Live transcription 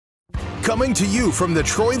Coming to you from the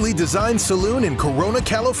Troy Lee Design Saloon in Corona,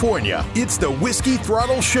 California, it's the Whiskey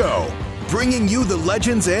Throttle Show, bringing you the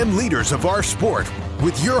legends and leaders of our sport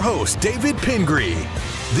with your host, David Pingree.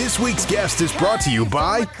 This week's guest is brought to you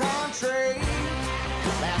by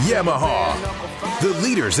Yamaha, the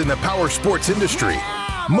leaders in the power sports industry.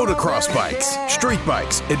 Motocross bikes, street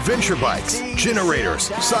bikes, adventure bikes, generators,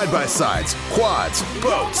 side-by-sides, quads,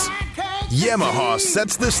 boats. Yamaha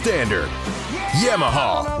sets the standard.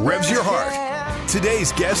 Yamaha revs your heart.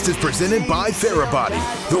 Today's guest is presented by Therabody,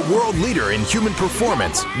 the world leader in human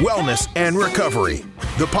performance, wellness, and recovery.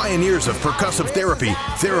 The pioneers of percussive therapy,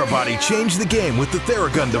 Therabody changed the game with the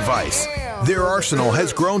Theragun device. Their arsenal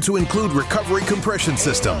has grown to include recovery compression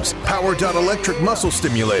systems, powered electric muscle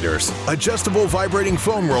stimulators, adjustable vibrating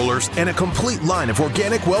foam rollers, and a complete line of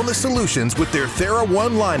organic wellness solutions with their Thera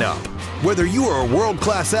One lineup. Whether you are a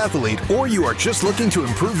world-class athlete or you are just looking to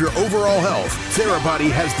improve your overall health,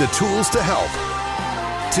 Therabody has the tools to help.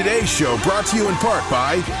 Today's show brought to you in part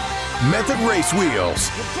by Method Race Wheels,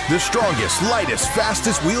 the strongest, lightest,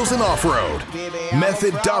 fastest wheels in off-road.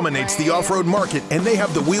 Method dominates the off-road market, and they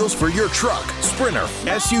have the wheels for your truck, sprinter,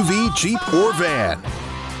 SUV, Jeep, or van.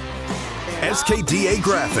 SKDA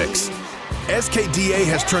Graphics. SKDA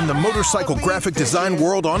has turned the motorcycle graphic design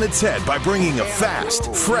world on its head by bringing a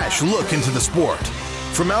fast, fresh look into the sport.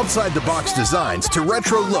 From outside-the-box designs to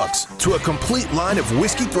retro looks to a complete line of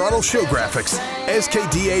Whiskey Throttle show graphics,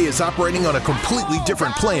 SKDA is operating on a completely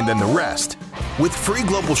different plane than the rest. With free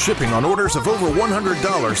global shipping on orders of over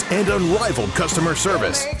 $100 and unrivaled customer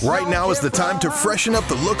service, right now is the time to freshen up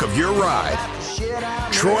the look of your ride.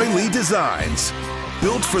 Troy Lee Designs.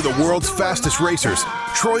 Built for the world's fastest racers,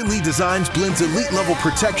 Troy Lee Designs blends elite-level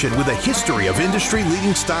protection with a history of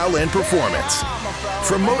industry-leading style and performance.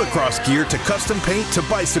 From motocross gear to custom paint to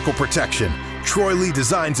bicycle protection, Troy Lee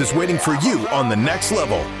Designs is waiting for you on the next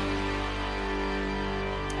level.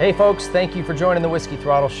 Hey folks, thank you for joining the Whiskey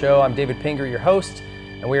Throttle Show. I'm David Pingree, your host,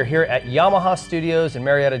 and we are here at Yamaha Studios in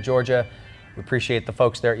Marietta, Georgia. We appreciate the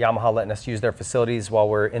folks there at Yamaha letting us use their facilities while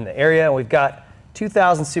we're in the area. And we've got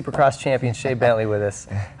 2000 Supercross champion Shae Bentley with us.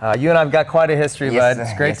 You and I have got quite a history, bud.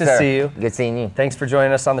 It's great to see you. Good seeing you. Thanks for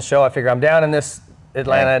joining us on the show. I figure I'm down in this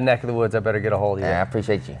Atlanta neck of the woods. I better get a hold of you. Yeah, I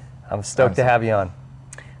appreciate you. I'm stoked to have you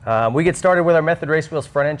on. We get started with our Method Race Wheels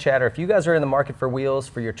front end chatter. If you guys are in the market for wheels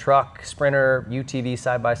for your truck, sprinter, UTV,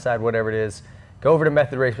 side-by-side, whatever it is, go over to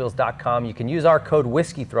methodracewheels.com. You can use our code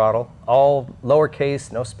Whiskey Throttle, all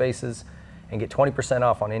lowercase, no spaces, and get 20%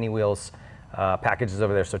 off on any wheels packages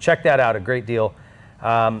over there. So check that out, a great deal.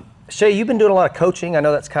 Shae, you've been doing a lot of coaching. I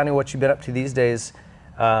know that's kind of what you've been up to these days.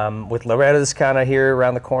 With Loretta's kind of here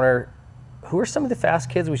around the corner, who are some of the fast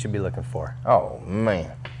kids we should be looking for? Oh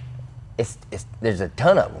man, there's a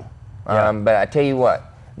ton of them. Yeah. But I tell you what,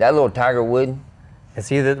 that little Tiger Wood. Is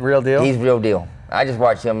he the real deal? He's real deal. I just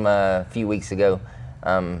watched him a few weeks ago,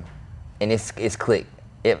 and it's clicked.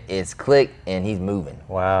 It's clicked, and he's moving.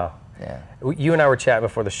 Wow. Yeah. You and I were chatting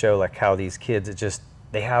before the show, like how these kids,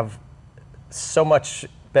 they have so much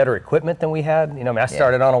better equipment than we had. You know, I mean, I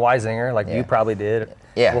started on a Weisinger, like you probably did.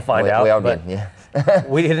 Yeah, we'll find out. We all did. Yeah.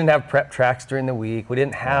 We didn't have prep tracks during the week. We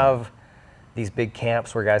didn't have these big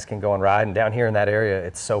camps where guys can go and ride. And down here in that area,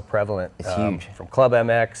 it's so prevalent. It's huge. From Club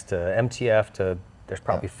MX to MTF to there's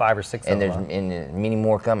probably 5 or 6 of them. And there's many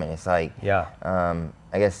more coming. It's like, I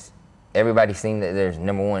guess everybody's seen that there's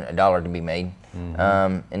number one, $1 to be made,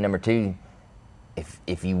 and number two,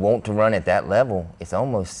 if you want to run at that level, it's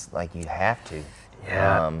almost like you have to.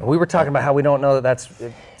 Yeah. We were talking about how we don't know that that's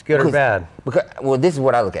good or bad. Well, this is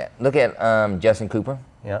what I look at. Look at Justin Cooper.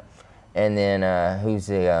 Yeah. And then who's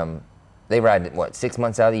the? They ride 6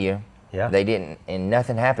 months out of the year. Yeah. They didn't, and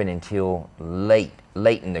nothing happened until late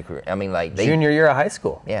in their career. I mean, like junior year of high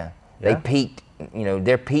school. Yeah. They peaked. You know,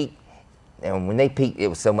 their peak, and when they peaked, it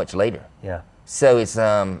was so much later. Yeah. So it's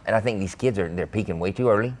and I think these kids they're peaking way too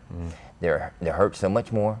early. They're hurt so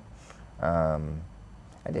much more. I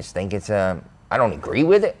just think it's I don't agree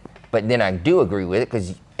with it, but then I do agree with it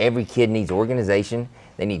because every kid needs organization.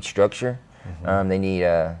 They need structure. They need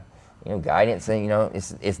guidance, and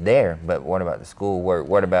it's there. But what about the school work?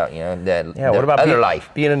 What about what about other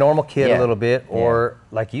life? Being a normal kid a little bit, or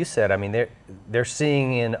like you said, I mean they're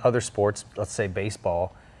seeing in other sports, let's say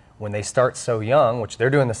baseball, when they start so young, which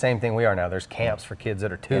they're doing the same thing we are now. There's camps for kids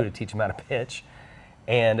that are 2 to teach them how to pitch,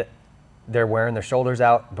 and they're wearing their shoulders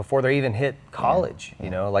out before they even hit college.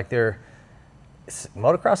 You know, like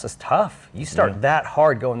motocross is tough. You start that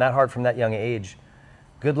hard, going that hard from that young age.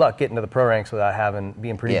 Good luck getting to the pro ranks without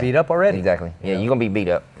being pretty beat up already. Exactly. Yeah, you're gonna be beat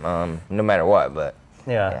up no matter what. But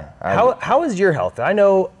how is your health? I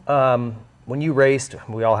know when you raced,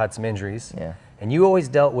 we all had some injuries. Yeah. And you always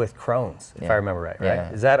dealt with Crohn's, if I remember right, right?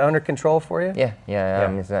 Yeah. Is that under control for you? Yeah.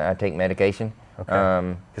 I take medication.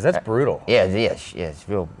 Okay. Because that's brutal. Yeah, it is. Yeah, it's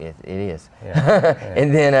real. It is. Yeah.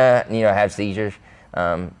 And then, I have seizures.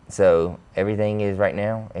 So everything is right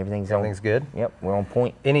now. Everything's good. Yep, we're on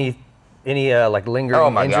point. Any like lingering injury? Oh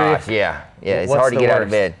my gosh, yeah. It's What's hard to the get out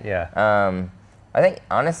of worst? bed. Yeah. I think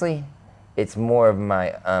honestly, it's more of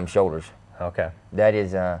my shoulders. Okay. That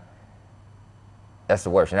is that's the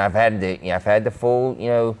worst. And I've had the full,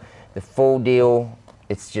 the full deal.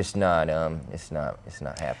 It's just not it's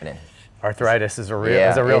not happening. Arthritis is a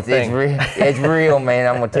real thing. It's real, man.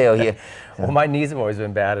 I'm gonna tell you. Well, my knees have always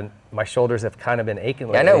been bad, and my shoulders have kind of been aching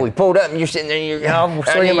lately. I know. We pulled up, and you're sitting there. I'm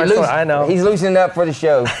swinging my shoulder. I know. He's loosening up for the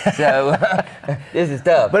show, so this is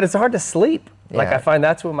tough. But it's hard to sleep. Like Yeah. I find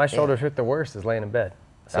that's when my shoulders hurt the worst, is laying in bed.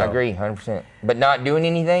 So, I agree, 100%. But not doing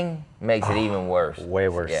anything makes it even worse. Way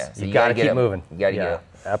worse. Yeah. So you got to keep moving. You got to get up.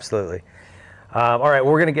 Absolutely. All right,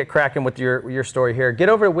 we're going to get cracking with your story here. Get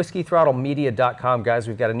over to whiskeythrottlemedia.com, guys.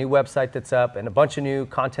 We've got a new website that's up and a bunch of new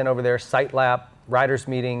content over there. Site lap, riders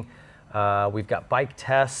meeting. We've got bike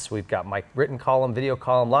tests. We've got my written column, video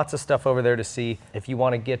column, lots of stuff over there to see. If you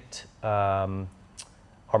want to get our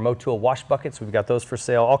Motul wash buckets, we've got those for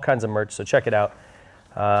sale, all kinds of merch, so check it out.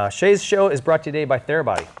 Shae's show is brought to you today by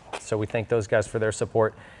Therabody, so we thank those guys for their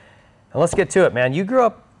support. And let's get to it, man. You grew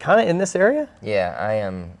up kind of in this area? Yeah, I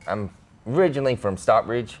am. I'm originally from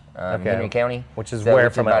Stockbridge, Henry County. Which is where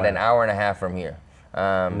from about Atlanta? an hour and a half from here.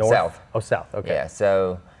 North? South. Oh, south, okay. Yeah,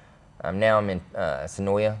 so now I'm in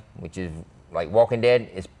Sonoya, which is like Walking Dead.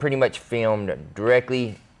 It's pretty much filmed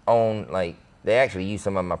directly on, like, they actually use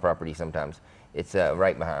some of my property sometimes. It's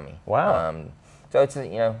right behind me. Wow. So it's,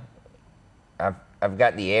 I've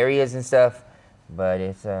got the areas and stuff, but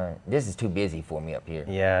it's this is too busy for me up here.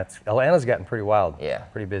 Yeah, Atlanta's gotten pretty wild. Yeah.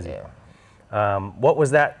 Pretty busy. Yeah. What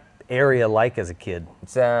was that area like as a kid?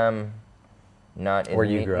 It's not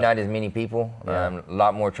as many people. Yeah. A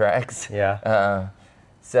lot more tracks. Yeah.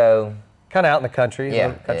 So kind of out in the country.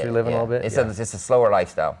 Living a little bit. It's a slower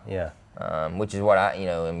lifestyle. Yeah. Which is what I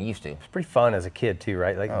am used to. It's pretty fun as a kid too,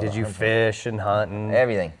 right? Like, did you fish and hunt and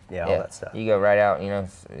everything? Yeah, all that stuff. You go right out.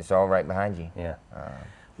 It's all right behind you. Yeah.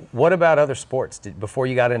 What about other sports? Before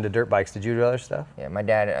you got into dirt bikes, did you do other stuff? Yeah, my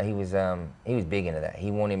dad, he was big into that.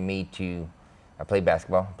 He wanted me to. I played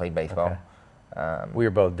basketball, played baseball. Okay. We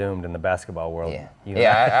were both doomed in the basketball world. Yeah.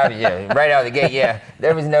 Right out of the gate. Yeah,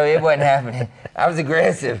 it wasn't happening. I was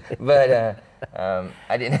aggressive, but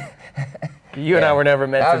I didn't. You and I were never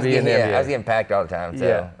meant to be in the NBA. I was getting packed all the time.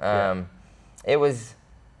 So it was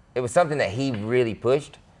something that he really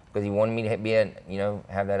pushed because he wanted me to be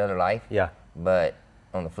have that other life. Yeah. But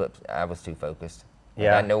on the flip, I was too focused.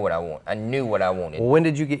 Yeah. I know what I want. I knew what I wanted. Well, when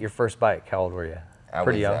did you get your first bike? How old were you?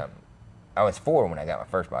 Pretty young. I was 4 when I got my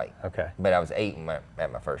first bike. Okay. But I was 8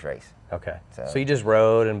 at my first race. Okay. So you just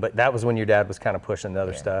rode, but that was when your dad was kind of pushing the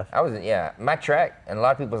other stuff. My track, and a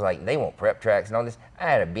lot of people was like, they want prep tracks and all this. I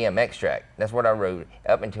had a BMX track. That's what I rode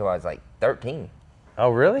up until I was like 13. Oh,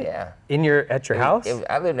 really? Yeah. At your house?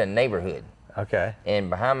 I lived in a neighborhood. Okay. And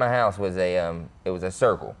behind my house was a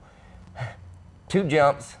circle. 2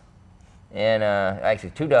 jumps, and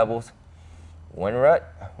actually 2 doubles, 1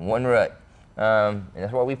 rut, 1 rut. And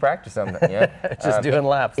that's what we practiced sometimes. Just doing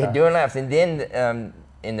laps. Yeah, doing laps. And then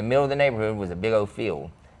in the middle of the neighborhood was a big old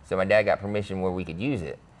field. So my dad got permission where we could use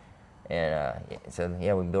it. And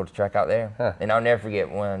we built a track out there. Huh. And I'll never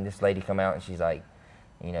forget when this lady come out and she's like,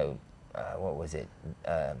 what was it?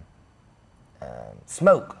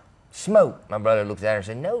 Smoke. My brother looks at her and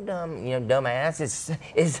said, no, dumb ass,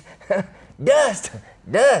 it's dust,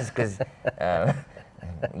 because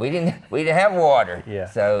we didn't have water. Yeah.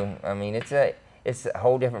 So I mean, it's a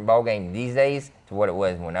whole different ball game these days to what it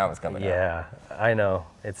was when I was coming up. Yeah, I know.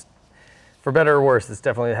 It's for better or worse. It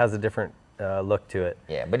definitely has a different look to it.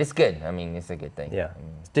 Yeah, but it's good. I mean, it's a good thing. Yeah.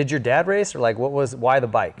 Did your dad race, or like why the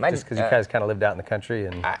bike? Just because you guys kind of lived out in the country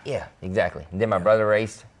and. Yeah, exactly. And then my brother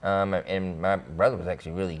raced, and my brother was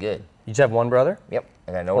actually really good. You just have one brother? Yep,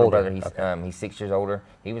 I got an older brother. He's 6 years older.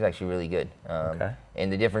 He was actually really good. Okay.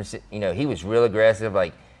 And the difference, he was real aggressive.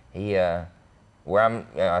 Like I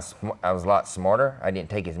was a lot smarter. I didn't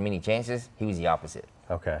take as many chances. He was the opposite.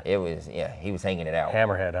 Okay. He was hanging it out.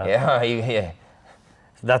 Hammerhead, huh? Yeah, yeah.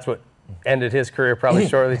 So that's what ended his career probably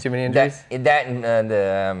shortly. Too many injuries. That and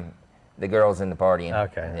the girls in the party.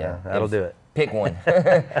 Okay. Yeah, that'll do it. Pick one.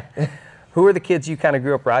 Who are the kids you kind of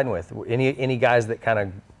grew up riding with? Any guys that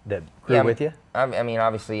grew with you? I mean,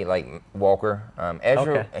 obviously, like Walker.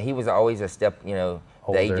 Ezra, he was always a step, the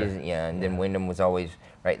ages, and then Wyndham was always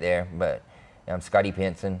right there. But Scotty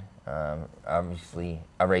Pinson, obviously,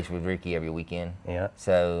 I race with Ricky every weekend. Yeah.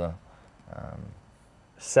 So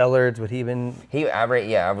Sellards, would he been?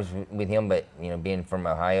 I was with him, but being from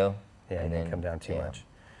Ohio. Yeah, and he didn't then come down too much.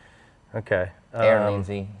 Okay. Aaron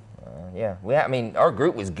Lindsay. Our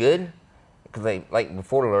group was good because like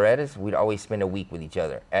before the Loretta's, we'd always spend a week with each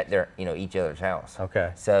other at their each other's house.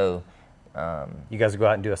 Okay. So. You guys would go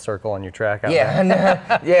out and do a circle on your track out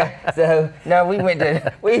there? Yeah. So no, we went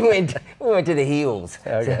to the hills.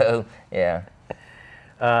 Okay. So yeah.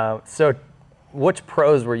 So, which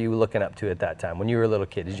pros were you looking up to at that time when you were a little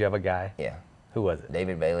kid? Did you have a guy? Yeah. Who was it?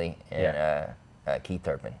 David Bailey and Keith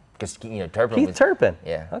Turpin. Because Turpin. Keith Turpin.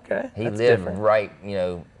 Yeah. Okay. He lived right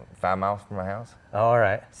 5 miles from my house. All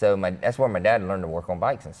right. So that's where my dad learned to work on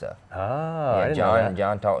bikes and stuff. Oh, I didn't know that.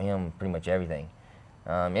 John taught him pretty much everything.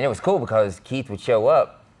 And it was cool because Keith would show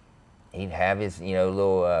up, he'd have his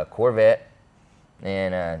little Corvette,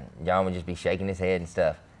 and John would just be shaking his head and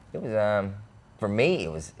stuff. It was for me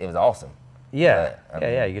it was awesome. Yeah,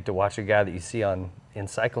 you get to watch a guy that you see in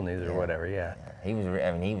Cycle News or whatever. Yeah. He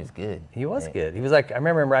was good. He was good. He was like, I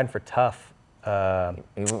remember him riding for Tough.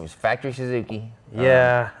 It was factory Suzuki.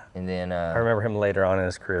 Yeah. And then I remember him later on in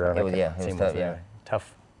his career. It was tough. Yeah.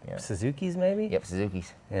 Tough. Yeah. Suzuki's maybe. Yep,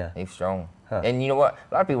 Suzuki's. Yeah. He was strong. Huh. And you know what?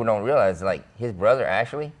 A lot of people don't realize, like, his brother,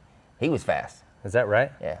 Ashley, he was fast. Is that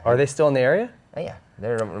right? Yeah. Are they still in the area? Yeah.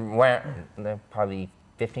 They're probably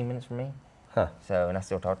 15 minutes from me. Huh. So, and I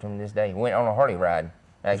still talk to him this day. We went on a Harley ride,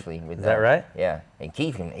 actually. Is that right? Yeah. And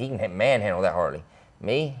Keith, he can manhandle that Harley.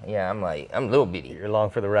 Me, yeah, I'm a little bitty. You're along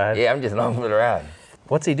for the ride? Yeah, I'm just along for the ride.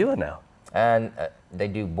 What's he doing now? And they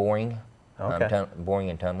do boring. Okay. Boring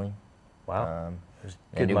and tumbling. Wow. There's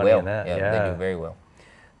they good do money well. in that. Yeah, they do very well.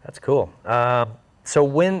 That's cool.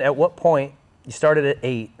 So at what point, you started at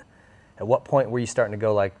 8, at what point were you starting to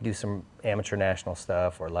go do some amateur national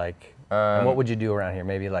stuff or and what would you do around here?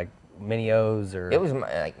 Maybe mini O's or? It was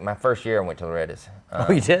my first year I went to Loretta's.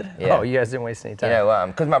 Oh, you did? Yeah. Oh, you guys didn't waste any time.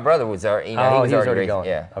 Because my brother was already, he was already racing. going.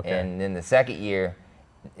 Yeah. Okay. And then the second year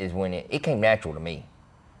is when it came natural to me.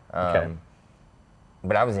 Okay.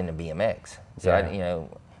 But I was into BMX. So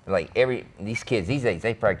these kids these days,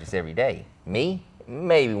 they practice every day. Me,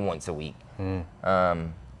 maybe once a week.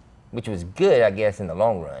 Which was good, I guess, in the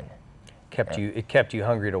long run. It kept you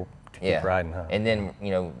hungry to keep riding, huh? And then,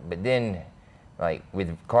 but then,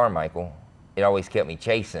 with Carmichael, it always kept me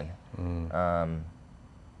chasing.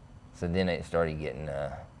 So then it started getting,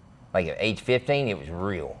 at age 15, it was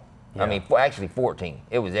real. Yeah. I mean, actually 14,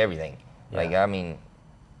 it was everything. Yeah.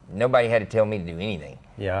 Nobody had to tell me to do anything.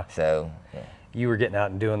 Yeah. So, yeah. You were getting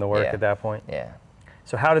out and doing the work at that point? Yeah.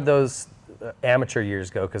 So how did those amateur years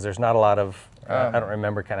go? Because there's not a lot of, I don't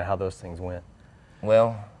remember kind of how those things went.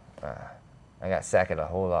 Well, I got sacked a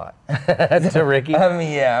whole lot. To Ricky?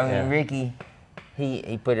 Ricky,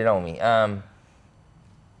 he put it on me. I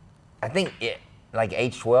think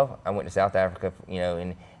age 12, I went to South Africa,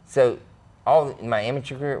 and so all my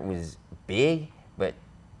amateur career was big, but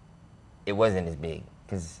it wasn't as big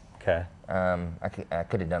because I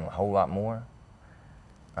could have done a whole lot more.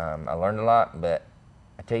 I learned a lot, but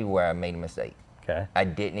I tell you where I made a mistake. Okay. I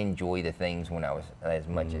didn't enjoy the things when I was as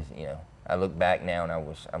much as I look back now and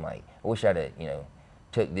I'm like, I wish I'd have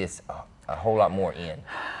took this a whole lot more in.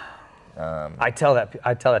 I tell that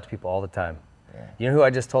to people all the time. Yeah. You know who I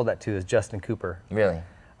just told that to is Justin Cooper. Really?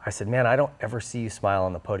 I said, man, I don't ever see you smile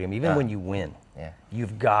on the podium, even when you win. Yeah.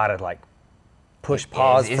 You've got to push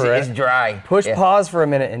pause it's dry. Push pause for a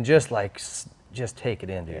minute and just take it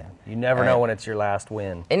in, dude. Yeah. You never know when it's your last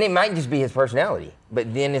win. And it might just be his personality,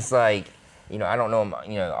 but then it's I don't know him,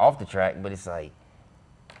 off the track, but it's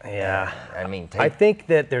yeah. I think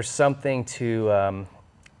that there's something to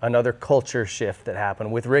another culture shift that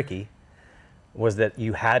happened with Ricky, was that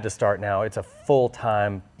you had to start now. It's a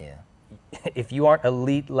full-time. Yeah. If you aren't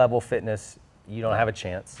elite level fitness, you don't have a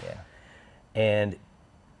chance. Yeah.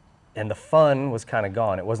 And the fun was kind of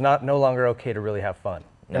gone. It was no longer okay to really have fun.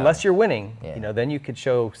 No. Unless you're winning, Yeah. Then you could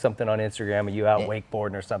show something on Instagram of you out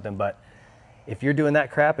wakeboarding or something. But if you're doing that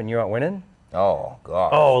crap and you aren't winning, oh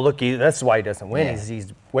God. oh look, that's why he doesn't win. Yeah.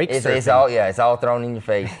 He's wake surfing. It's all thrown in your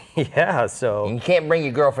face. Yeah, so And you can't bring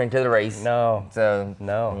your girlfriend to the race. No. So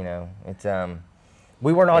No. It's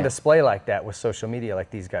we weren't on display like that with social media like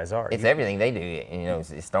these guys are. It's everything they do.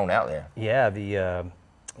 It's thrown out there. Yeah, the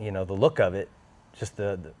the look of it, just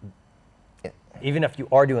even if you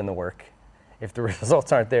are doing the work, if the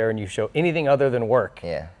results aren't there and you show anything other than work,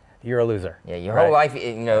 Yeah. you're a loser. Yeah, your whole life,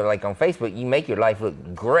 like on Facebook, you make your life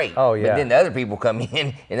look great. Oh, yeah. But then the other people come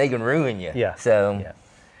in and they can ruin you. Yeah. So. Yeah.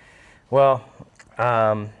 Well,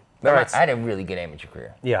 I had a really good amateur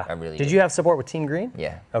career. Yeah. I really did. You have support with Team Green?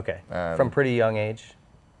 Yeah. Okay. From pretty young age?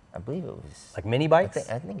 I believe it was. Like mini bikes?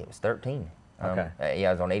 I think it was 13. Yeah,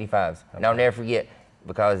 I was on 85s. Okay. And I'll never forget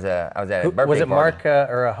because I was at a birthday party. Was it Mark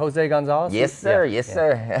or Jose Gonzalez? Yes, sir. Yes,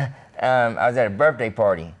 sir. I was at a birthday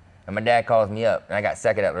party, and my dad calls me up, and I got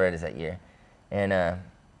second at Loretta's that year. And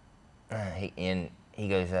he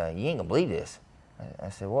goes, you ain't gonna believe this. I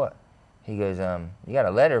said, what? He goes, you got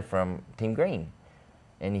a letter from Team Green.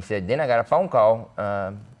 And he said, then I got a phone call,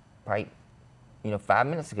 probably, 5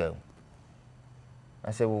 minutes ago.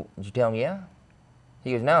 I said, well, did you tell him yeah?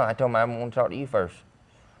 He goes, no, I told him I want to talk to you first.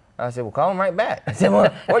 I said, well, call him right back. I said,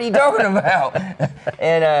 well, what are you talking about?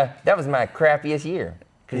 And that was my crappiest year.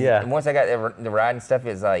 Yeah. Once I got the ride and stuff, it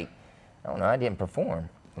was like, I don't know, I didn't perform.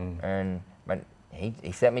 But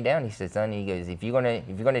he set me down. He said, son, he goes, if you're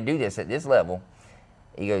gonna do this at this level,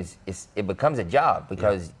 he goes, it becomes a job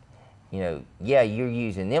because, you're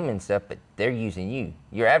using them and stuff, but they're using you.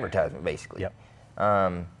 Your advertisement, basically. Yep.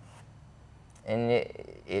 And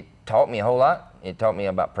it taught me a whole lot. It taught me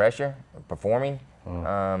about pressure, performing.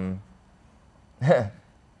 And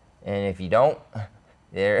if you don't,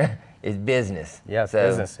 there is business. Yeah, it's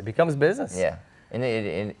business. It becomes business. Yeah,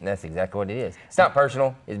 and that's exactly what it is. It's not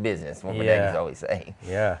personal, it's business, what my dad used to always say.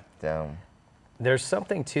 Yeah. So there's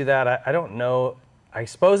something to that. I don't know. I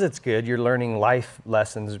suppose it's good. You're learning life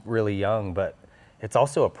lessons really young, but it's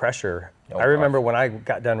also a pressure. I remember when I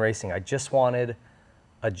got done racing, I just wanted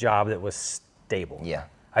a job that was stable. Yeah.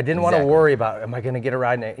 I didn't want to worry about, am I going to get a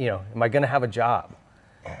ride? Am I going to have a job?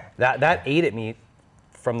 That ate at me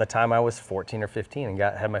from the time I was 14 or 15 and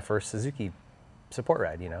had my first Suzuki support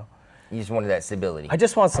ride. You just wanted that stability. I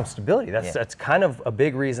just wanted some stability. That's kind of a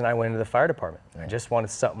big reason I went into the fire department. I just wanted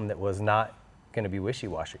something that was not going to be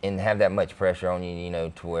wishy-washy. And have that much pressure on you,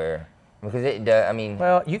 to where, because it does,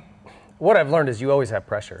 Well, what I've learned is you always have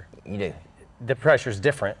pressure. You do. The pressure's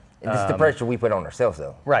different. It's the pressure we put on ourselves,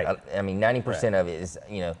 though. Right. 90% of it is,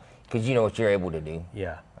 because you know what you're able to do.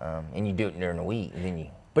 Yeah. And you do it during the week, and then you.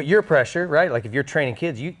 But your pressure, right? Like if you're training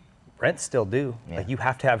kids, rents still do. Yeah. Like you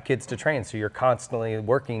have to have kids to train, so you're constantly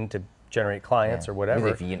working to generate clients or whatever.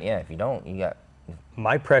 If you don't, you got.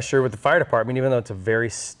 My pressure with the fire department, even though it's a very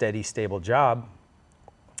steady, stable job,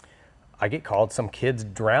 I get called, some kids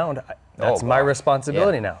drowned. That's my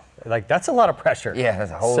responsibility now. Like that's a lot of pressure. Yeah,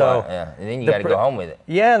 that's a whole lot. Yeah, and then you got to go home with it.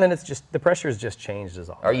 Yeah, and then it's just the pressure has just changed is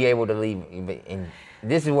all. Are you able to leave? And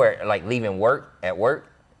this is where like leaving work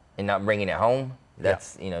and not bringing it home.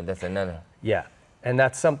 That's that's another. Yeah, and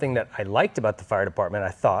that's something that I liked about the fire department.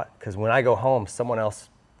 I thought because when I go home, someone else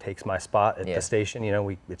takes my spot at the station.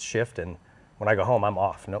 It's shift, and when I go home, I'm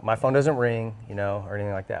off. No, my phone doesn't ring, or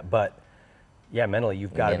anything like that. But yeah, mentally,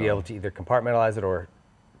 you've got to be able to either compartmentalize it or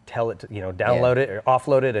tell it to, download it or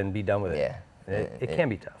offload it and be done with it. Yeah. It can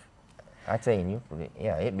be tough. I tell you,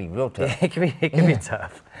 it'd be real tough. It can be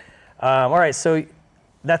tough. All right, so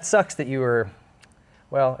that sucks that you were,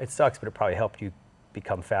 well, it sucks, but it probably helped you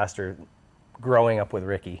become faster growing up with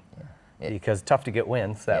Ricky because it's tough to get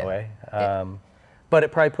wins that way. But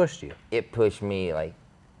it probably pushed you. It pushed me,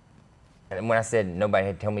 and when I said nobody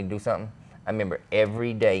had told me to do something, I remember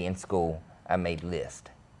every day in school I made lists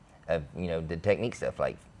of, the technique stuff,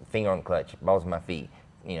 like finger on the clutch, balls on my feet,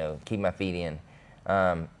 keep my feet in.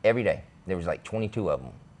 Every day. There was like 22 of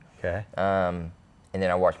them. Okay. And then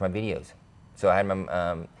I watched my videos. So I had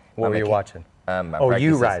my... what were you watching? My practices.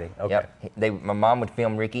 You riding. Okay. Yep. My mom would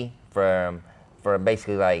film Ricky for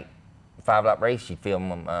basically like 5-lap race. She'd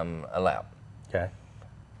film a lap. Okay.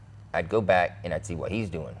 I'd go back and I'd see what he's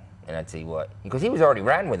doing. And I'd see because he was already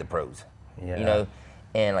riding with the pros. Yeah.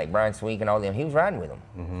 And like Brian Swink and all them, he was riding with them.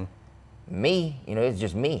 Mm-hmm. Me, it's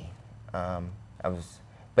just me. But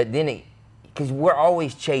then because we're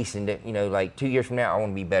always chasing that, like 2 years from now, I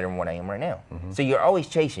want to be better than what I am right now. Mm-hmm. So you're always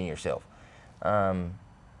chasing yourself. For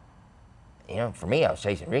me, I was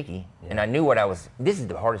chasing Ricky, and I knew this is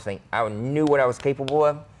the hardest thing. I knew what I was capable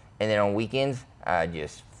of, and then on weekends, I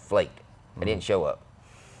just flaked. Mm-hmm. I didn't show up.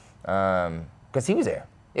 Because he was there.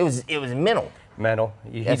 It was mental. Mental.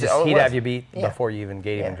 He'd have you beat before you even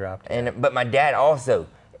gate even dropped. But my dad also,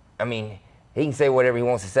 he can say whatever he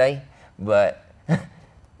wants to say, but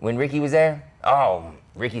when Ricky was there,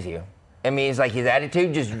 Ricky's here. It's like his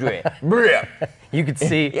attitude just you could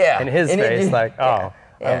see in his face,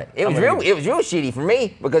 it was real shitty for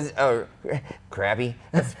me because crappy.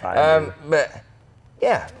 That's fine. But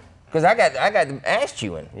because I got the ass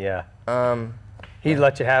chewing. Yeah. He'd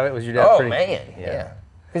let you have it. Was your dad pretty? Oh man, yeah.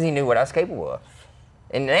 Because he knew what I was capable of,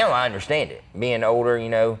 and now I understand it. Being older,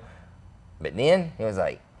 But then it was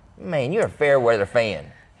like, man, you're a fair weather fan.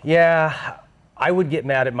 Yeah, I would get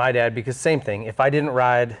mad at my dad because same thing. If I didn't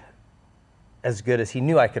ride as good as he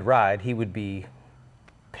knew I could ride, he would be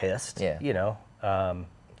pissed. Yeah. And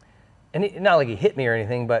not like he hit me or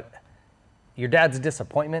anything, but your dad's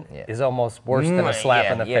disappointment is almost worse than a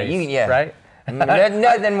slap in the face, right?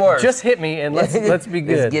 Nothing worse. Just hit me and let's be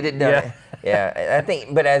good. Let's get it done. Yeah, I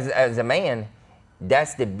think, but as a man,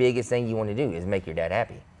 that's the biggest thing you want to do is make your dad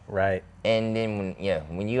happy. Right. And then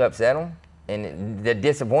when you upset him and the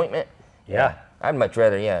disappointment, I'd much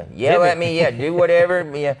rather yell at me, do whatever,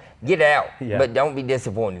 get out, but don't be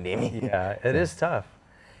disappointed in me. Yeah, it is tough.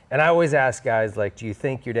 And I always ask guys, like, do you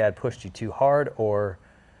think your dad pushed you too hard, or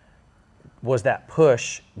was that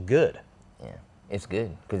push good? Yeah, it's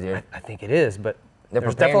good because I think it is, but there's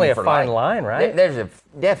preparing definitely you a for fine life. line, right? There's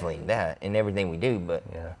definitely that in everything we do, but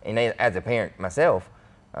and as a parent myself,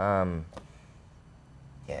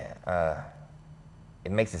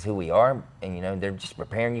 it makes us who we are, and they're just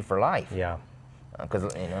preparing you for life. Yeah.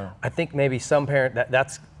 Because I think maybe some parent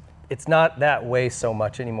it's not that way so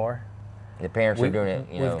much anymore. The parents are doing it.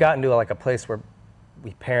 We've gotten to a place where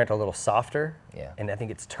we parent a little softer. Yeah. And I think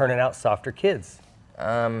it's turning out softer kids.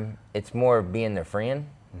 It's more being their friend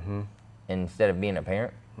instead of being a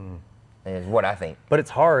parent. Is what I think. But it's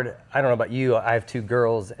hard. I don't know about you. I have 2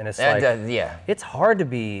 girls, and it's it's hard to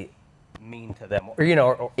be mean to them,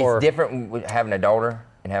 or it's different with having a daughter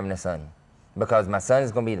and having a son, because my son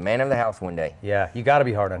is going to be the man of the house one day. Yeah, you got to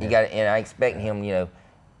be hard on him. And I expect him.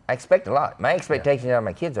 I expect a lot. My expectations out of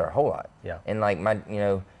my kids are a whole lot. Yeah. And like my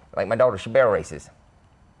daughter, she barrel races.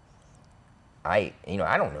 I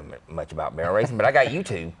don't know much about barrel racing, but I got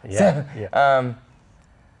YouTube.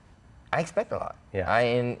 I expect a lot. Yeah.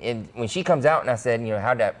 And when she comes out and I said,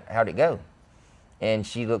 how'd it go? And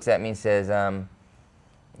she looks at me and says,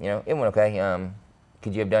 it went okay.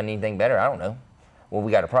 Could you have done anything better? I don't know. Well,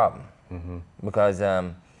 we got a problem because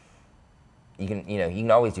you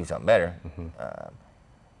can always do something better.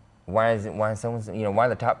 Why is someone's why are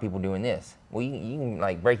the top people doing this? Well, you can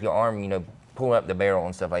like break your arm, pull up the barrel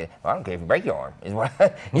and stuff like that. Well, I don't care if you break your arm. Is what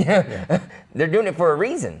they're doing it for a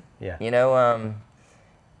reason. Yeah.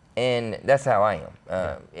 And that's how I am.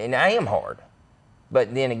 And I am hard.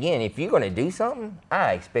 But then again, if you're going to do something,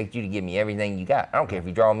 I expect you to give me everything you got. I don't care if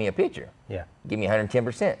you draw me a picture. Yeah. Give me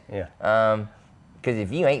 110%. Yeah. Because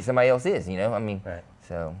if you ain't, somebody else is, Right.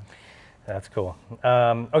 So. That's cool.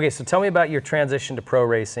 Okay, so tell me about your transition to pro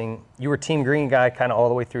racing. You were Team Green guy kind of all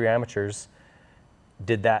the way through amateurs.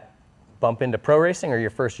 Did that bump into pro racing, or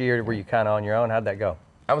your first year were you kind of on your own? How'd that go?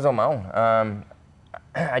 I was on my own.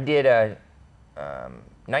 I did it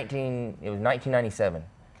was 1997.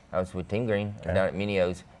 I was with Team Green down at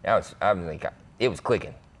Minio's. I was like, it was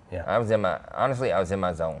clicking. Yeah. I was in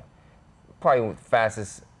my zone. Probably the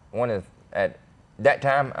fastest at that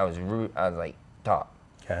time. I was like top.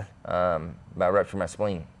 Okay. I ruptured my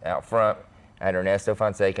spleen out front. I had Ernesto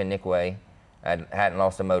Fonseca, Nick Way. I hadn't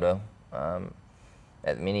lost a moto at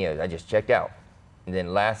the Minio's. I just checked out. And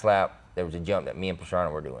then last lap, there was a jump that me and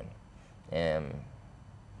Pastrana were doing. And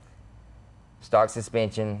stock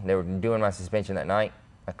suspension, they were doing my suspension that night.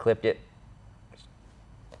 I clipped it.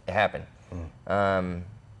 It happened. That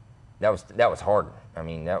was hard. I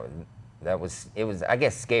mean, it was I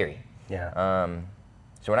guess scary. Yeah.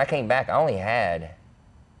 So when I came back, I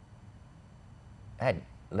had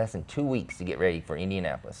less than 2 weeks to get ready for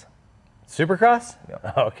Indianapolis. Supercross?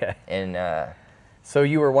 Yeah. Oh, okay. And so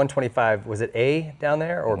you were 125. Was it A down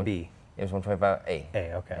there or B? It was 125 A.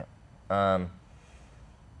 A. Okay. Yeah.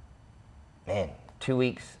 Man, 2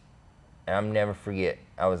 weeks, and I'll never forget.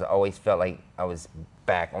 I always felt like I was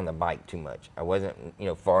back on the bike too much. I wasn't,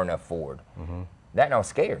 far enough forward. That and I was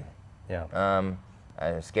scared. Yeah.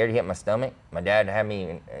 I was scared to hit my stomach. My dad had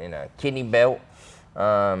me in a kidney belt,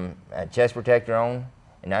 a chest protector on,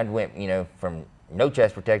 and I went, from no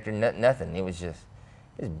chest protector, nothing. It was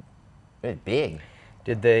big.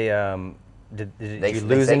 Did they? Did you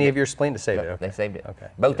lose any of your spleen to save it? Okay. They saved it. Okay.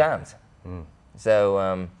 Both times.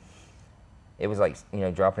 So it was like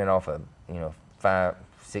dropping it off a 5,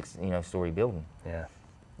 6 story building. Yeah.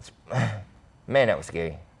 Man, that was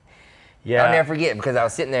scary. Yeah. I'll never forget, because I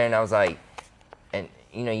was sitting there and I was like, and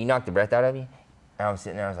you knock the breath out of you. And I was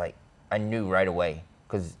sitting there, I was like, I knew right away,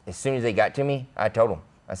 because as soon as they got to me, I told them.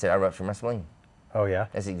 I said, I ruptured my spleen. Oh yeah.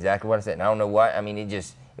 That's exactly what I said. And I don't know what. I mean,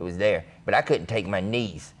 it was there. But I couldn't take my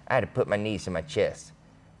knees. I had to put my knees to my chest.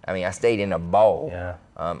 I mean, I stayed in a ball. Yeah.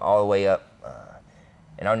 All the way up.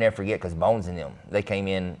 And I'll never forget, because Bones and them, they came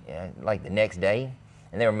in like the next day,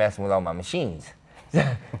 and they were messing with all my machines.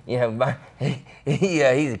 He's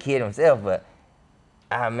a kid himself, but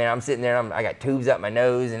I'm sitting there, and I got tubes up my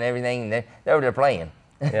nose and everything, and they were there playing.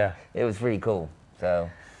 Yeah. It was pretty cool. So.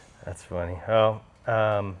 That's funny. Oh,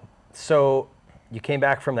 so you came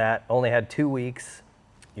back from that, only had 2 weeks.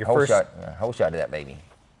 Your whole first shot of that baby.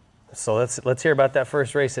 So let's hear about that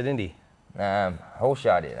first race at Indy. Whole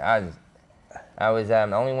shot it. I was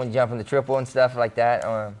the only one jumping the triple and stuff like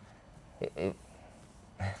that.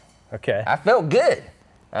 Okay. I felt good.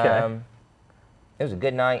 Okay. It was a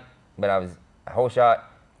good night, but I was a whole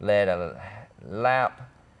shot, led a lap,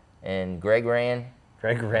 and Greg ran.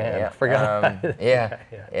 Greg ran. Yeah. I forgot. About it.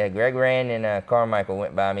 Yeah. Greg ran, and Carmichael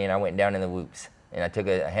went by me, and I went down in the whoops, and I took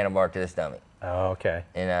a handlebar to the stomach. Oh, okay.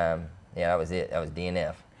 And yeah, that was it. That was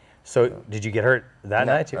DNF. So did you get hurt that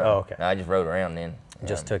night too? Oh, okay. No, I just rode around then.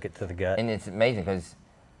 Just took it to the gut. And it's amazing because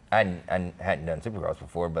I hadn't done Supercross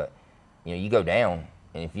before, but you go down,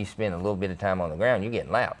 and if you spend a little bit of time on the ground, you're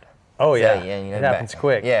getting loud. Oh, yeah. So, It happens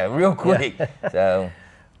quick. Yeah, real quick. Yeah.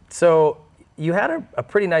 So you had a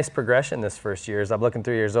pretty nice progression this first year. As I'm looking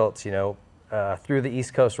through your results, through the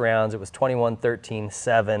East Coast rounds, it was 21, 13,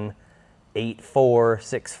 7, 8, 4,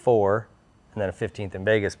 6, 4, and then a 15th in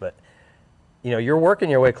Vegas. But, you're working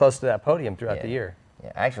your way close to that podium throughout the year.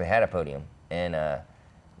 Yeah, I actually had a podium, and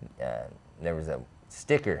there was a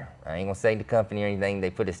sticker. I ain't gonna say the company or anything. They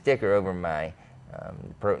put a sticker over my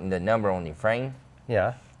the number on your frame.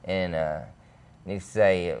 Yeah. And needless to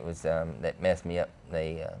say, it was that messed me up.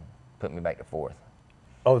 They put me back to 4th.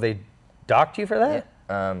 Oh, they docked you for that?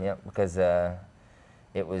 Yeah, because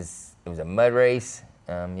it was a mud race.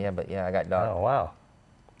 I got docked. Oh, wow.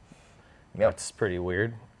 Yep. That's pretty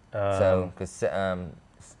weird. Because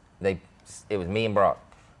it was me and Brock,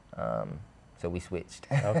 so we switched.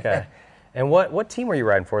 Okay. And what team were you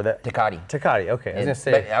riding for? That Takati. Takati. Okay. I was gonna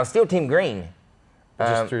say. But I was still Team Green.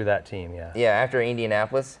 Just through that team, yeah. Yeah, after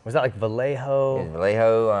Indianapolis. Was that like Vallejo? It was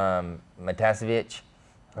Vallejo, Matasevich,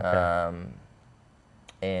 Okay.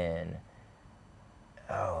 and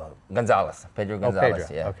Gonzalez, Pedro Gonzalez.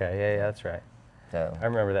 Pedro. Yeah. Okay, yeah, that's right. So I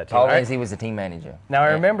remember that team. Paul Lindsay was the team manager. Now I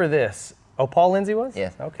Yeah. remember this. Oh, Paul Lindsay was?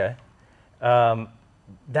 Yes. Okay.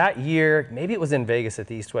 That year, maybe it was in Vegas at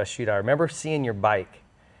the East-West Shootout. I remember seeing your bike.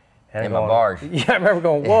 And my bars. Yeah, I remember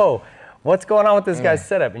going, whoa, what's going on with this guy's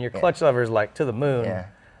setup? And your clutch lever is like to the moon. Yeah.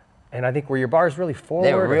 And I think, were your bars really forward?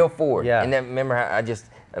 They were real forward. Yeah. And then remember how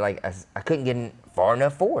I couldn't get far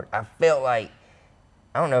enough forward. I felt like,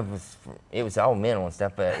 I don't know if it was all mental and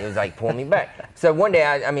stuff, but it was like pulling me back. So one day,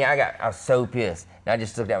 I was so pissed. And I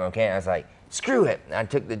just looked at my mechanic. I was like, screw it. And I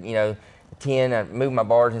took the 10, I moved my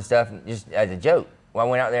bars and stuff just as a joke. Well, I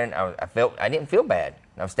went out there and I didn't feel bad.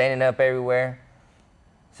 I was standing up everywhere.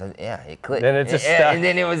 So yeah, it clicked. Then it just stuck. And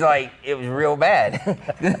then it was real bad.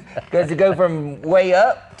 Because to go from way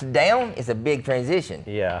up to down, it's a big transition.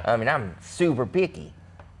 Yeah. I'm super picky.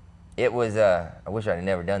 It was, I wish I'd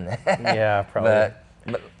never done that. Yeah, probably.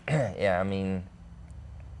 But yeah,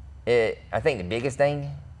 I think the biggest thing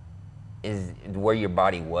is where your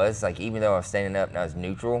body was. Like, even though I was standing up and I was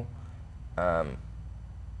neutral,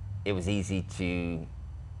 it was easy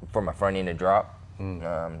for my front end to drop.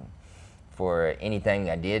 For anything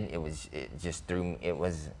I did, I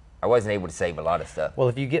wasn't able to save a lot of stuff. Well,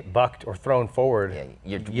 if you get bucked or thrown forward,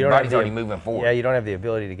 your body's already moving forward. Yeah, you don't have the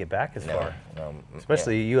ability to get back as far. No,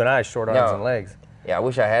 Especially you and I, short arms and legs. Yeah, I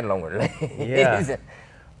wish I had longer legs. Yeah.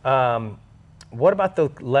 What about the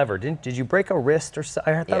lever? Did you break a wrist or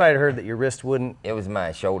something? I thought I'd heard that your wrist wouldn't. It was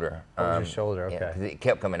my shoulder. It was your shoulder, okay. Yeah, 'cause it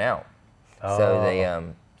kept coming out. Oh. So they.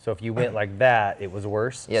 So if you went like that, it was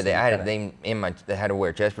worse. Yeah, so they had to wear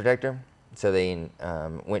a chest protector. So they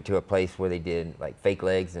went to a place where they did like fake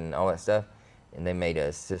legs and all that stuff, and they made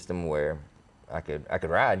a system where I could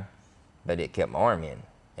ride, but it kept my arm in,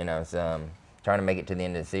 and I was trying to make it to the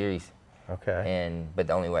end of the series. Okay. But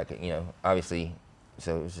the only way I could, obviously,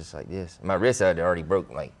 so it was just like this. My wrist had already broke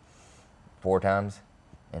like 4 times,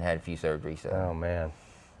 and had a few surgeries. So. Oh man,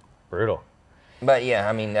 brutal. But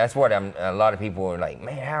yeah, that's what a lot of people are like,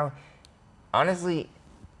 man, how, honestly,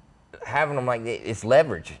 having them like that, it's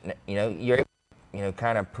leverage. You're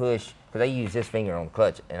kind of push, because I use this finger on the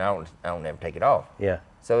clutch, and I don't ever take it off. Yeah.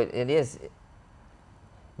 So it is,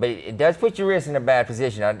 but it does put your wrist in a bad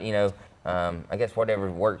position. I guess whatever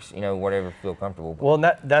works, whatever feel comfortable. Well,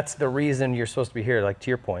 that's the reason you're supposed to be here. Like, to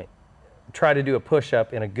your point, try to do a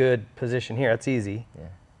push-up in a good position here. That's easy. Yeah.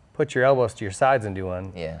 Put your elbows to your sides and do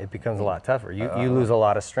one. Yeah. It becomes a lot tougher. You lose a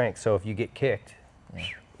lot of strength. So if you get kicked,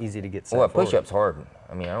 easy to get sent forward. Push-ups hard.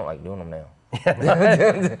 I don't like doing them now.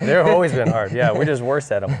 They've always been hard. Yeah, we're just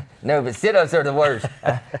worse at them. No, but sit-ups are the worst.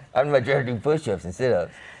 I'd much rather do push-ups than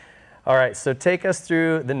sit-ups. All right, so take us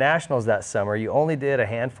through the Nationals that summer. You only did a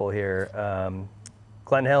handful here.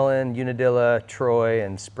 Glen Helen, Unadilla, Troy,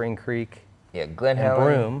 and Spring Creek. Yeah, Glen Helen.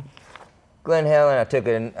 Broome. Glen Helen, I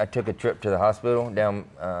took a trip to the hospital down.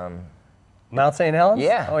 Mount St. Helens?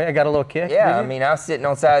 Yeah. Oh, yeah, got a little kick? Yeah, I was sitting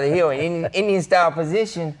on the side of the hill in Indian-style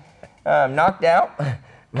position, knocked out.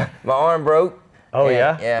 My arm broke. Oh,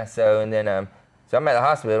 yeah? Yeah, so, and then So I'm at the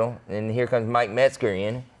hospital, and here comes Mike Metzger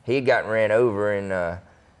in. He had gotten ran over, and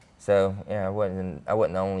so yeah, I wasn't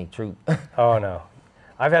the only troop. Oh no,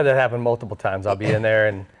 I've had that happen multiple times. I'll be in there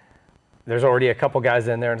and there's already a couple guys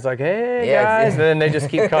in there, and it's like, hey guys, and then they just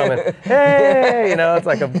keep coming. Hey, you know, it's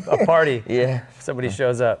like a party. Yeah. Somebody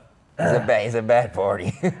shows up. It's a bad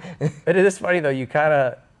party. It is funny though. You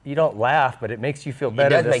don't laugh, but it makes you feel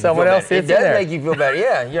better that someone else sits in there. It does there. make you feel better.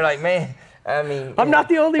 Yeah, you're like, man. I mean, I'm not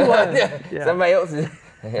the only one. Yeah. Somebody else is.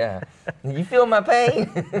 Yeah. You feel my pain?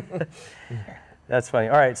 That's funny.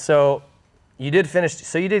 All right, so you did finish.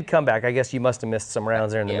 So you did come back. I guess you must have missed some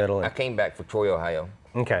rounds there in the middle. I came back for Troy, Ohio.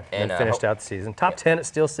 Okay, and finished out the season. Top 10 at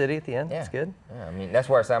Steel City at the end. Yeah. That's good. Yeah, I mean, that's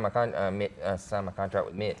where I signed my contract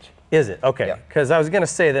with Mitch. Is it? Okay, Yeah. because I was going to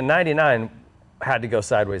say the 99 had to go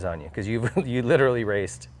sideways on you because you literally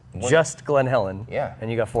raced just Glen Helen. Yeah. And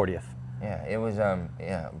you got 40th. Yeah, it was,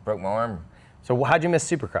 broke my arm. So how'd you miss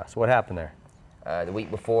Supercross? What happened there? The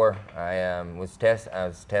week before, I was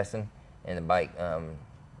testing, and the bike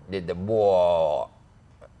did the whoa,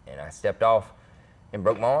 and I stepped off and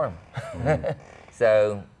broke my arm.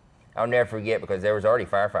 So I'll never forget because there was already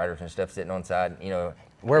firefighters and stuff sitting on side, you know.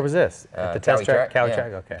 Where was this? At the test track? Cali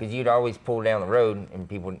track? Okay. Because you'd always pull down the road and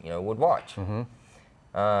people, you know, would watch.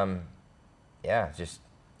 Yeah, it's just.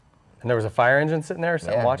 And there was a fire engine sitting there or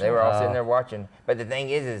something watching? They were all sitting there watching. But the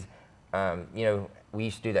thing is you know, we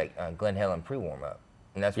used to do that Glen Helen pre-warm up.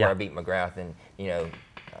 And that's where I beat McGrath. And, you know,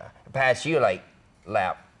 past you like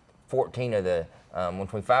lap 14 of the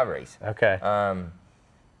 125 race. Okay.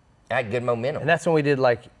 I had good momentum. And that's when we did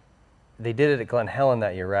they did it at Glen Helen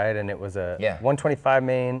that year, right? And it was a 125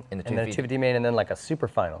 main, and then a 250 main, and then like a super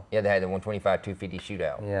final. Yeah, they had the 125, 250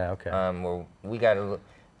 shootout. Yeah, okay. Well,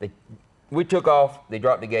 we took off, they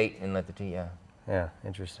dropped the gate, and let the two, Yeah,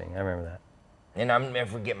 interesting. I remember that. And I'll never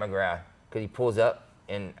forget McGrath, because he pulls up,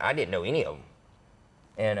 and I didn't know any of them.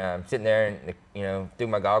 And I'm sitting there, and you know, threw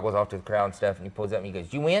my goggles off to the crowd and stuff, and he pulls up, and he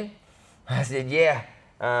goes, "You win?" I said, "Yeah."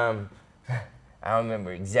 I don't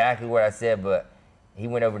remember exactly what I said, but he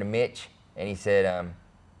went over to Mitch and he said,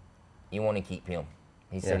 "You want to keep him."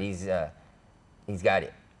 He said he's got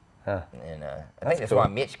it. Huh. And I think that's why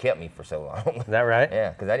Mitch kept me for so long. Is that right?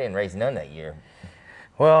 Yeah, because I didn't race none that year.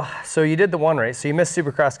 Well, so you did the one race. So you missed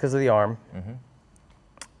Supercross because of the arm.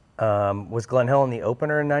 Was Glen Helen the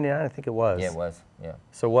opener in '99? I think it was. Yeah, it was. Yeah.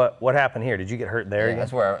 So what happened here? Did you get hurt there again?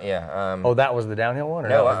 That's where. Oh, that was the downhill one, or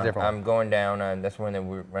no, that was a different one? I'm going down. That's when they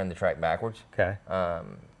run the track backwards. Okay.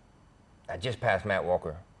 I just passed Matt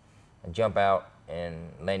Walker. I jump out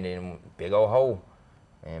and landed in a big old hole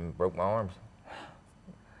and broke my arms.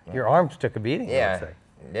 Your arms took a beating. Yeah,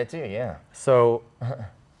 that's it. Yeah. So,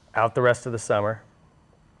 out the rest of the summer.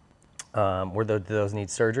 Did those need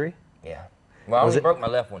surgery? Yeah. Well, I only broke my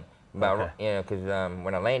left one. You know, because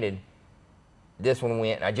when I landed, this one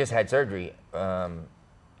went. I just had surgery, and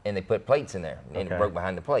they put plates in there, and it broke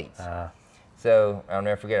behind the plates. So I'll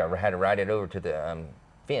never forget. I had to ride it over to the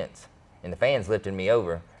fence, and the fans lifted me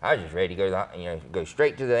over. I was just ready to go, go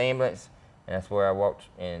straight to the ambulance, and that's where I walked.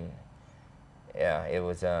 And yeah, it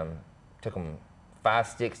was took them 5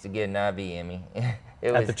 sticks to get an IV in me.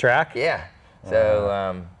 At the track? Yeah.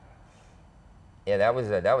 So. Yeah, that was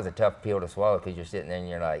a tough pill to swallow because you're sitting there and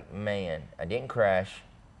you're like, man, I didn't crash.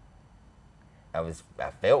 I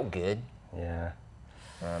felt good. Yeah.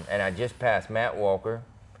 And I just passed Matt Walker.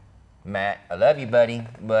 Matt, I love you, buddy.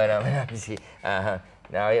 But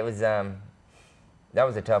no, it was that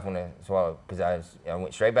was a tough one to swallow because I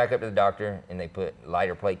went straight back up to the doctor and they put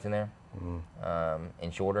lighter plates in there,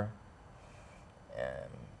 and shorter.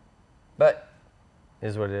 But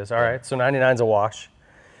is what it is. All right. So 99's a wash.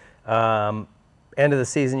 End of the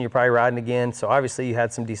season, you're probably riding again. So obviously you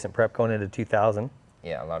had some decent prep going into 2000.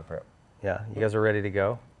 Yeah, a lot of prep. Yeah, you guys are ready to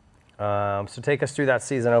go. So take us through that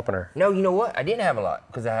season opener. No, you know what? I didn't have a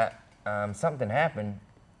lot because something happened,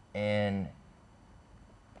 and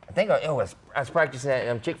I think I was practicing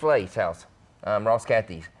at Chick-fil-A's house, Ross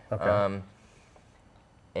Cathy's. Okay.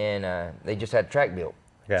 And they just had a track built.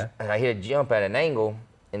 Okay. And I hit a jump at an angle,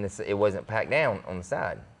 and it wasn't packed down on the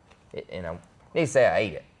side. And I need to say I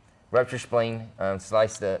ate it. Ruptured spleen,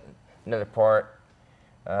 sliced another part,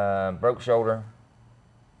 broke shoulder,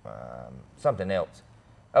 something else.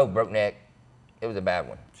 Oh, broke neck. It was a bad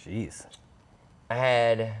one. Jeez. I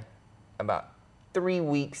had about 3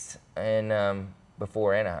 weeks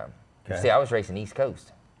before Anaheim. Okay. See, I was racing East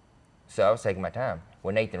Coast, so I was taking my time.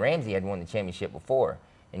 Well, Nathan Ramsey had won the championship before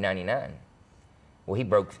in '99. Well, he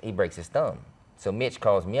breaks his thumb. So Mitch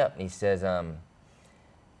calls me up and he says,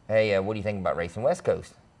 "Hey, what do you think about racing West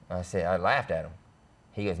Coast?" I laughed at him.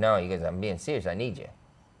 He goes, "No," he goes, "I'm being serious. I need you."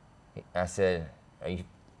 I said, "Are you,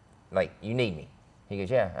 you need me?" He goes,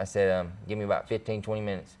 yeah. I said, give me about 15, 20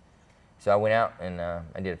 minutes. So I went out and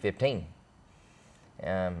I did a 15.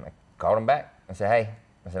 I called him back. I said, hey,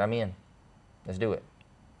 I said, I'm in. Let's do it.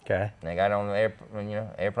 Okay. And I got on the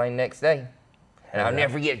airplane next day. And I'll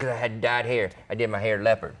never forget because I had dyed hair. I did my hair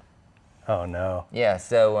leopard. Oh, no. Yeah,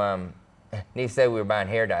 so need to say we were buying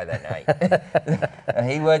hair dye that night.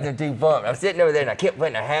 He wasn't too pumped. I'm sitting over there and I kept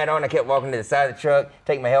putting a hat on. I kept walking to the side of the truck,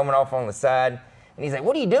 taking my helmet off on the side. And he's like,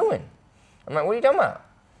 what are you doing? I'm like, what are you talking about?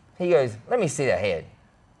 He goes, let me see that head.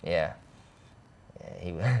 Yeah.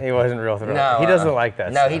 He wasn't real thrilled. No, he doesn't like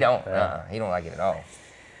that No, stuff. he don't. Yeah. He don't like it at all.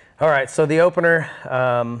 All right, so the opener,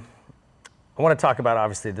 I want to talk about,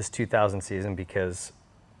 obviously, this 2000 season because...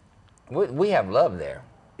 We have love there.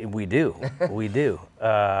 We do. We do.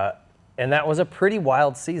 And that was a pretty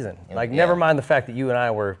wild season. Like, never mind the fact that you and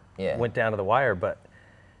I went down to the wire, but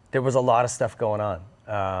there was a lot of stuff going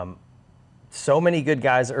on. So many good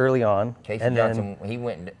guys early on. Casey and Johnson,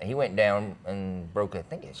 he went down and broke, I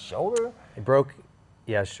think, his shoulder. He broke,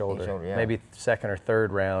 his shoulder. Yeah. Maybe second or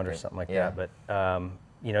third round or something like that. But,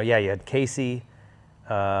 you had Casey.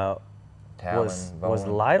 Was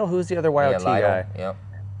Lytle, who's the other YOT guy? Yep.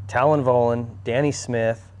 Talon Volan, Danny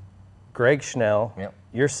Smith, Greg Schnell,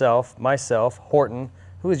 yourself, myself, Horton.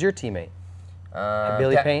 Who was your teammate?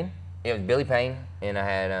 Billy Payne? It was Billy Payne, and I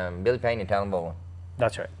had Billy Payne and Talon Volan.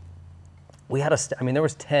 That's right. We had there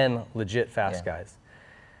was 10 legit fast guys.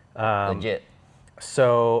 Legit.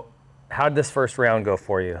 So how did this first round go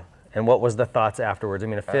for you? And what was the thoughts afterwards? I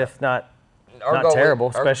mean, a fifth, not terrible,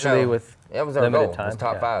 especially with that was our limited goal. time. It was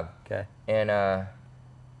top 5. Okay. And,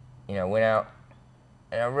 went out,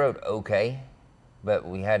 and I rode okay, but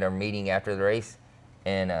we had our meeting after the race,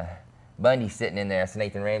 and Bundy's sitting in there. That's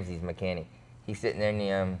Nathan Ramsey's mechanic. He's sitting there,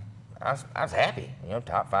 and I was happy.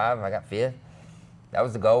 Top 5. I got 5th. That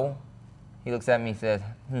was the goal. He looks at me and says,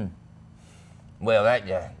 well, that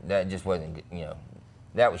just wasn't good.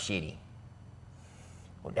 That was shitty.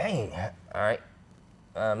 Well, dang. All right.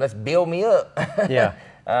 Let's build me up. Yeah.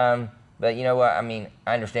 But you know what? I mean,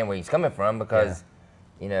 I understand where he's coming from because,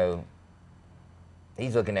 he's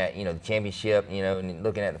looking at, the championship, and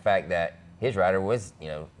looking at the fact that his rider was,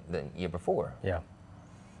 the year before. Yeah.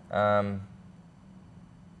 I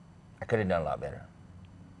could have done a lot better.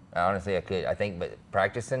 Honestly, I could. I think, but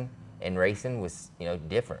practicing and racing was,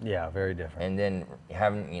 different. Yeah, very different. And then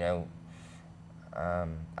having,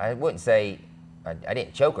 I wouldn't say I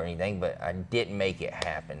didn't choke or anything, but I didn't make it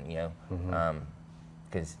happen,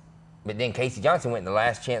 but then Casey Johnson went in the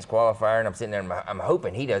last chance qualifier, and I'm sitting there, and I'm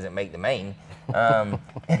hoping he doesn't make the main, and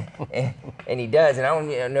he does. And I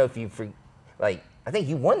don't know if I think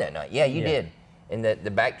you won that night. Yeah, you did. And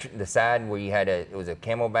the side where you had it was a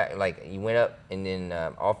camel back, like you went up and then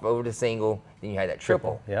off over the single, then you had that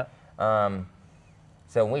triple. Yeah.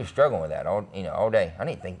 So we were struggling with that all day. I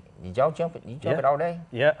didn't think. Did y'all jump it? Did you jump it all day?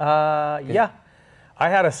 Yeah. Yeah. I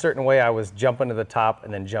had a certain way I was jumping to the top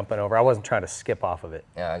and then jumping over. I wasn't trying to skip off of it.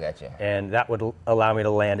 Yeah, I got you. And that would allow me to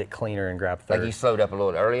land it cleaner and grab third. Like you slowed up a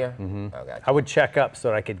little earlier? Mm-hmm. Oh, got you. I would check up so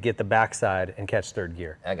that I could get the backside and catch third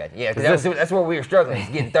gear. I got you. Yeah, because that's where we were struggling, is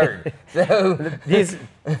getting third. So these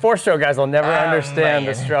four-stroke guys will never understand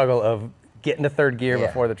the struggle of getting to third gear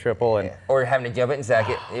before the triple. And or having to jump it in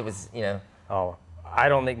second. It was, Oh, I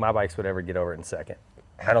don't think my bikes would ever get over it in second.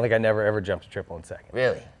 I don't think I never ever jumped a triple in second.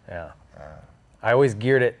 Really? Yeah. I always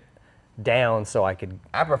geared it down so I could.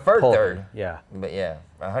 I preferred third. Yeah. But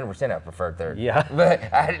 100% I preferred third. Yeah. But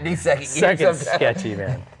I had to do second gear Second's sometimes. sketchy,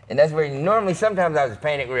 man. And that's where normally sometimes I was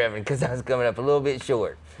panic revving because I was coming up a little bit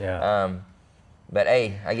short. Yeah. But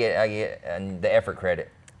hey, I get the effort credit.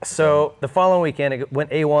 So the following weekend it went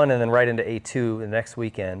A1 and then right into A2 the next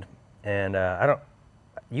weekend, and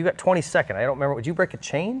you got 22nd. I don't remember. Would you break a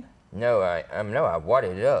chain? No, I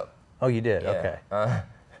wadded it up. Oh, you did. Yeah. Okay.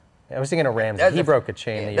 I was thinking of Ramsey. He broke a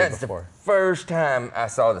chain the year before. That's the first time I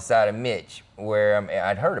saw the side of Mitch where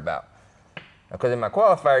I'd heard about. Because in my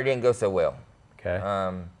qualifier, it didn't go so well. Okay.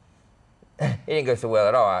 It didn't go so well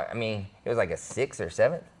at all. I mean, it was like a 6th or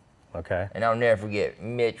 7th. Okay. And I'll never forget,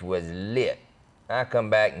 Mitch was lit. I come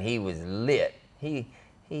back and he was lit. He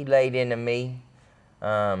laid into me.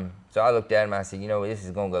 So I looked at him, I said, this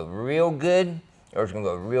is going to go real good or it's going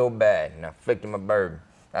to go real bad. And I flicked him a bird.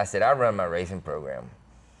 I said, I run my racing program.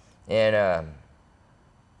 And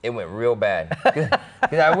it went real bad.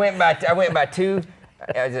 Because I went by 2.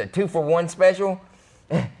 It was a 2-for-1 special.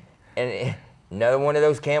 And another one of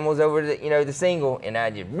those camels over the single. And I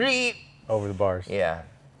just bleep. Over the bars. Yeah.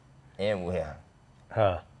 And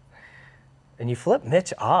Huh. And you flipped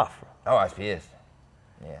Mitch off. Oh, I was pissed.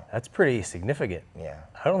 Yeah. That's pretty significant. Yeah.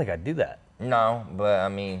 I don't think I'd do that. No, but I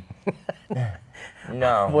mean,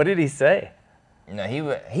 no. What did he say? No,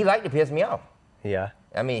 he liked to piss me off. Yeah.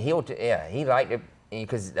 I mean, he liked it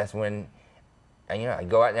because that's when, I'd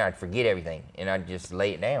go out there, I'd forget everything, and I'd just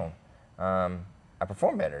lay it down. I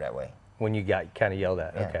perform better that way. When you got kind of yelled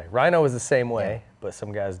at. Yeah. Okay. Rhino was the same way, but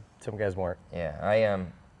some guys weren't. Yeah,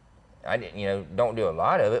 I didn't, don't do a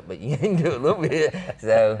lot of it, but you can do a little bit.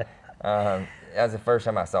 So that was the first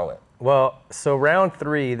time I saw it. Well, so round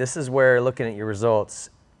 3, this is where, looking at your results,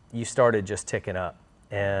 you started just ticking up.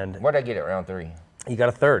 And What did I get at round 3? you got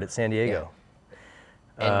a 3rd at San Diego.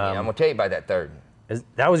 And I'm gonna tell you about that 3rd.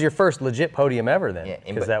 That was your first legit podium ever then, Yeah,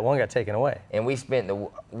 because that one got taken away. And we spent the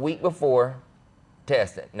week before doing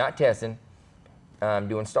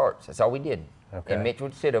starts. That's all we did. Okay. And Mitch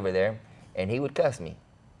would sit over there, and he would cuss me.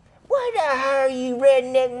 What the hell are you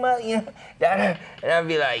redneck mother? And I'd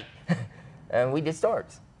be like, and we did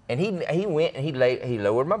starts. And he went and he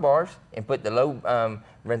lowered my bars and put the low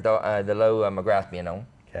McGrath pin on.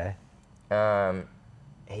 Okay.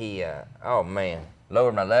 He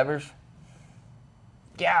lowered my levers.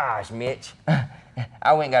 Gosh, Mitch,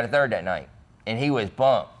 I went and got a 3rd that night, and he was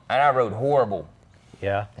pumped, and I rode horrible.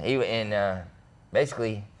 Yeah.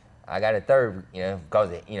 Basically, I got a 3rd,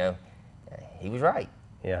 because he was right.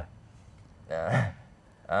 Yeah.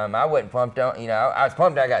 I wasn't pumped on, I was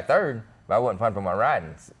pumped I got 3rd, but I wasn't pumped on my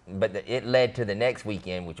riding. But it led to the next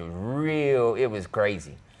weekend, which was it was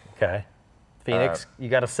crazy. Okay. Phoenix, you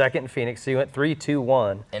got a 2nd in Phoenix, so you went 3, 2,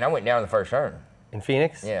 1. And I went down the first turn. In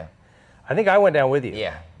Phoenix? Yeah. I think I went down with you.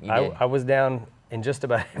 Yeah, you did. I was down in just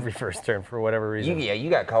about every first turn for whatever reason. You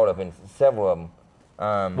got caught up in several of them.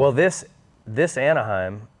 Well, this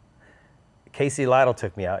Anaheim, Casey Lytle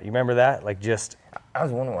took me out. You remember that? I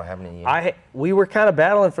was wondering what happened to you. We were kind of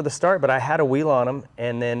battling for the start, but I had a wheel on him,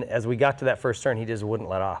 and then as we got to that first turn, he just wouldn't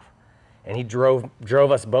let off. And he drove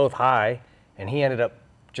us both high, and he ended up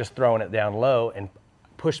just throwing it down low and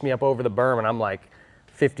pushed me up over the berm, and I'm like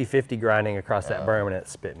 50-50 grinding across that berm, and it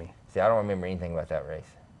spit me. See, I don't remember anything about that race.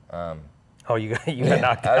 Oh, you got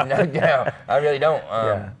knocked out. I was knocked down. I really don't.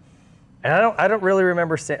 Yeah. And I don't really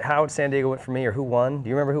remember how San Diego went for me or who won. Do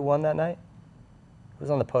you remember who won that night? Who was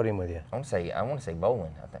on the podium with you? I want to say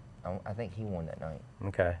Bolin. I think he won that night.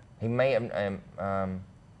 Okay. He may have.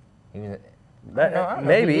 He was.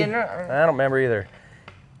 Maybe. I don't remember either.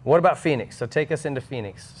 What about Phoenix? So take us into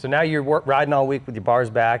Phoenix. So now you're riding all week with your bars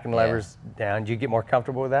back and levers down. Did you get more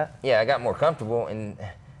comfortable with that? Yeah, I got more comfortable, and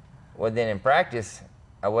then in practice,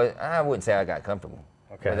 I wouldn't say I got comfortable.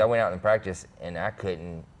 Okay. Because I went out in practice and I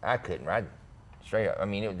couldn't ride straight up. I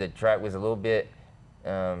mean, the track was a little bit.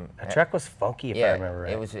 The track was funky, if I remember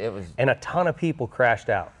right. It was. And a ton of people crashed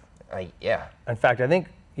out. Yeah. In fact, I think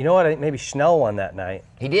I think maybe Schnell won that night.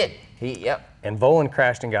 He did. Yep. And Volan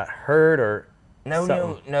crashed and got hurt or.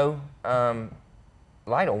 No.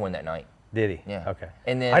 Lytle won that night. Did he? Yeah. Okay.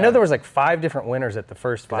 And then I know there was 5 different winners at the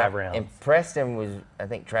first 5 rounds. And Preston was, I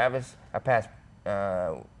think Travis. I passed.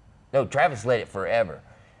 No, Travis led it forever.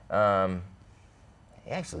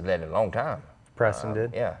 He actually led it a long time. Preston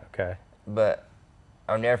did? Yeah. Okay. But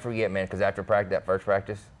I'll never forget, man, because after that first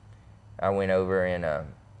practice, I went over and,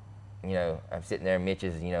 I'm sitting there and Mitch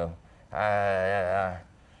is,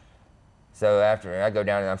 So after I go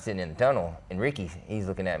down and I'm sitting in the tunnel, and he's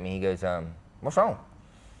looking at me. He goes, "What's wrong?"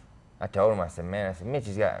 I told him, I said, Mitch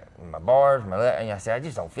has got my bars, and I said, I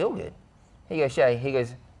just don't feel good. He goes, Shae, he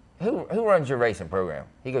goes, who runs your racing program?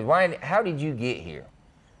 He goes, how did you get here?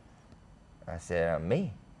 I said,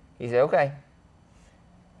 me. He said, okay.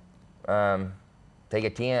 Take a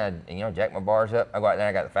 10, jack my bars up. I go out there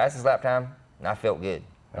and I got the fastest lap time, and I felt good.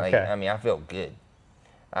 Okay. I felt good.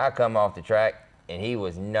 I come off the track, and he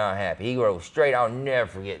was not happy. He rode straight. I'll never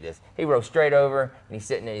forget this. He rode straight over, and he's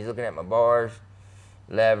sitting there. He's looking at my bars,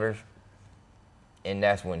 levers, and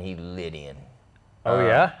that's when he lit in. Oh,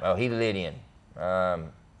 yeah? Oh, he lit in. I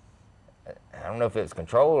don't know if it was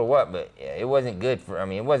control or what, but it wasn't good for.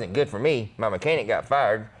 It wasn't good for me. My mechanic got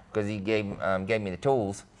fired because he gave me the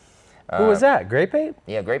tools. Who was that? Grape Ape?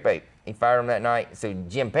 Yeah, Grape Ape. He fired him that night. So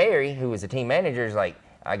Jim Perry, who was the team manager, is like,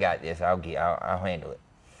 I got this. I'll handle it.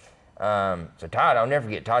 So Todd, I'll never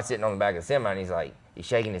forget, Todd sitting on the back of the semi, and he's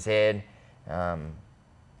shaking his head. I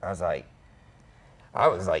was like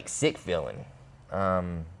sick feeling.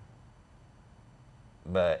 But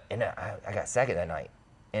I got second that night.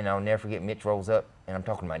 And I'll never forget, Mitch rolls up, and I'm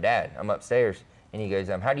talking to my dad. I'm upstairs, and he goes,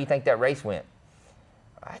 how do you think that race went?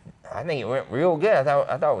 I think it went real good. I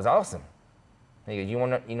thought it was awesome. He goes, you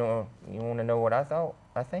want to know what I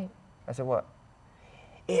think? I said, what?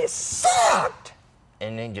 It sucked!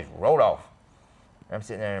 And then just rolled off. I'm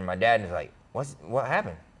sitting there, and my dad is like, what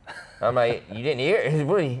happened? I'm like, you didn't hear it?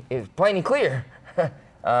 It was plain and clear.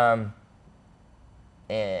 And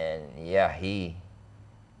And yeah, he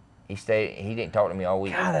stayed. He didn't talk to me all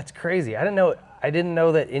week. God, that's crazy. I didn't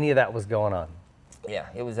know that any of that was going on. Yeah,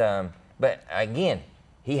 it was. But again,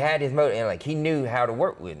 he had his motive, and like he knew how to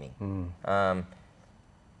work with me. I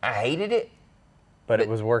hated it, but it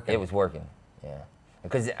was working. It was working. Yeah,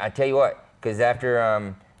 because I tell you what, because after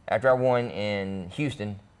I won in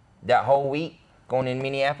Houston, that whole week going in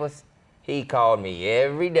Minneapolis, he called me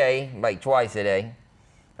every day, like twice a day.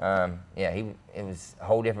 Yeah, it was a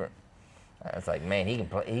whole different. I was like, man, he can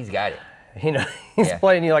play. He's got it. He's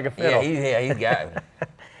playing you like a fiddle. He's got it.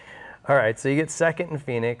 All right, so you get second in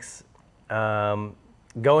Phoenix,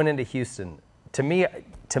 going into Houston. To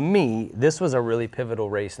me, this was a really pivotal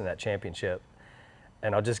race in that championship,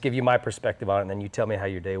 and I'll just give you my perspective on it, and then you tell me how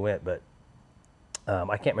your day went. But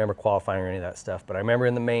I can't remember qualifying or any of that stuff. But I remember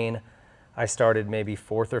in the main, I started maybe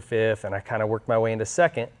 4th or 5th, and I kind of worked my way into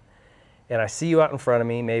 2nd. And I see you out in front of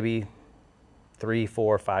me, maybe 3,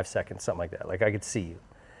 4, 5 seconds, something like that. Like I could see you.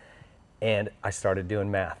 And I started doing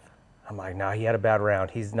math. I'm like, nah, he had a bad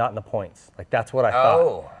round. He's not in the points. Like that's what I thought.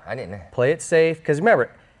 Oh, I didn't know. Play it safe. Because remember,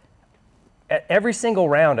 at every single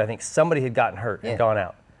round, I think somebody had gotten hurt and gone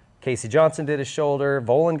out. Casey Johnson did his shoulder.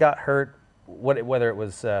 Volan got hurt, whether it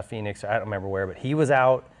was Phoenix, I don't remember where, but he was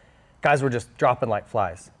out. Guys were just dropping like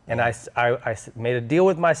flies. And I made a deal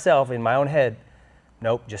with myself in my own head.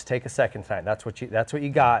 Nope, just take a second tonight. That's what you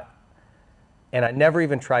got. And I never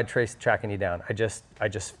even tried tracking you down. I just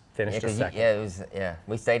finished a second.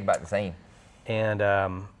 We stayed about the same. And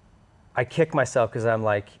I kick myself because I'm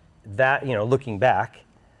like, that, looking back,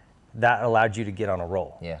 that allowed you to get on a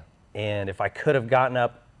roll. Yeah. And if I could have gotten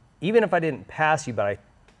up, even if I didn't pass you, but I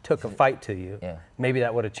took a fight to you, maybe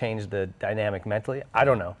that would have changed the dynamic mentally. I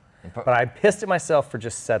don't know. But I pissed at myself for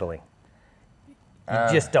just settling. You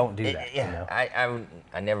just don't do that. Yeah,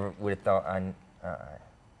 I never would have thought.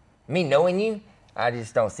 Me knowing you, I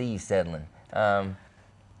just don't see you settling.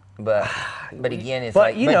 But again, it's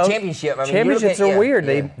championship. I mean, championships are weird.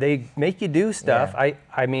 Yeah. They make you do stuff. Yeah.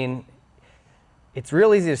 I mean, it's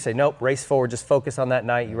real easy to say nope. Race forward. Just focus on that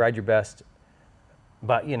night. You ride your best.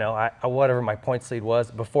 But whatever my points lead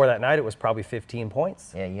was before that night, it was probably 15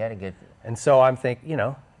 points. Yeah, you had a good. And so I'm thinking,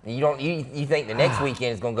 You think the next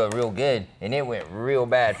weekend is going to go real good, and it went real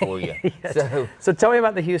bad for you. Yes. So tell me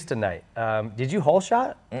about the Houston night. Did you hole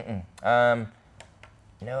shot? But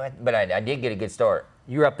I did get a good start.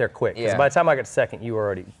 You were up there quick. Because by the time I got second, you were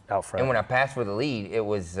already out front. And when I passed for the lead, it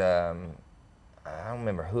was, I don't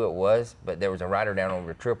remember who it was, but there was a rider down over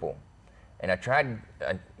a triple. And I tried,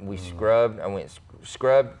 we scrubbed, I went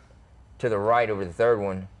scrubbed to the right over the third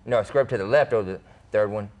one. No, I scrubbed to the left over the third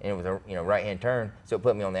one, and it was a right-hand turn, so it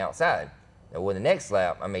put me on the outside. Well, the next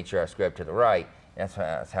lap, I made sure I scrubbed to the right. That's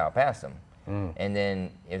how I passed them. And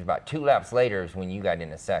then it was about 2 laps later is when you got in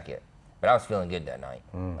the second. But I was feeling good that night.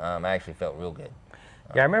 I actually felt real good.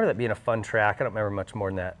 Yeah, I remember that being a fun track. I don't remember much more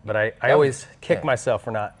than that. But I always kick myself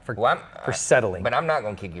for settling. But I'm not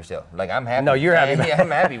going to kick yourself. Like, I'm happy. No, you're happy.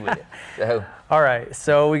 I'm happy with it. So. All right,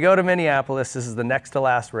 so we go to Minneapolis. This is the next to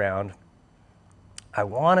last round. I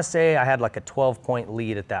want to say I had like a 12-point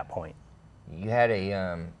lead at that point. You had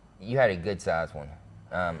a good size one.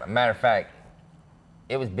 A matter of fact,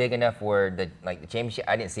 it was big enough where the championship,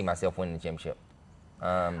 I didn't see myself winning the championship.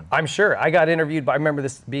 I'm sure. I got interviewed I remember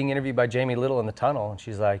this being interviewed by Jamie Little in the tunnel, and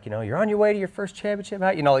she's like, you're on your way to your first championship,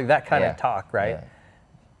 like that kind of talk, right?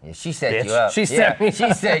 Yeah, she set you up. She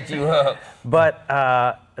set you up. But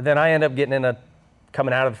then I end up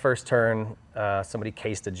coming out of the first turn, somebody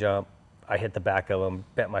cased a jump. I hit the back of them,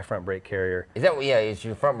 bent my front brake carrier. Is that, it's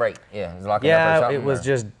your front brake, it was locking up or something? Yeah, it was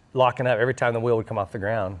just locking up. Every time the wheel would come off the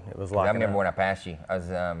ground, it was locking up. I remember when I passed you,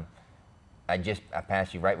 I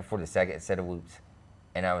passed you right before the second set of whoops.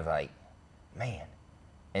 And I was like, man.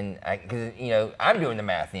 And because, I'm doing the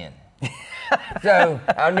math in. So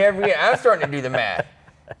I'll never forget, I was starting to do the math.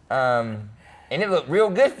 And it looked real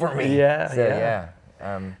good for me.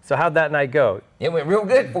 So how'd that night go? It went real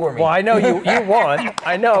good for me. Well, I know you won.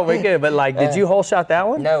 I know, we good. But did you hole shot that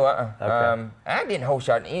one? No, Okay. I didn't hole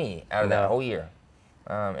shot any out of that whole year.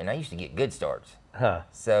 And I used to get good starts.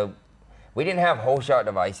 So we didn't have hole shot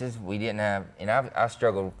devices. We didn't have, and I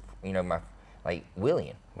struggled,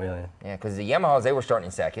 wheeling. Wheeling. Yeah, because the Yamahas, they were starting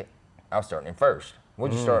in second. I was starting in first.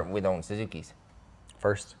 What'd you start with on Suzuki's?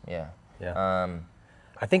 First. Yeah.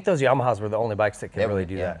 I think those Yamahas were the only bikes that could really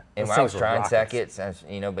do that. And when I was trying seconds,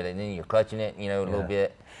 but then you're clutching it, a little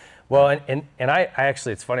bit. Well, and I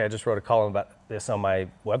actually, it's funny, I just wrote a column about this on my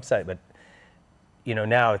website, but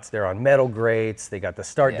now they're on metal grates, they got the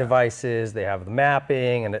start devices, they have the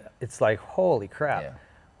mapping, and it's like, holy crap. Yeah.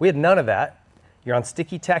 We had none of that. You're on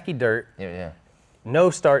sticky, tacky dirt. Yeah. No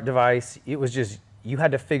start device. It was just you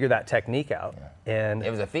had to figure that technique out. Yeah. And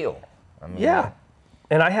it was a feel. I mean, yeah.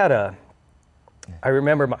 And I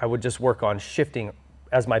remember I would just work on shifting.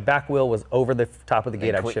 As my back wheel was over the top of the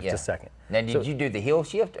gate, I'd shift to second. Now, did you do the heel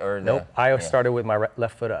shift or the? Nope. I started with my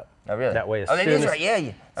left foot up. Oh, really? That way, that is right.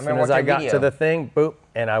 Yeah. As soon as I got to the thing, boop,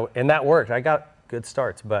 and that worked. I got good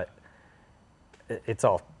starts, but it's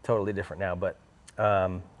all totally different now. But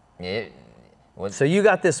so you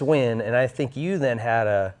got this win, and I think you then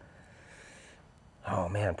had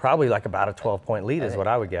probably like about a 12-point lead is what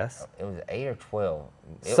I would guess. It was 8 or 12.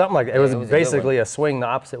 Something like that. It was basically a swing the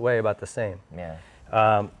opposite way, about the same. Yeah.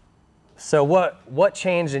 So what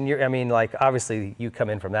changed in your? I mean, like obviously you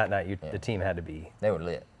come in from that night. The team had to be. They were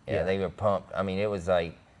lit. Yeah, they were pumped. I mean, it was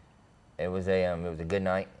a good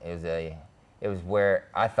night. It was where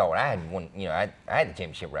I thought I had won. You know, I had the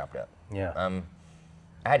championship wrapped up. Yeah.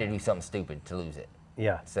 I had to do something stupid to lose it.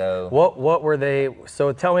 Yeah. So what were they?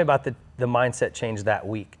 So tell me about the mindset change that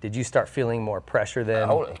week. Did you start feeling more pressure then?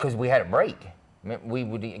 Because we had a break. We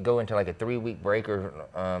would go into like a 3-week break or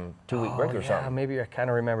 2-week break or something. Yeah, maybe I kind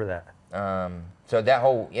of remember that. So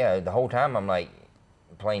that the whole time I'm like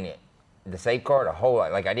playing the safe card a whole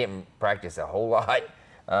lot. Like I didn't practice a whole lot.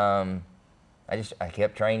 I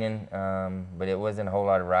kept training, but it wasn't a whole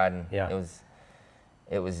lot of riding. Yeah.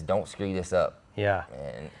 It was don't screw this up. Yeah.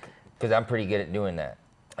 And because I'm pretty good at doing that.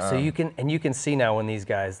 So you can see now when these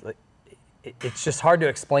guys, like, it's just hard to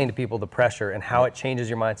explain to people the pressure and how it changes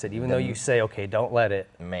your mindset. Even though you say, okay, don't let it.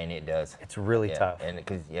 Man, it does. It's really tough. And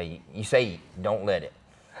because you say don't let it.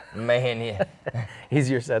 Man, yeah.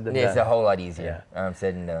 Easier said than done. It's a whole lot easier.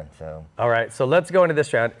 Said and done. So. All right, so let's go into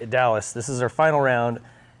this round. Dallas, this is our final round.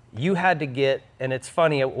 You had to get, and it's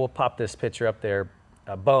funny, we'll pop this picture up there.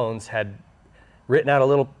 Bones had written out a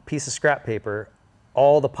little piece of scrap paper,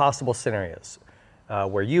 all the possible scenarios.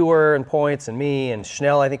 Where you were in points, and me, and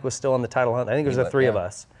Schnell, I think, was still in the title hunt. I think it was the three of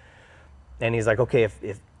us. And he's like, okay, if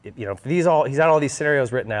he's got all these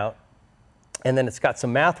scenarios written out, and then it's got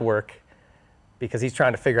some math work because he's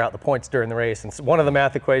trying to figure out the points during the race. And one of the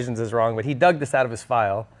math equations is wrong, but he dug this out of his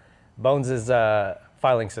file. Bones'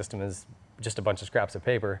 filing system is just a bunch of scraps of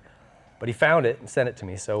paper, but he found it and sent it to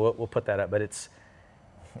me. So we'll put that up. But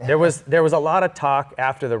there was a lot of talk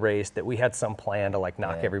after the race that we had some plan to like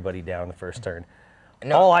knock everybody down the first turn.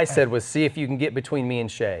 No, all I said was, see if you can get between me and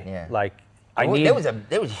Shae. Yeah. Like, there was a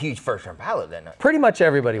huge first turn pilot that night. Pretty much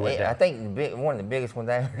everybody went down. I think one of the biggest ones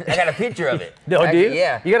I got a picture of it. No, do you?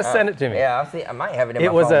 Yeah. You got to send it to me. Yeah, I'll see. I might have it in my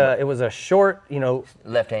phone. It was a short,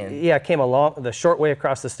 left hand. Yeah, it came along the short way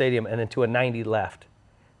across the stadium and then to a 90 left.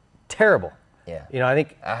 Terrible. Yeah.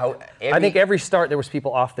 I think every start there was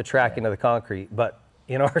people off the track into the concrete, but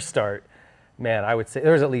in our start, man, I would say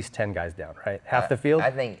there was at least 10 guys down, right? Half the field. I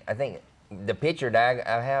think the picture that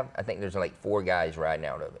I have, I think there's like 4 guys riding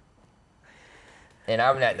out of it. And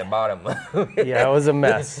I'm at the bottom. Yeah, it was a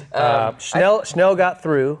mess. Schnell got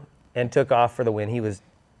through and took off for the win. He was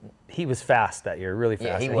fast that year, really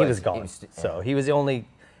fast. Yeah, he was gone. So he was the only.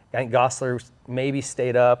 I think Gosler maybe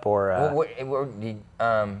stayed up or.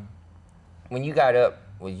 When you got up,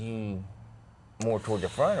 was you more toward the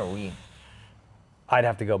front or were you? I'd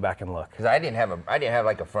have to go back and look. Because I didn't have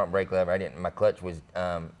like a front brake lever. My clutch was.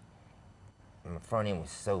 My front end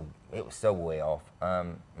was so way off.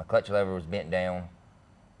 My clutch lever was bent down,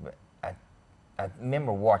 but I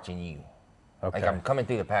remember watching you. Okay. Like I'm coming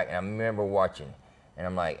through the pack and I remember watching, and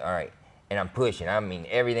I'm like, all right, and I'm pushing. I mean,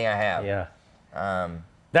 everything I have. Yeah.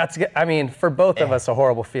 That's. I mean, for both of us, a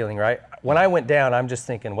horrible feeling, right? When I went down, I'm just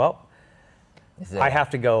thinking, well, I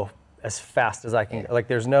have to go as fast as I can. Like,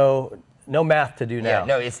 there's no math to do now. Yeah,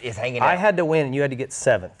 no, it's hanging out. I had to win, and you had to get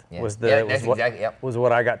 7th. Yeah. Was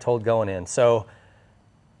what I got told going in. So,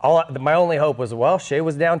 my only hope was, well, Shae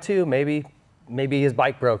was down too. Maybe his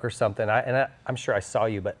bike broke or something. I'm sure I saw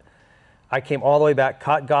you, but I came all the way back,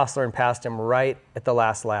 caught Gosler, and passed him right at the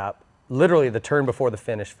last lap, literally the turn before the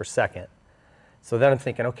finish for 2nd. So then I'm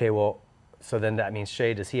thinking, okay, well, so then that means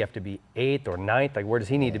Shae, does he have to be 8th or 9th? Like, where does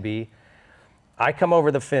he need to be? I come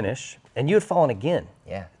over the finish, and you had fallen again.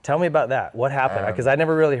 Yeah. Tell me about that. What happened? Because I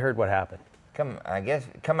never really heard what happened. Come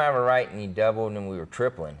out of right, and he doubled, and then we were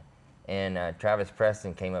tripling. And Travis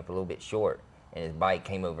Preston came up a little bit short, and his bike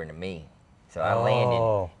came over into me. So I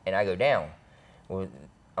landed, and I go down. Well,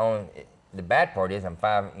 the bad part is I'm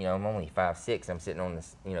only 5'6". I'm sitting on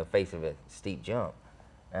the face of a steep jump.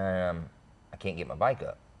 I can't get my bike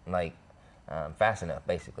up, like fast enough,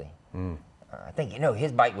 basically. I think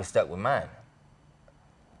his bike was stuck with mine.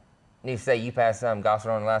 Need to say you passed Gosler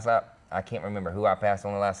on the last lap. I can't remember who I passed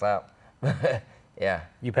on the last lap. Yeah.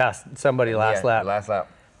 You passed somebody last lap. Last lap.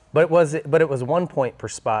 But it was 1 point per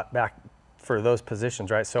spot back for those positions,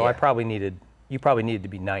 right? So I probably needed you probably needed to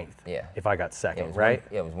be 9th. Yeah. If I got second, It was right?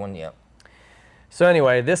 It was one. Yeah. So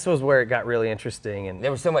anyway, this was where it got really interesting, and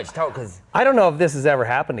There was so much talk because I don't know if this has ever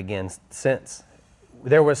happened again since.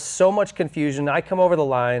 There was so much confusion. I come over the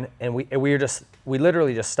line, and we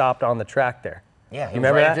literally just stopped on the track there. yeah, You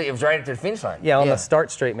remember that? It was right after the finish line. Yeah, on the start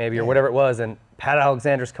straight maybe, or whatever it was, and Pat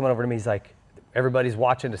Alexander's coming over to me. He's like, everybody's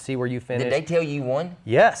watching to see where you finished. Did they tell you won?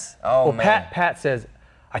 Yes. Oh, well, man. Pat says,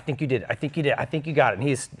 I think you did. I think you did. I think you got it. And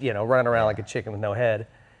he's, running around like a chicken with no head.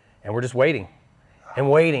 And we're just waiting and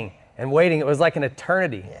waiting and waiting. It was like an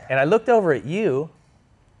eternity. Yeah. And I looked over at you,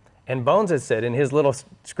 and Bones had said in his little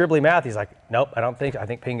scribbly mouth, he's like, nope, I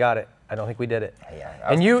think Ping got it. I don't think we did it. Yeah,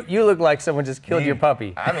 and you look like someone just killed your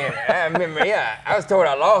puppy. I mean, I remember, I was told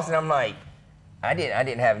I lost, and I'm like, I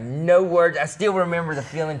didn't have no words. I still remember the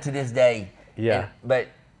feeling to this day. Yeah. But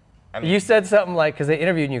I mean, You said something like, because they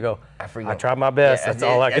interviewed you, and you go, I tried my best. Yeah, that's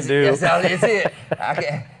all I could do. That's it.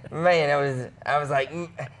 Man, I was like,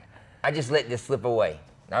 I just let this slip away.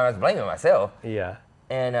 I was blaming myself. Yeah.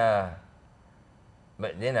 And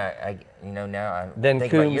but then I now I Then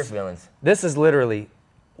think about your Coombs- feelings. This is literally,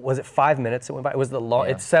 was it 5 minutes it went by? It was the long,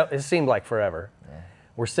 Yeah. it seemed like forever. Yeah.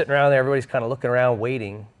 We're sitting around there, everybody's kind of looking around,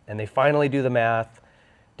 waiting, and they finally do the math.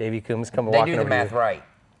 Davey Coombs comes They walking do the over to math you. right.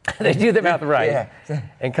 They do the math right. Yeah.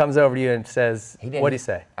 And comes over to you and says, what'd he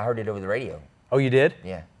say? I heard it over the radio. Oh, you did?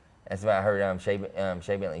 Yeah, that's why I heard Shea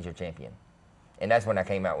Bentley's your champion, and that's when I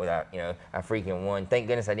came out with I freaking won. Thank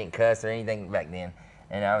goodness I didn't cuss or anything back then,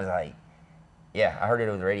 and I was like, yeah, I heard it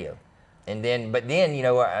over the radio, but then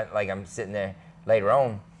I'm sitting there later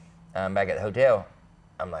on, back at the hotel,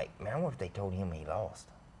 I'm like, man, I wonder if they told him he lost.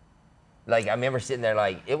 Like I remember sitting there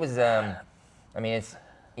like it was, it's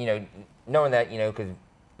knowing that because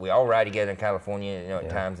we all ride together in California, at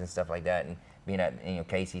times and stuff like that, and being at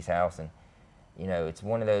Casey's house and. It's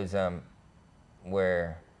one of those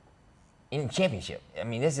where in championship. I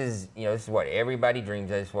mean, this is what everybody dreams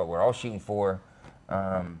of. This is what we're all shooting for.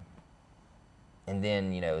 And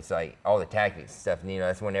then it's like all the tactics and stuff. And,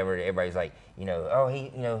 that's whenever everybody's like, oh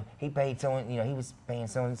he paid someone, he was paying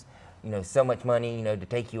someone, so much money, to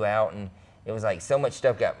take you out, and it was like so much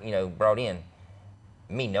stuff got brought in.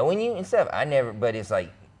 Me knowing you and stuff, I never. But it's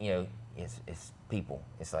like it's people.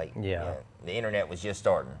 It's like the internet was just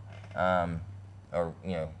starting. Or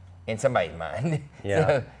in somebody's mind. Yeah.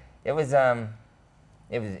 So it was I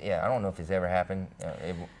don't know if it's ever happened.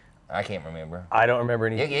 I can't remember. I don't remember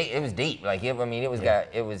any. It was deep. Like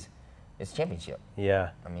it's championship. Yeah.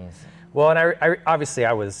 I mean, Well, and I obviously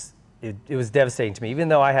it was devastating to me, even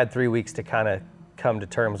though I had 3 weeks to kind of come to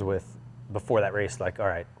terms with before that race. Like, all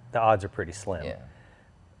right, the odds are pretty slim. yeah.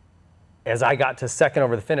 As I got to second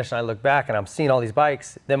over the finish and I look back and I'm seeing all these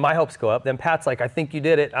bikes, then my hopes go up. Then Pat's like, I think you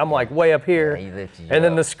did it. I'm like way up here. Yeah, he lifted you and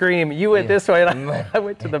then up. the scream, you went this way, and I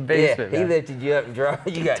went to the basement. Yeah, he man. lifted you up and dropped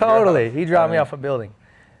you. Got Totally. dropped. He dropped me off a building.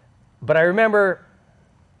 But I remember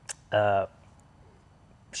Sean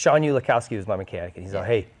Ulikowski was my mechanic, and he's like,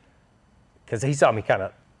 hey, because he saw me kind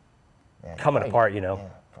of coming apart, Yeah.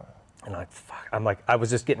 And I'm like, I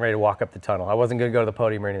was just getting ready to walk up the tunnel. I wasn't going to go to the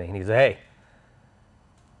podium or anything. And he said, hey,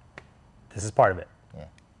 this is part of it. Yeah.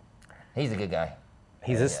 He's a good guy.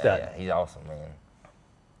 He's a stud. Yeah, he's awesome, man.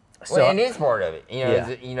 So, and it's part of it.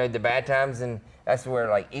 The bad times, and that's where,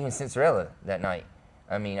 like, even Cinderella that night.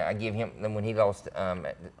 I mean, I give him when he lost.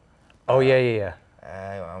 yeah.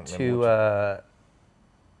 I don't remember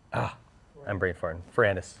I'm brain farting.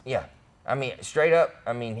 Ferrandis. Yeah, I mean, straight up.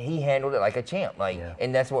 I mean, he handled it like a champ.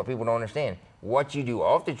 And that's what people don't understand. What you do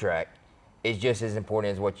off the track is just as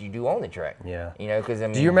important as what you do on the track. Yeah. Because I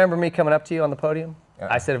mean. Do you remember me coming up to you on the podium?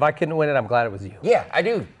 I said, if I couldn't win it, I'm glad it was you. Yeah, I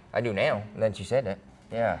do. I do now. That you said that.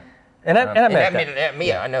 Yeah. And I meant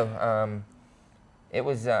that. I know. It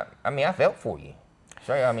was. I felt for you.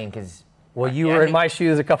 Sorry. I mean, because. Well, you were in my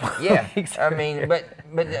shoes a couple Yeah. weeks. I mean, but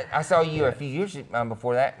I saw you a few years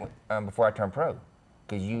before that, before I turned pro,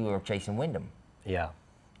 because you were chasing Wyndham. Yeah.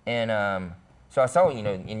 And so I saw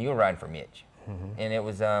and you were riding for Mitch, and it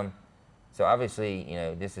was so obviously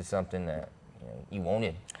this is something that you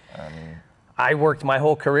wanted. I worked my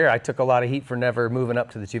whole career. I took a lot of heat for never moving up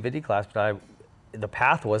to the 250 class, but the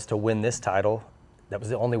path was to win this title. That was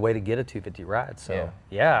the only way to get a 250 ride. So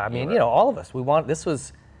I mean, all of us, this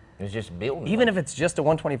was. It was just building. Even if it's just a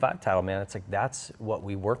 125 title, man, it's like that's what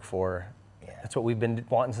we work for. Yeah. That's what we've been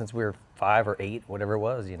wanting since we were 5 or 8, whatever it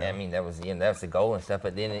was. I mean, that was the goal and stuff.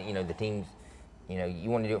 But then the teams,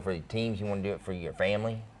 you want to do it for the teams. You want to do it for your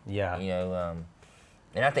family. Yeah.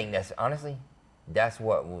 And I think that's honestly, that's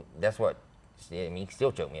what I mean,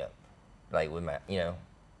 still choke me up. Like with my,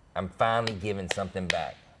 I'm finally giving something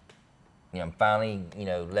back. I'm finally,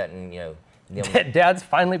 letting, Dad's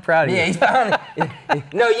finally proud of you. Yeah, he's finally.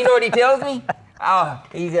 No, you know what he tells me? Oh,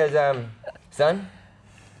 he says, son,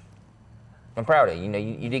 I'm proud of you. You know,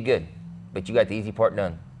 you did good, but you got the easy part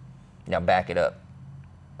done. Now back it up.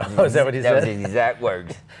 Oh, is that what he said? That was his exact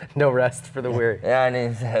words. No rest for the weary. Yeah, and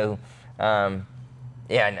then so, I'm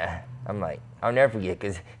like, I'll never forget,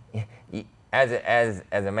 because as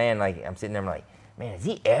a man, like, I'm sitting there, I'm like, man, has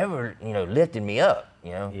he ever, lifted me up,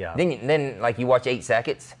 Yeah. Then like you watch 8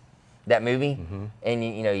 Seconds, that movie, and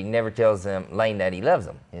he never tells Lane that he loves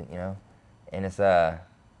him, and it's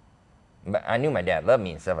but I knew my dad loved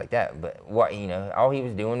me and stuff like that, but what all he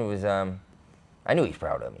was doing was I knew he was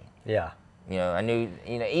proud of me. Yeah. I knew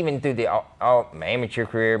even through the all my amateur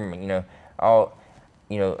career, all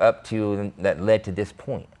up to that led to this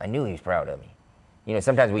point, I knew he was proud of me.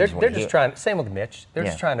 Sometimes they're just trying. Same with Mitch. They're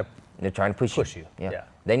just trying to. They're trying to push you. Yeah.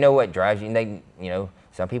 They know what drives you. And they,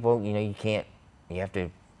 some people, you can't. You have to,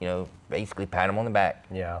 basically pat them on the back.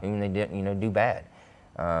 Yeah. Even they didn't, do bad.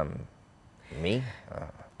 Me.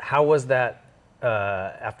 How was that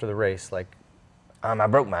after the race? Like. I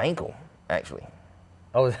broke my ankle actually.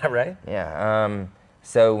 Oh, is that right? Yeah.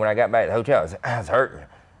 So when I got back to the hotel, I was hurting.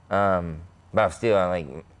 But I was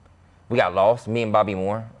still we got lost. Me and Bobby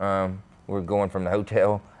Moore. We were going from the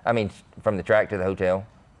hotel. From the track to the hotel.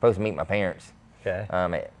 Supposed to meet my parents. Okay.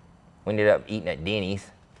 We ended up eating at Denny's,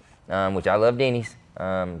 which I love Denny's.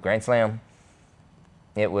 Grand Slam.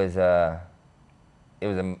 It was a.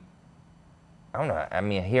 I don't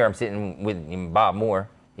know. Here I'm sitting with Bob Moore.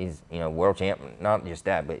 He's world champ. Not just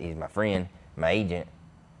that, but he's my friend, my agent.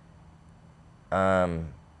 I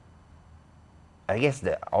guess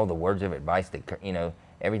all the words of advice that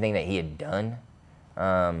everything that he had done.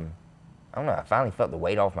 I don't know. I finally felt the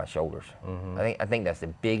weight off my shoulders. I think that's the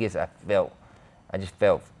biggest I felt. I just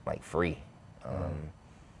felt like free.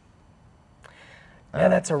 Yeah,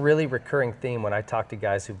 that's a really recurring theme when I talk to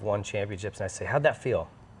guys who've won championships, and I say, "How'd that feel?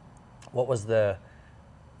 What were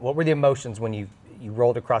the emotions when you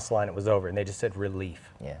rolled across the line? It was over," and they just said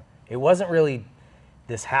relief. Yeah. It wasn't really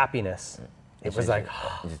this happiness. It was like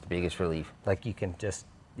just the biggest relief. Like you can just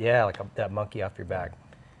like that monkey off your back.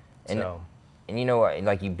 And you know what?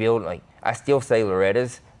 Like you build I still say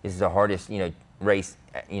Loretta's is the hardest race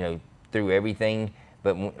through everything.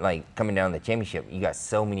 But like coming down the championship, you got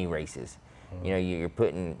so many races. You're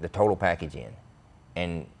putting the total package in,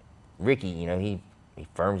 and Ricky, he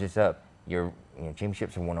firms this up. Your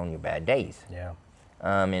championships are won on your bad days. Yeah.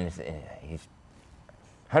 And he's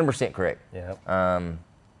 100% correct. Yeah.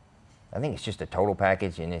 I think it's just a total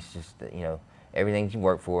package, and it's just everything you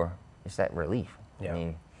work for. It's that relief.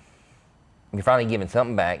 Yeah. You're finally giving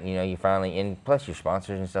something back. You finally, and plus your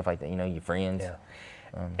sponsors and stuff like that. Your friends.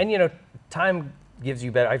 Yeah. And time gives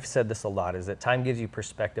you better. I've said this a lot. Is that time gives you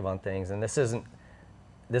perspective on things, and this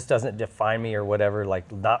doesn't define me or whatever.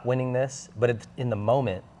 Like not winning this, but in the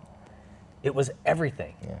moment, it was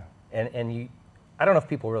everything. Yeah. And I don't know if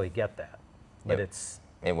people really get that, but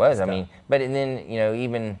it was. But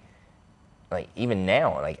then even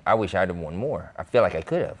now, I wish I'd have won more. I feel like I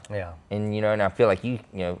could have. Yeah. And and I feel like you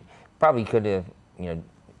probably could have.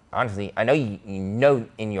 Honestly, I know you know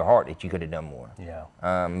in your heart that you could have done more. Yeah.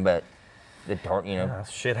 But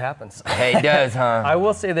shit happens. Hey, it does, huh? I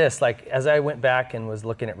will say this: as I went back and was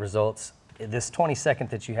looking at results, this 22nd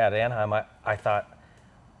that you had at Anaheim, I thought.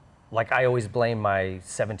 I always blame my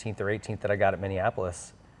 17th or 18th that I got at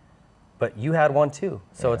Minneapolis, but you had one too.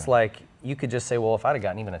 So it's like you could just say, well, if I'd have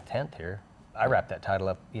gotten even a 10th here, I wrapped that title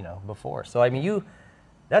up, before. So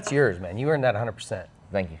that's yours, man. You earned that 100%.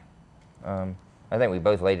 Thank you. I think we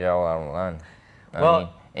both laid it all out on the line.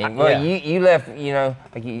 Well, you left, you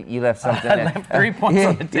left something. I left 3 points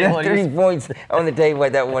on the table. 3 points on the table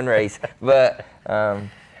at that one race, but.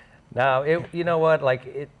 No, you know what?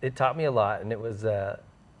 It taught me a lot, and it was.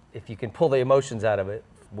 If you can pull the emotions out of it,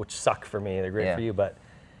 which suck for me, they're great for you, but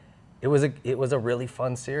it was a really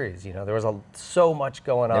fun series. There was so much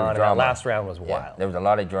going on, and that last round was wild. There was a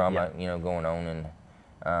lot of drama, going on,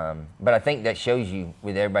 and but I think that shows you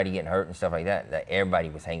with everybody getting hurt and stuff like that everybody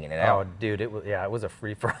was hanging it out. Oh, dude, it was a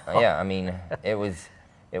free for all. Yeah, it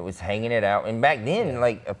was hanging it out, and back then,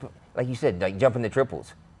 like you said, jumping the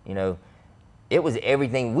triples, it was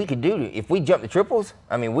everything we could do. If we jumped the triples,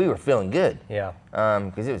 we were feeling good. Yeah.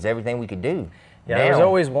 Because it was everything we could do. Yeah, there was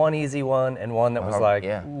always one easy one and one that was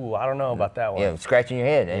ooh, I don't know about that one. Yeah, scratching your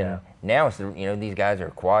head. And now it's these guys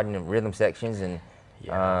are quadding and rhythm sections and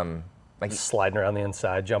sliding around the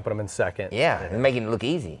inside, jumping them in second. Yeah, and making it look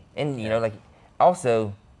easy. And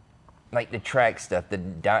also the track stuff.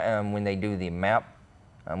 When they do the map,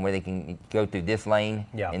 where they can go through this lane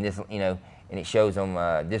and this, and it shows them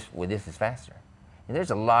this is faster. And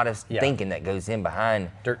there's a lot of thinking that goes in behind.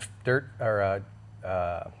 Anyway, I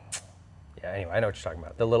know what you're talking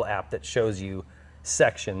about. The little app that shows you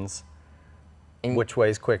sections, and which way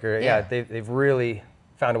is quicker. Yeah, they've really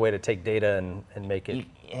found a way to take data and make it.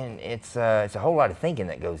 And it's a whole lot of thinking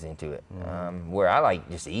that goes into it. Where I like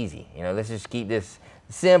just easy. You know, let's just keep this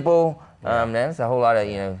simple. There's a whole lot of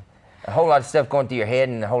a whole lot of stuff going through your head,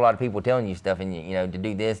 and a whole lot of people telling you stuff, and to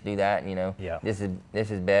do this, do that, and this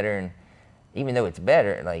is better. And even though it's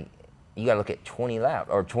better, like you got to look at 20 laps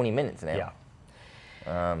or 20 minutes now.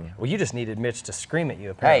 Yeah. Well, you just needed Mitch to scream at you,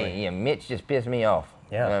 apparently. Hey, Mitch just pissed me off.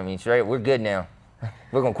 Yeah. I mean, straight up, we're good now.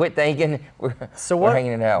 We're going to quit thinking. We're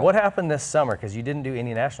hanging it out. What happened this summer? Because you didn't do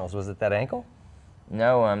any nationals. Was it that ankle?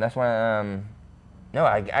 No, that's why, no,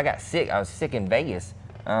 I got sick. I was sick in Vegas.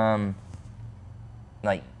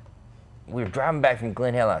 Like, we were driving back from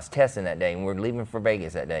Glen Helen. I was testing that day, and we were leaving for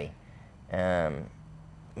Vegas that day.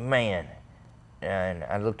 Man, and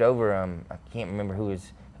I looked over, I can't remember who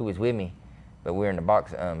was with me, but we were in the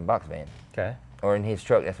box van. Okay. Or in his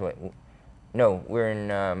truck. No, we're in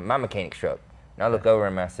my mechanic's truck. And I look over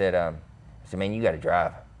him. I said, man, you got to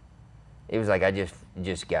drive. It was like I just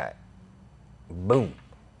got boom.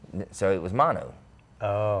 So it was mono.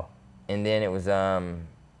 Oh. And then it was and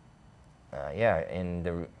I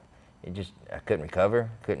couldn't recover.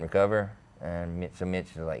 And so Mitch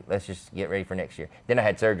was like, let's just get ready for next year. Then I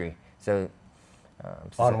had surgery. So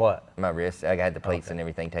on what? My wrist. I had the plates and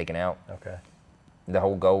everything taken out. Okay. The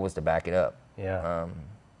whole goal was to back it up. Yeah.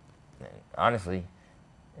 Honestly,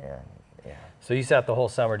 yeah. So you sat the whole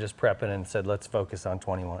summer just prepping and said, let's focus on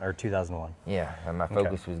 2001. Yeah, and my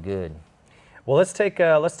focus was good. Well, let's take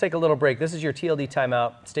a little break. This is your TLD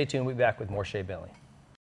timeout. Stay tuned. We'll be back with more Shae Bentley.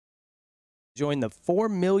 Join the 4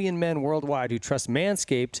 million men worldwide who trust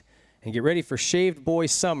Manscaped and get ready for Shaved Boy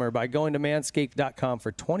Summer by going to manscaped.com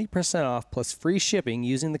for 20% off plus free shipping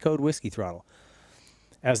using the code Whiskey Throttle.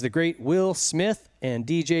 As the great Will Smith and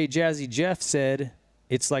DJ Jazzy Jeff said,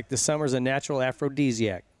 it's like the summer's a natural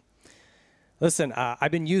aphrodisiac. Listen,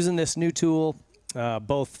 I've been using this new tool,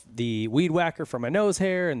 both the Weed Whacker for my nose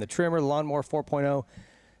hair and the trimmer, the Lawnmower 4.0.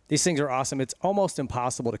 These things are awesome. It's almost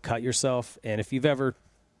impossible to cut yourself, and if you've ever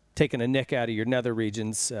taken a nick out of your nether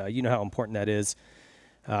regions, you know how important that is.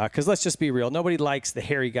 Because let's just be real, nobody likes the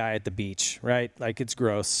hairy guy at the beach, right? Like, it's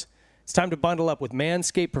gross. It's time to bundle up with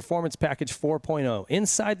Manscaped Performance Package 4.0.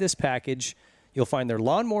 Inside this package, you'll find their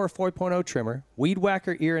Lawnmower 4.0 trimmer, Weed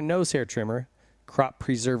Whacker ear and nose hair trimmer, Crop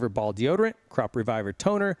Preserver ball deodorant, Crop Reviver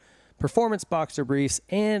toner, Performance boxer briefs,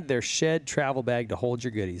 and their Shed travel bag to hold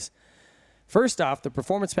your goodies. First off, the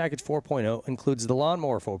Performance Package 4.0 includes the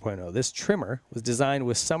Lawnmower 4.0. This trimmer was designed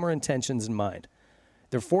with summer intentions in mind.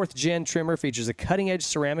 Their 4th-gen trimmer features a cutting-edge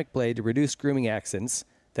ceramic blade to reduce grooming accidents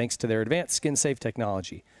thanks to their advanced skin-safe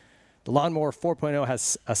technology. The Lawnmower 4.0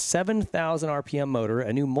 has a 7,000 RPM motor,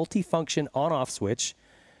 a new multifunction on-off switch,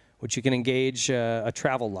 which you can engage a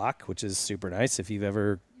travel lock, which is super nice if you've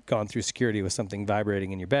ever gone through security with something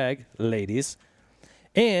vibrating in your bag, ladies.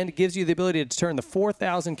 And gives you the ability to turn the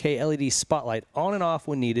 4000K LED spotlight on and off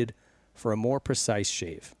when needed for a more precise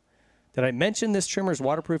shave. Did I mention this trimmer is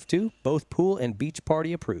waterproof too? Both pool and beach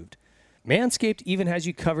party approved. Manscaped even has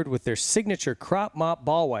you covered with their signature crop mop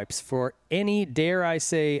ball wipes for any, dare I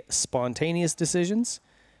say, spontaneous decisions.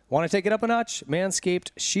 Want to take it up a notch?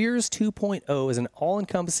 Manscaped Shears 2.0 is an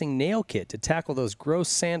all-encompassing nail kit to tackle those gross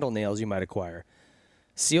sandal nails you might acquire.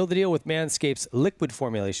 Seal the deal with Manscaped's liquid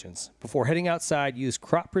formulations. Before heading outside, use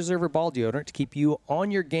Crop Preserver ball deodorant to keep you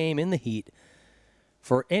on your game in the heat.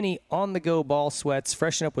 For any on-the-go ball sweats,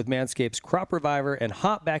 freshen up with Manscaped's Crop Reviver and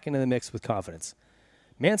hop back into the mix with confidence.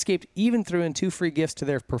 Manscaped even threw in 2 free gifts to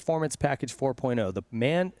their Performance Package 4.0,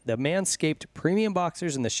 the Manscaped Premium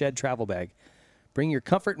Boxers and the Shed Travel Bag. Bring your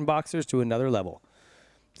comfort in boxers to another level.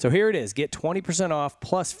 So here it is. Get 20% off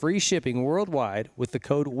plus free shipping worldwide with the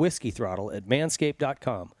code Whiskey Throttle at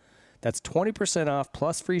manscaped.com. That's 20% off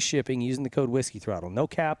plus free shipping using the code Whiskey Throttle. No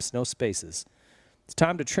caps, no spaces. It's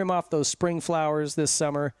time to trim off those spring flowers this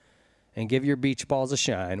summer and give your beach balls a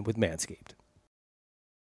shine with Manscaped.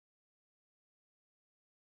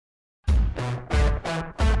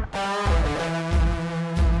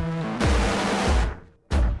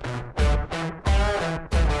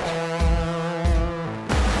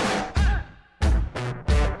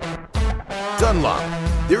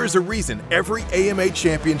 Dunlop. There is a reason every AMA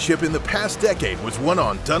championship in the past decade was won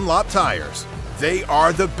on Dunlop tires. They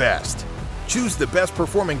are the best. Choose the best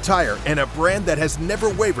performing tire and a brand that has never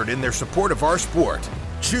wavered in their support of our sport.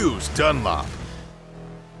 Choose Dunlop.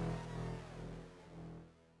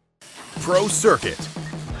 Pro Circuit.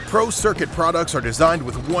 Pro Circuit products are designed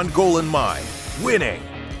with one goal in mind: winning.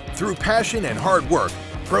 Through passion and hard work,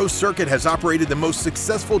 Pro Circuit has operated the most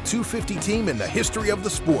successful 250 team in the history of the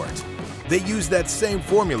sport. They use that same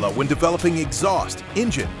formula when developing exhaust,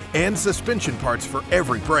 engine, and suspension parts for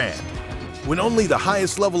every brand. When only the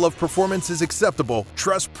highest level of performance is acceptable,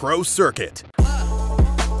 trust Pro Circuit.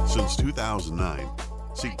 Since 2009,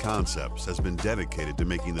 Seat Concepts has been dedicated to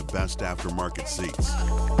making the best aftermarket seats.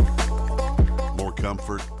 More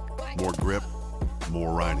comfort, more grip,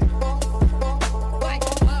 more riding.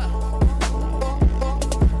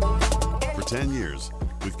 For 10 years,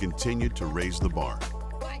 we've continued to raise the bar.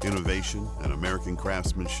 Innovation and American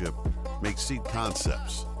craftsmanship make Seat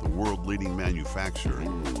Concepts the world-leading manufacturer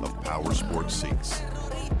of power sports seats.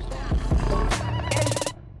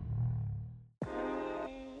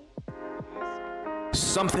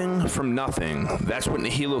 Something from nothing. That's what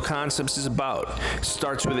Nihilo Concepts is about. It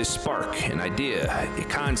starts with a spark, an idea, a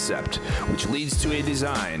concept, which leads to a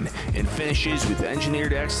design, and finishes with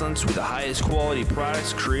engineered excellence with the highest quality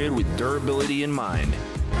products created with durability in mind.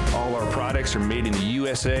 All our products are made in the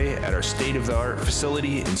USA at our state-of-the-art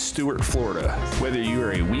facility in Stuart, Florida. Whether you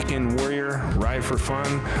are a weekend warrior, ride for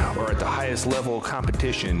fun, or at the highest level of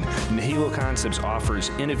competition, Nihilo Concepts offers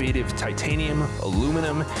innovative titanium,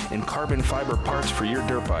 aluminum, and carbon fiber parts for your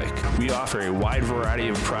dirt bike. We offer a wide variety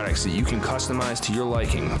of products that you can customize to your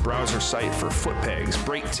liking. Browse our site for foot pegs,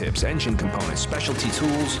 brake tips, engine components, specialty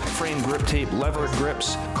tools, frame grip tape, lever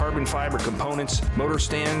grips, carbon fiber components, motor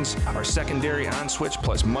stands, our secondary on-switch,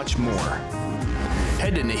 plus much more.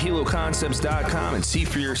 Head to NihiloConcepts.com and see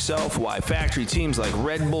for yourself why factory teams like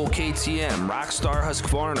Red Bull KTM, Rockstar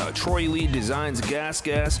Husqvarna, Troy Lee Designs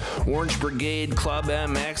Gas, Orange Brigade, Club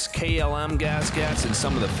MX, KLM Gas, and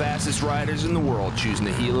some of the fastest riders in the world choose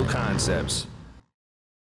Nihilo Concepts.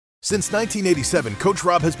 Since 1987, Coach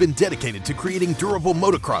Rob has been dedicated to creating durable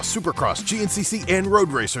motocross, supercross, GNCC, and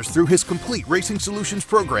road racers through his complete racing solutions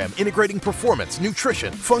program, integrating performance,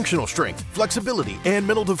 nutrition, functional strength, flexibility, and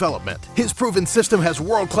mental development. His proven system has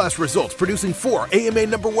world-class results, producing 4 AMA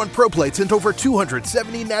 #1 Pro Plates and over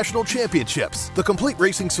 270 national championships. The complete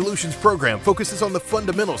racing solutions program focuses on the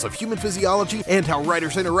fundamentals of human physiology and how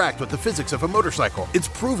riders interact with the physics of a motorcycle. Its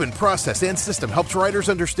proven process and system helps riders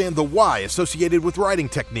understand the why associated with riding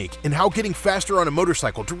technique, and how getting faster on a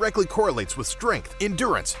motorcycle directly correlates with strength,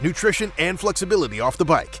 endurance, nutrition, and flexibility off the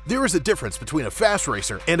bike. There is a difference between a fast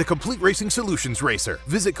racer and a complete racing solutions racer.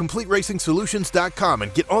 Visit CompleteRacingSolutions.com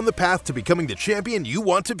and get on the path to becoming the champion you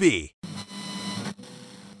want to be.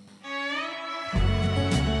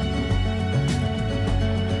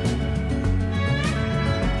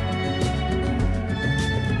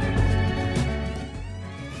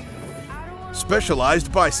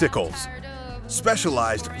 Specialized bicycles.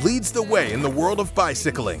 Specialized leads the way in the world of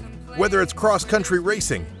bicycling. Whether it's cross-country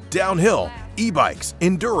racing, downhill, e-bikes,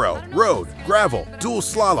 enduro, road, gravel, dual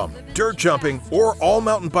slalom, dirt jumping, or all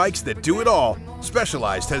mountain bikes that do it all,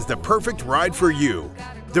 Specialized has the perfect ride for you.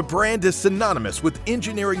 The brand is synonymous with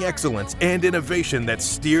engineering excellence and innovation that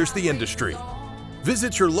steers the industry.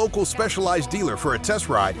 Visit your local Specialized dealer for a test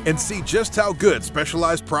ride and see just how good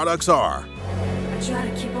Specialized products are. Try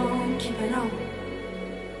to keep on keeping on.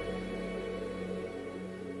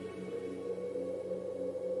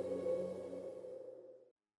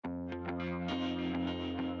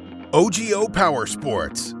 OGO Power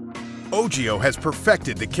Sports. OGO has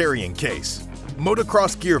perfected the carrying case.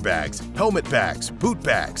 Motocross gear bags, helmet bags, boot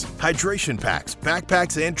bags, hydration packs,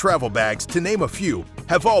 backpacks, and travel bags, to name a few,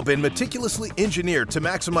 have all been meticulously engineered to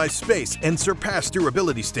maximize space and surpass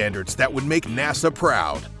durability standards that would make NASA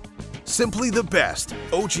proud. Simply the best,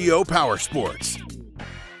 OGO Power Sports.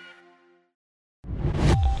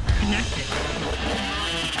 Connected.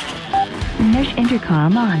 Mesh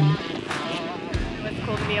intercom on. It's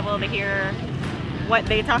cool to be able to hear what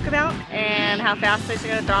they talk about and how fast they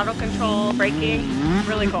go, throttle control, braking.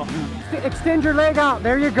 Really cool. Extend your leg out.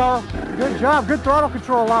 There you go. Good job. Good throttle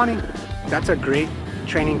control, Lonnie. That's a great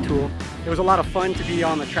training tool. It was a lot of fun to be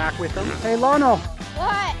on the track with them. Hey, Lano.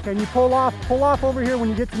 What? Can you pull off over here when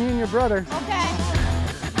you get to me and your brother? Okay.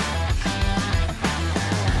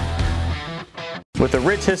 With a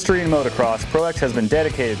rich history in motocross, ProX has been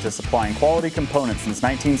dedicated to supplying quality components since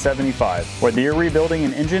 1975. Whether you're rebuilding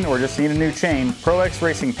an engine or just need a new chain, ProX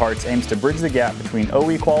Racing Parts aims to bridge the gap between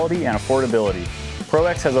OE quality and affordability.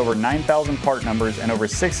 ProX has over 9,000 part numbers and over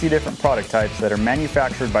 60 different product types that are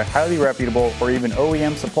manufactured by highly reputable or even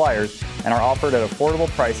OEM suppliers and are offered at affordable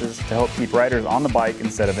prices to help keep riders on the bike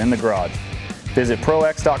instead of in the garage. Visit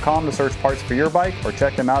ProX.com to search parts for your bike or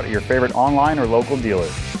check them out at your favorite online or local dealer.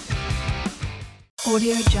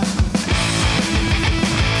 Audio Jungle.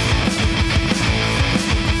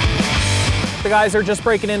 The guys are just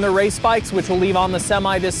breaking in their race bikes, which will leave on the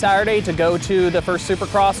semi this Saturday to go to the first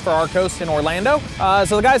Supercross for our coast in Orlando.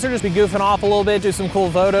 So the guys are just be goofing off a little bit, do some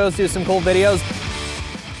cool photos, do some cool videos.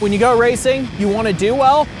 When you go racing, you want to do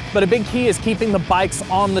well, but a big key is keeping the bikes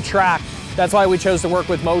on the track. That's why we chose to work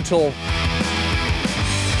with Motul.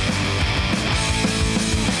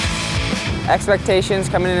 Expectations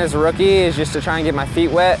coming in as a rookie is just to try and get my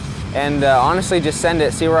feet wet and honestly just send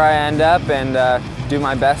it, see where I end up, and do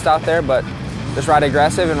my best out there, but just ride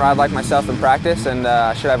aggressive and ride like myself in practice, and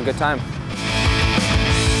I should have a good time.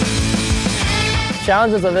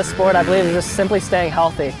 Challenges of this sport, I believe, is just simply staying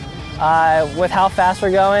healthy. With how fast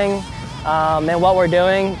we're going and what we're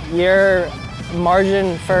doing, your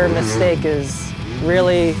margin for mistake is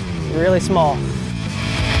really, really small.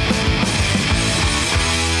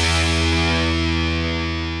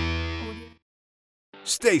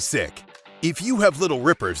 Stay sick. If you have little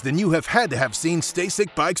rippers, then you have had to have seen Stay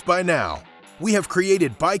Sick bikes by now. We have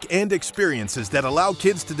created bike and experiences that allow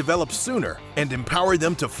kids to develop sooner and empower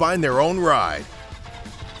them to find their own ride.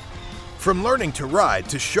 From learning to ride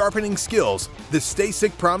to sharpening skills, the Stay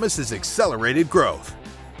Sick promise is accelerated growth.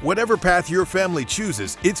 Whatever path your family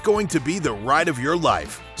chooses, it's going to be the ride of your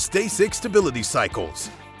life. Stay Sick Stability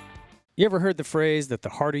Cycles. You ever heard the phrase that the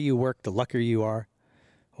harder you work, the luckier you are?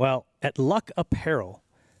 Well, at Luck Apparel,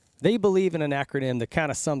 they believe in an acronym that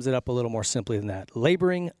kind of sums it up a little more simply than that: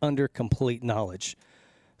 laboring under complete knowledge.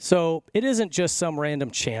 So it isn't just some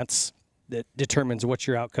random chance that determines what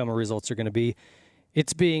your outcome or results are going to be.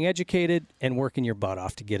 It's being educated and working your butt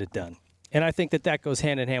off to get it done. And I think that that goes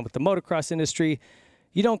hand in hand with the motocross industry.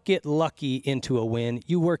 You don't get lucky into a win.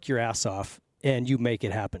 You work your ass off and you make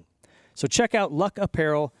it happen. So check out Luck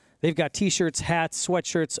Apparel. They've got t-shirts, hats,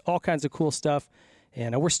 sweatshirts, all kinds of cool stuff.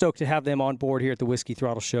 And we're stoked to have them on board here at the Whiskey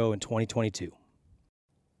Throttle Show in 2022.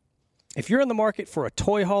 If you're in the market for a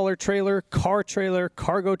toy hauler trailer, car trailer,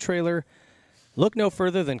 cargo trailer, look no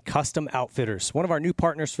further than Custom Outfitters, one of our new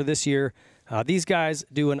partners for this year. These guys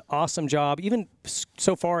do an awesome job, even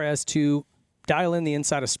so far as to dial in the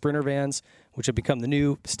inside of Sprinter vans, which have become the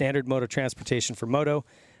new standard moto transportation for moto.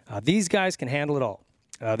 These guys can handle it all.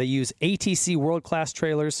 They use ATC world-class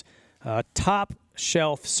trailers, top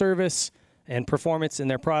shelf service and performance in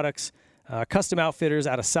their products. Custom Outfitters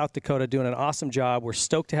out of South Dakota doing an awesome job. We're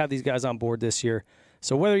stoked to have these guys on board this year.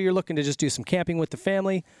 So whether you're looking to just do some camping with the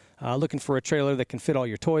family, looking for a trailer that can fit all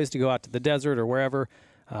your toys to go out to the desert or wherever,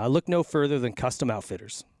 look no further than Custom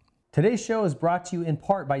Outfitters. Today's show is brought to you in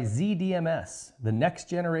part by ZDMS, the next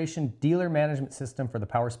generation dealer management system for the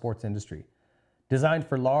power sports industry. Designed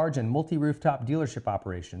for large and multi-rooftop dealership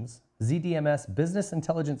operations, ZDMS Business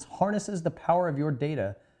Intelligence harnesses the power of your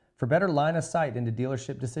data for better line of sight into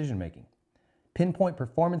dealership decision-making. Pinpoint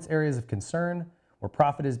performance areas of concern where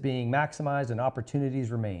profit is being maximized and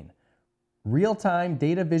opportunities remain. Real-time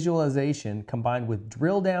data visualization combined with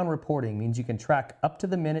drill-down reporting means you can track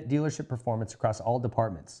up-to-the-minute dealership performance across all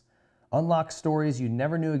departments, unlock stories you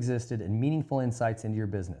never knew existed, and meaningful insights into your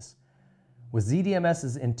business. With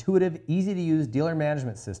ZDMS's intuitive, easy-to-use dealer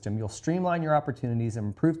management system, you'll streamline your opportunities and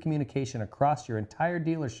improve communication across your entire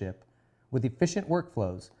dealership with efficient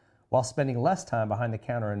workflows, while spending less time behind the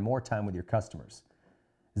counter and more time with your customers.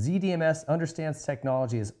 ZDMS understands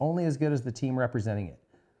technology is only as good as the team representing it.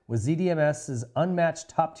 With ZDMS's unmatched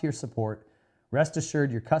top-tier support, rest assured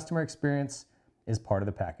your customer experience is part of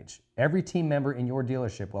the package. Every team member in your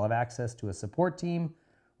dealership will have access to a support team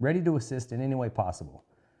ready to assist in any way possible.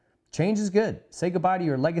 Change is good. Say goodbye to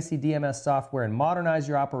your legacy DMS software and modernize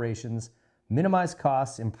your operations, minimize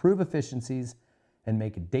costs, improve efficiencies, and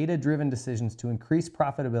make data-driven decisions to increase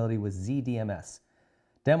profitability with ZDMS.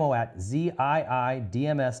 Demo at ziidms.com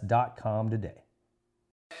today.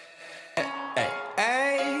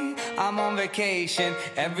 Hey, I'm on vacation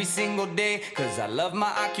every single day because I love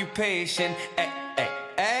my occupation.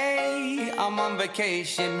 Hey, I'm on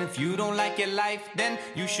vacation. If you don't like your life, then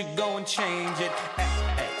you should go and change it.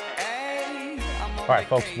 All right,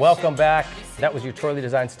 folks, welcome back. That was your Troy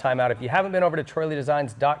Designs timeout. If you haven't been over to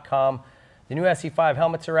troydesigns.com, the new SE5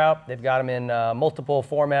 helmets are out. They've got them in multiple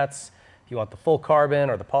formats. If you want the full carbon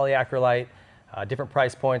or the polyacrylite, different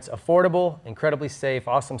price points, affordable, incredibly safe,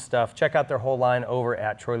 awesome stuff. Check out their whole line over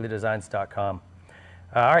at troydesigns.com.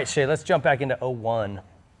 All right, Shae, let's jump back into 01.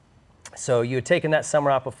 So you had taken that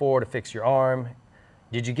summer out before to fix your arm.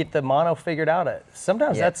 Did you get the mono figured out?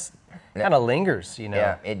 Sometimes that's kind of lingers, you know.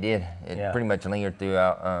 Yeah, it did. It pretty much lingered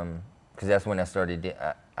throughout, because that's when I started.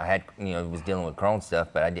 I had, was dealing with Crohn's stuff,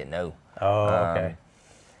 but I didn't know. Oh, okay.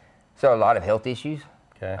 So a lot of health issues.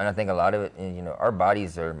 Okay. And I think a lot of it, our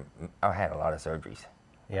bodies are. I had a lot of surgeries.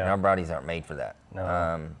 Yeah. And our bodies aren't made for that.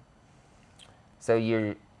 No. So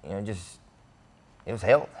you're, just it was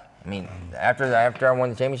health. I mean, after I won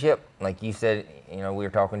the championship, like you said, you know, we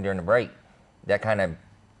were talking during the break, that kind of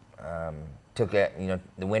took that, you know,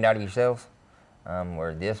 the wind out of your sails.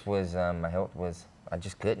 Where this was, my health was, I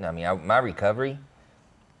just couldn't. I mean, my recovery,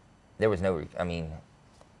 there was no, I mean.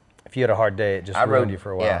 If you had a hard day, it just ruined you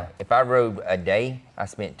for a while. Yeah, if I rode a day, I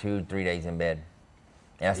spent 2 to 3 days in bed.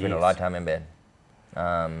 And I spent a lot of time in bed.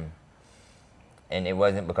 And it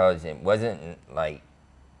wasn't because, it wasn't like,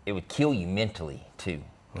 it would kill you mentally too.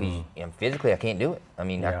 Because physically I can't do it. I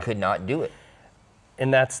mean, I could not do it.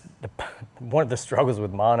 And that's one of the struggles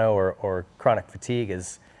with mono or chronic fatigue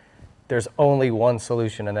is there's only one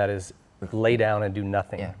solution, and that is lay down and do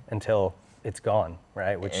nothing until it's gone,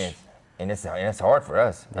 right? Which and it's hard for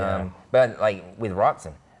us. Yeah. But like with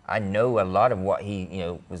Roxon, I know a lot of what he, you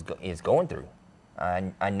know, is going through.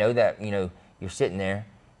 I know that, you know, you're sitting there,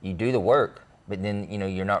 you do the work, but then, you know,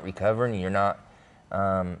 you're not recovering, you're not,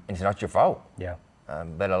 and it's not your fault. Yeah.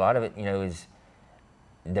 But a lot of it, you know, is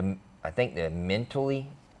I think the mentally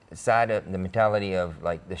side of the mentality of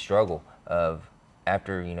like the struggle of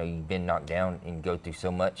after, you know, you've been knocked down and go through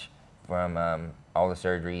so much from all the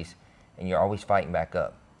surgeries, and you're always fighting back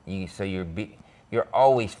up. So you're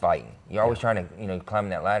always fighting. You're always trying to, you know, climb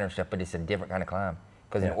that ladder and stuff, but it's a different kind of climb.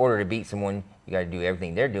 Because in order to beat someone, you got to do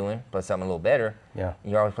everything they're doing, plus something a little better. Yeah.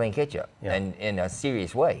 You're always playing catch up, and in a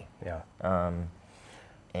serious way. Yeah.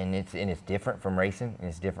 And it's different from racing, and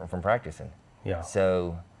it's different from practicing. Yeah.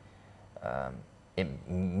 So it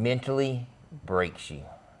mentally breaks you.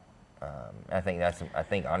 I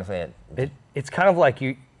think honestly, it's kind of like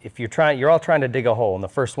you're all trying to dig a hole, and the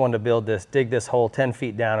first one to dig this hole 10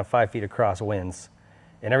 feet down and 5 feet across wins.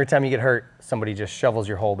 And every time you get hurt, somebody just shovels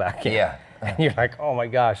your hole back in. Yeah. And you're like, oh my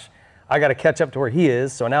gosh, I got to catch up to where he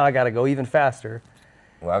is, so now I got to go even faster.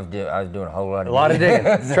 Well, I was doing a whole lot of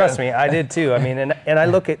digging. Trust me, I did too. I mean, and I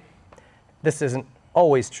look at, this isn't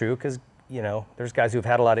always true because, you know, there's guys who've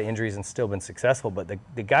had a lot of injuries and still been successful, but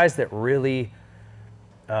the guys that really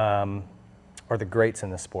are the greats in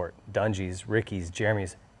the sport, Dungy's, Ricky's,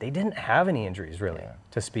 Jeremy's, they didn't have any injuries really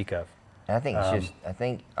to speak of. And I think it's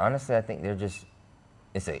just, honestly, I think they're just,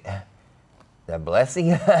 it's a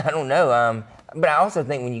blessing. I don't know. But I also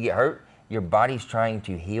think when you get hurt, your body's trying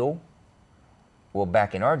to heal. Well,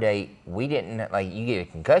 back in our day, we didn't, like, you get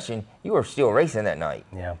a concussion, you were still racing that night.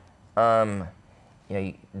 Yeah.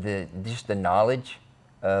 You know, just the knowledge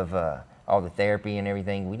of all the therapy and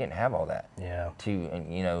everything, we didn't have all that. Yeah.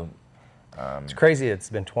 You know. It's crazy it's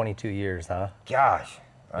been 22 years, huh? Gosh,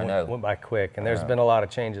 I know. Went by quick, and there's been a lot of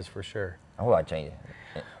changes for sure. A whole lot of changes.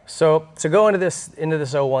 So go into this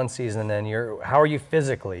 01 season then, how are you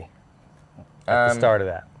physically at the start of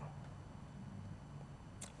that?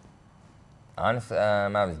 Honestly,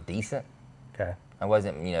 I was decent. Okay. I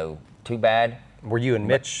wasn't, you know, too bad. Were you and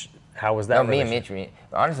Mitch, how was that? No, me and Mitch,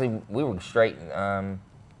 honestly, we were straight.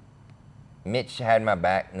 Mitch had my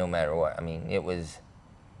back no matter what. I mean,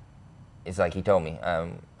 it's like he told me,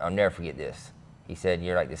 I'll never forget this. He said,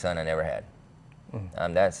 you're like the son I never had.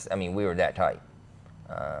 We were that tight.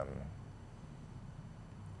 I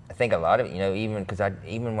think a lot of it, you know, even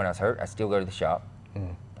when I was hurt, I still go to the shop.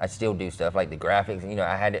 I still do stuff like the graphics. You know,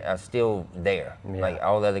 I was still there. Yeah. Like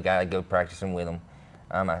all the other guys, I'd go practicing with them.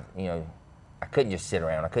 I couldn't just sit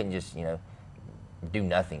around. I couldn't just, you know, do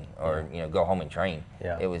nothing or you know, go home and train.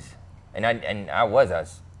 Yeah. It was, I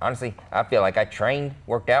was honestly, I feel like I trained,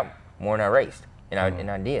 worked out more than I raced, and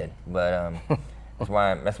I did. But that's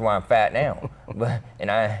why I'm fat now. And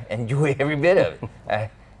I enjoy every bit of it. I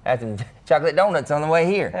had some chocolate donuts on the way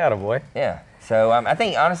here. Attaboy. Yeah. So I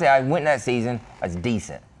think honestly, I went in that season. I was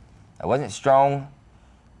decent. I wasn't strong.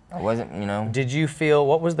 I wasn't, you know. Did you feel,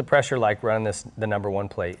 what was the pressure like running the #1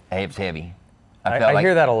 plate? It was heavy. I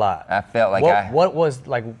hear that a lot. I felt like what was,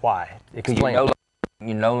 like, why? Explain.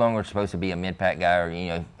 You're no longer supposed to be a mid-pack guy or, you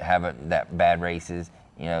know, have that bad races.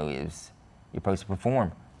 You know, you're supposed to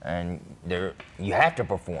perform, and you have to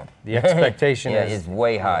perform. The expectation is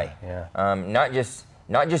way high. Yeah. Not just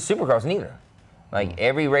Supercross neither. Like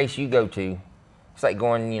every race you go to, it's like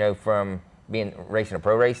going, you know, from racing a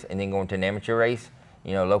pro race and then going to an amateur race,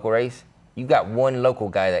 you know, local race. You got one local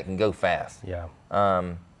guy that can go fast. Yeah.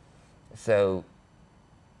 So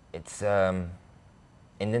it's and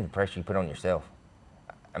then the pressure you put on yourself.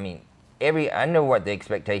 I mean, I know what the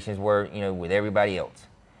expectations were, you know, with everybody else,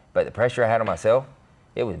 but the pressure I had on myself,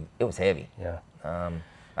 it was heavy. Yeah.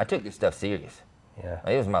 I took this stuff serious. Yeah.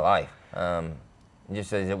 It was my life,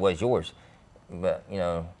 just as it was yours. But you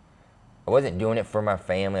know, I wasn't doing it for my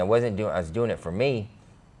family. I was doing it for me.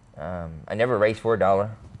 I never raced for $1.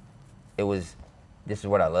 It was, this is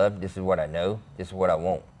what I love. This is what I know. This is what I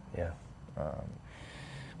want. Yeah.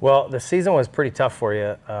 Well, the season was pretty tough for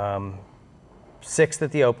you. 6th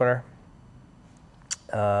at the opener,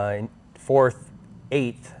 4th,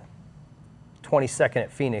 8th, 22nd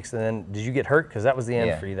at Phoenix, and then did you get hurt? Because that was the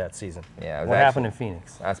end for you that season. Yeah. What happened in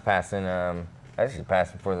Phoenix? I was passing. Actually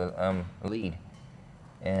passing for the lead,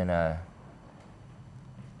 and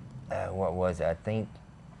what was it? I think,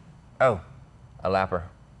 a lapper.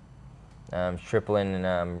 Tripling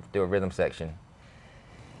and do a rhythm section.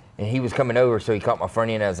 And he was coming over, so he caught my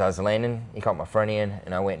front end as I was landing. He caught my front end,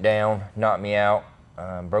 and I went down, knocked me out,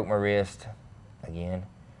 broke my wrist again,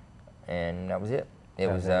 and that was it. It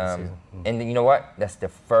was, and then you know what? That's the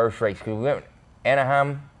first race. Because we went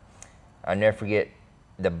Anaheim. I'll never forget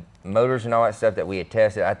the motors and all that stuff that we had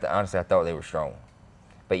tested. Honestly, I thought they were strong.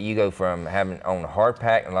 But you go from having on a hard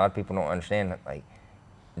pack, and a lot of people don't understand, like,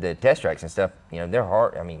 the test tracks and stuff, you know, they're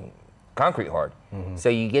hard. I mean, concrete hard. So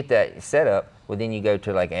you get that setup, well, then you go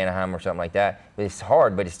to like Anaheim or something like that. But it's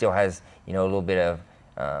hard, but it still has, you know, a little bit of.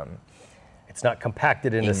 It's not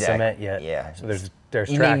compacted into cement yet. Yeah. So there's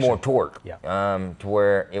you traction. need more torque. Yeah. To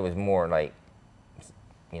where it was more like,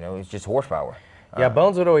 you know, it's just horsepower. Yeah,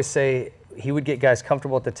 Bones would always say he would get guys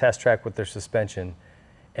comfortable at the test track with their suspension,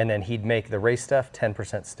 and then he'd make the race stuff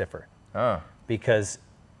 10% stiffer. Because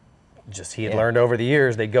just he had learned over the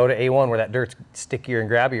years, they'd go to A1 where that dirt's stickier and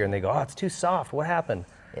grabbier, and they go, oh, it's too soft. What happened?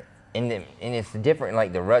 And it's different,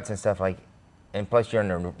 like the ruts and stuff, like, and plus you're in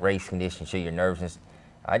the race condition, so your nerves.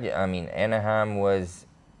 I mean, Anaheim was,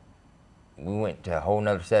 we went to a whole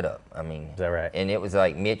nother setup. I mean, is that right? And it was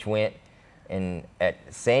like Mitch went, and at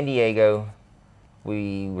San Diego,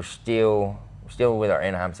 we were still with our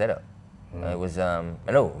Anaheim setup. It was,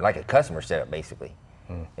 like a customer setup, basically.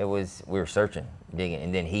 It was, we were searching, digging,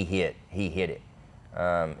 and then he hit it.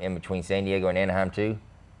 In between San Diego and Anaheim too.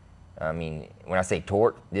 I mean, when I say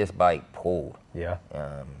torque, this bike pulled. Yeah.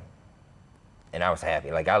 And I was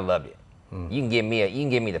happy. Like, I loved it. You can give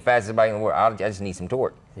me the fastest bike in the world. I just need some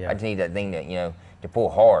torque. Yeah. I just need that thing that, you know, to pull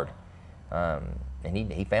hard. And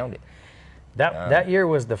he found it. That year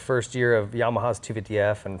was the first year of Yamaha's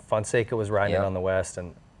 250F, and Fonseca was riding it on the West,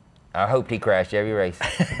 and I hoped he crashed every race.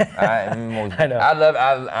 I know.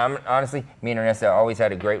 I'm honestly, me and Ernesto always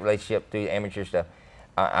had a great relationship through the amateur stuff.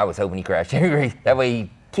 I was hoping he crashed every race. That way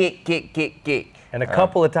he kick. And a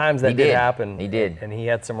couple of times that did happen. He did. And he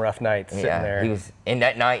had some rough nights sitting there. He was, and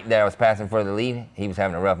that night that I was passing for the lead, he was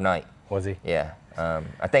having a rough night. Was he? Yeah.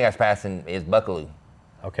 I think I was passing is Buckaloo.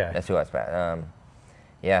 Okay. That's who I was passing.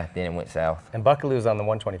 Yeah, then it went south. And Buckaloo was on the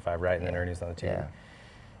 125, right? And then Ernie's on the 2. Yeah.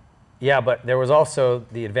 Yeah, but there was also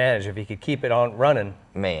the advantage if he could keep it on running.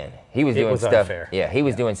 Man, he was doing stuff. Unfair. Yeah, he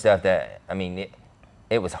was doing stuff that, I mean,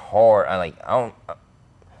 it was hard.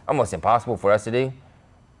 Almost impossible for us to do,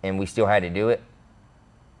 and we still had to do it.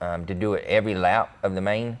 To do it every lap of the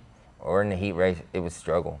main or in the heat race, it was a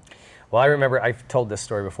struggle. Well, I remember, I've told this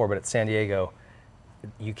story before, but at San Diego,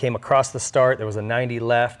 you came across the start, there was a 90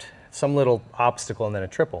 left, some little obstacle, and then a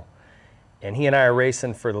triple. And he and I are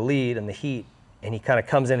racing for the lead in the heat, and he kind of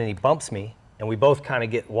comes in and he bumps me, and we both kind of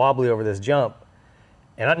get wobbly over this jump.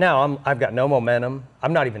 And now I've got no momentum.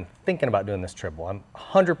 I'm not even thinking about doing this triple. I'm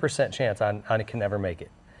 100% chance I can never make it.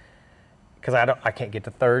 Because I can't get to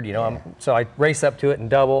third, you know. So I race up to it and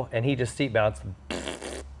double, and he just seat bounced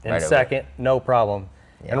in Right second, no problem.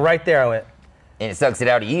 Yeah. And right there I went. And it sucks it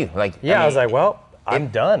out of you, like. Yeah, I was like, well, I'm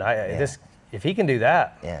done. If he can do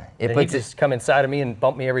that, then he just come inside of me and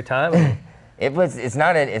bump me every time. It's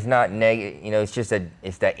not negative, you know. It's just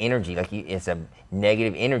it's that energy, like it's a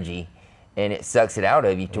negative energy, and it sucks it out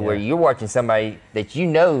of you to where you're watching somebody that you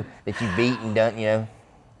know that you beat and done, you know,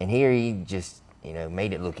 and here he just, you know,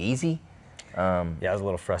 made it look easy. Yeah, it was a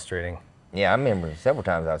little frustrating. Yeah, I remember several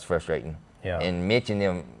times I was frustrating. Yeah. And Mitch and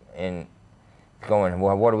them and going,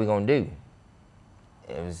 well, what are we gonna do?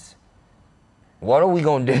 It was, what are we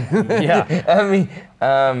gonna do? Yeah. I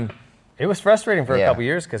mean, it was frustrating for a couple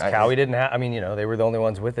years because Cowie didn't have. I mean, you know, they were the only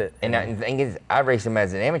ones with it. And the thing is, I raced him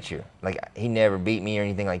as an amateur. Like, he never beat me or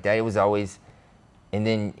anything like that. It was always, and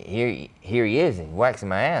then here he is, and waxing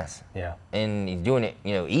my ass. Yeah. And he's doing it,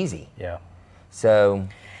 you know, easy. Yeah. So.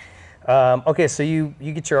 Okay, so you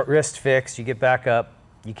get your wrist fixed, you get back up.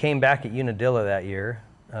 You came back at Unadilla that year.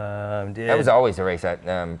 That was always a race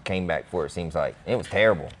I came back for, it seems like. It was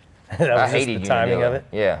terrible. I hated the timing of it?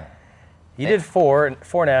 Yeah. You did four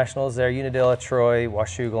nationals there, Unadilla, Troy,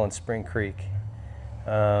 Washougal, and Spring Creek.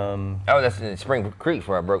 That's in Spring Creek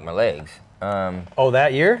where I broke my legs.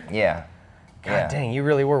 That year? Yeah. God dang, you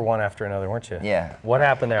really were one after another, weren't you? Yeah. What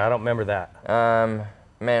happened there? I don't remember that.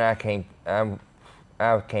 Man, I came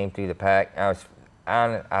through the pack. I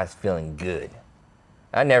was feeling good.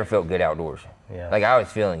 I never felt good outdoors. Yeah. Like, I was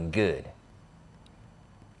feeling good.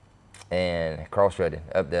 and cross-threaded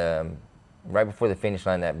up the right before the finish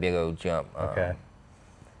line. That big old jump. Okay.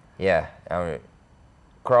 Yeah, I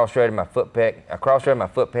cross-threaded my foot peg. I cross-threaded my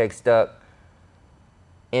foot peg, stuck.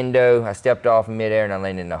 Endo. I stepped off in midair and I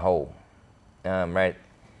landed in the hole. Right.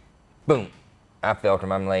 Boom. I felt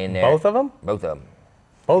them. I'm laying there. Both of them? Both of them.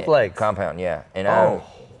 Both legs? Compound, yeah. And oh.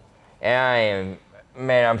 I am,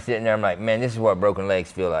 man, I'm sitting there, I'm like, man, this is what broken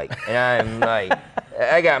legs feel like. And I'm like,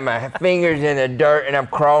 I got my fingers in the dirt and I'm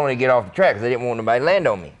crawling to get off the track because I didn't want nobody to land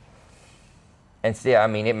on me. And still, I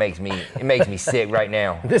mean, it makes me sick right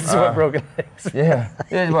now. This is what broken legs feel Yeah,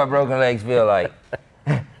 this is what broken legs feel like.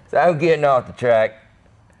 So I'm getting off the track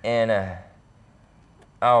and,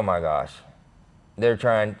 oh my gosh.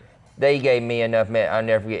 They gave me enough meds. I'll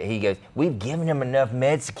never forget. He goes, we've given him enough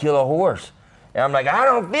meds to kill a horse. And I'm like, I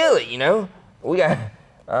don't feel it, you know? We got,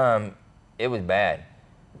 it was bad.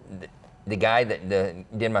 The guy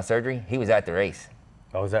that did my surgery, he was at the race.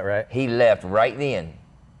 Oh, is that right? He left right then.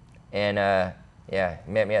 And, yeah,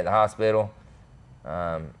 met me at the hospital.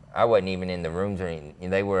 I wasn't even in the rooms or anything.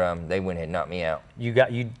 They went ahead and knocked me out. You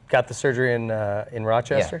got the surgery in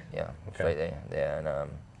Rochester? Yeah, okay. Right there. Yeah, and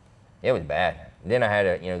it was bad. Then I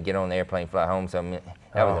had to, get on the airplane, fly home. So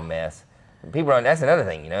that was a mess. That's another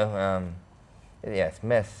thing, yeah, it's a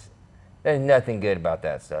mess. There's nothing good about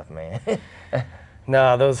that stuff, man.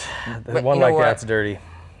 No, one like that's dirty.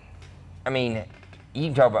 I mean,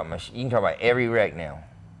 you can talk about every wreck now,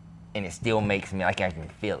 and it still makes me like I can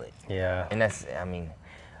feel it. Yeah. And that's, I mean,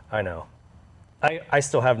 I know. I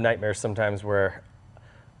still have nightmares sometimes where,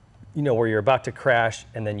 where you're about to crash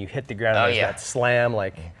and then you hit the ground and there's that slam,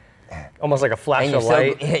 like almost like a flash of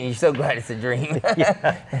light. You're so glad it's a dream.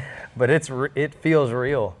 Yeah, but it feels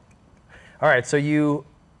real. All right, so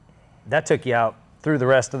that took you out through the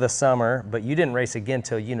rest of the summer, but you didn't race again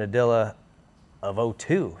till Unadilla of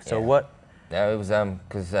 02. So what? No, it was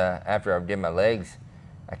because after I did my legs,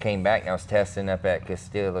 I came back and I was testing up at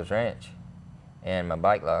Castillo's Ranch, and my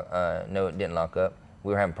bike no, it didn't lock up.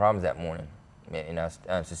 We were having problems that morning, and I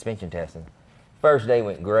was suspension testing. First day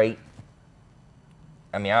went great.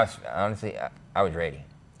 I mean, I was ready.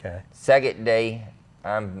 Okay. Second day,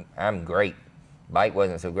 I'm great. Bike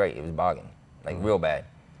wasn't so great. It was bogging, like real bad.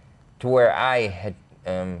 To where I had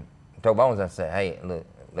told Bones, I said, hey, look,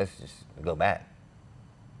 let's just go back.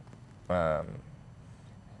 Him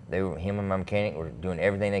and my mechanic were doing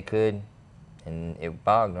everything they could, and it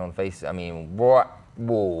bogged on the face. I mean, whoa.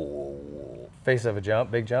 Face of a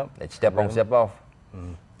jump, big jump? They'd step on, step off.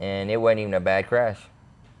 And it wasn't even a bad crash.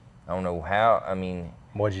 I don't know how, I mean.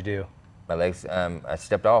 What'd you do? My legs, I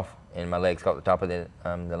stepped off, and my legs caught the top of the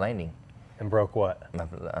landing. And broke what?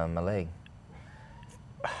 My leg.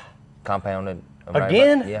 Compounded.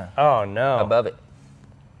 Again? Yeah. Oh, no. Above it.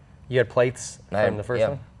 You had plates from the first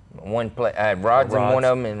one? One plate. I had rods in one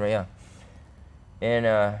of them, and yeah. And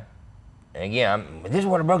again, this is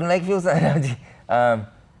what a broken leg feels like.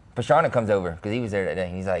 Pashana comes over because he was there that day.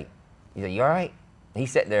 He's like, you all right? He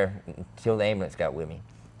sat there until the ambulance got with me.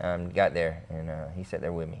 Got there, and he sat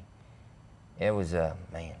there with me. It was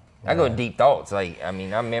man. I go in deep thoughts. Like, I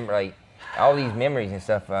mean, I remember like all these memories and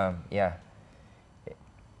stuff. Yeah.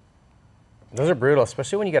 Those are brutal,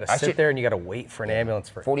 especially when you got to sit there and you got to wait for an ambulance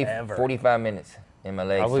for 45 minutes in my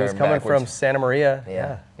legs. I was coming from Santa Maria.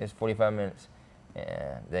 Yeah. It was 45 minutes.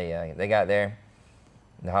 Yeah, they got there.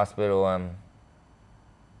 The hospital.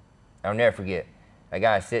 I'll never forget. A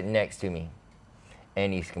guy sitting next to me,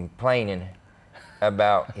 and he's complaining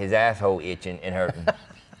about his asshole itching and hurting.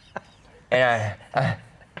 And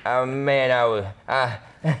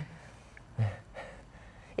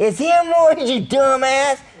it's him, Lord, you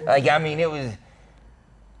dumbass. Like, I mean,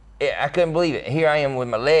 I couldn't believe it. Here I am with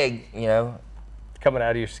my leg, coming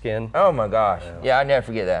out of your skin. Oh my gosh. Yeah, I'll never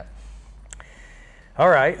forget that. All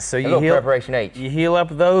right, so you heal, preparation H. You heal up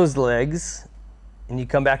those legs, and you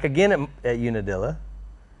come back again at Unadilla,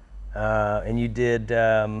 and you did,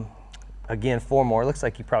 again, 4 more. Looks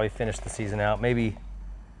like you probably finished the season out. Maybe,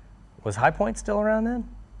 was High Point still around then?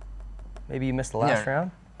 Maybe you missed the last round?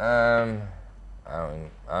 I don't,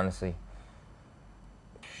 honestly.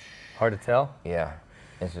 Hard to tell? Yeah.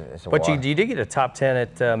 It's a but you did get a top 10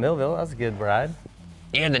 at Millville. That was a good ride.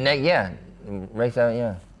 Yeah, race out,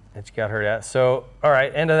 yeah. That you got hurt at. So, all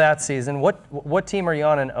right, end of that season. What team are you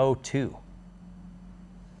on in 02?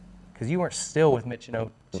 Because you weren't still with Mitch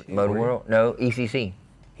in 02. Motor World? No, ECC.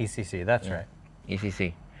 ECC, that's right.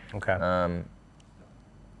 ECC. Okay.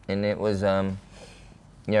 And it was, it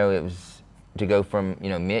was to go from,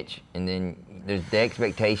 Mitch, and then there's the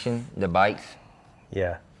expectation, the bikes.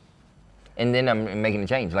 Yeah. And then I'm making a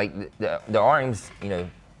change. Like the arms,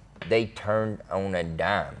 they turned on a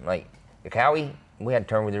dime. Like the Cowie, we had to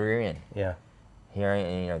turn with the rear end. Yeah. Here,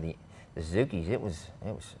 you know, the Suzuki's, it was,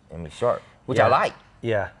 I mean, sharp, which I like.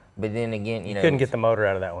 Yeah. But then again, you know, couldn't get the motor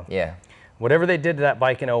out of that one. Yeah. Whatever they did to that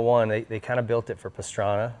bike in 01, they kind of built it for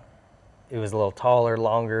Pastrana. It was a little taller,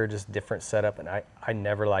 longer, just different setup, and I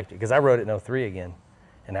never liked it because I rode it in 03 again,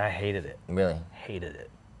 and I hated it. Really? Hated it.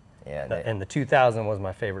 Yeah. And the 2000 was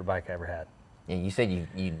my favorite bike I ever had. Yeah, you said you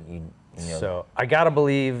know. So I gotta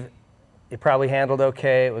believe it probably handled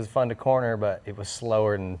okay. It was fun to corner, but it was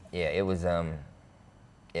slower than. Yeah, it was.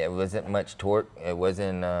 It wasn't much torque. It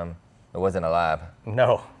wasn't alive.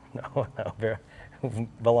 No.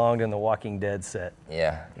 Belonged in the Walking Dead set.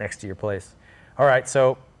 Yeah. Next to your place. All right,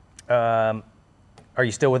 so are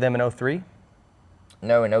you still with them in 03?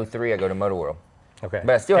 No, in 03 I go to Motor World. Okay.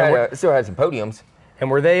 But I still had some podiums. And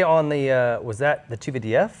were they on the, was that the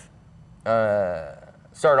 250F?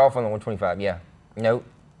 Started off on the 125, yeah. No,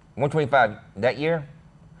 125 that year.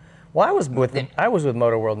 Well, I was with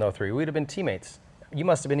Motor World in 03. We'd have been teammates. You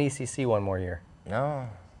must have been ECC one more year. No.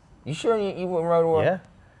 You sure you were Motor World? Yeah.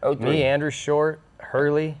 03. Me, Andrew Short,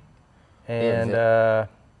 Hurley, and well,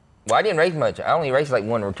 I didn't race much. I only raced like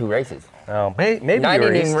 1 or 2 races. Oh, maybe no, I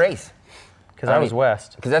didn't even race. Because I was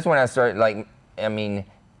West. Because that's when I started, like, I mean,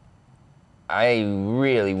 I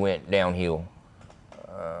really went downhill.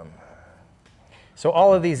 So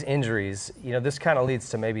all of these injuries, you know, this kind of leads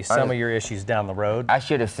to maybe some of your issues down the road. I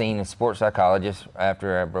should have seen a sports psychologist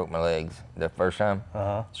after I broke my legs the first time.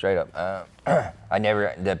 Straight up.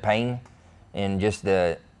 The pain and just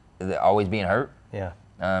the always being hurt. Yeah.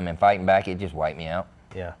 And fighting back, it just wiped me out.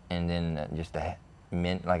 Yeah. And then just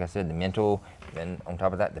like I said, the mental, then on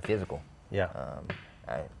top of that, the physical. Yeah.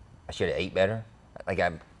 I should have ate better. Like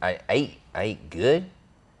I ate good,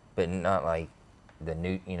 but not like the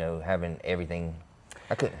new, you know, having everything.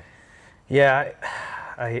 I couldn't. Yeah,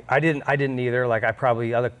 I didn't either. Like I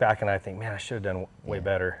look back and I think, man, I should have done way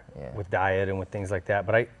better with diet and with things like that.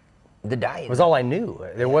 But the diet was all I knew.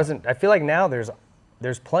 There wasn't. I feel like now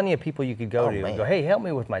there's plenty of people you could go to and go, hey, help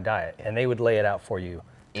me with my diet, and they would lay it out for you,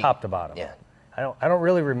 top to bottom. Yeah. I don't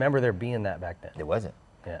really remember there being that back then. There wasn't.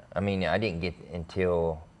 Yeah. I mean, I didn't get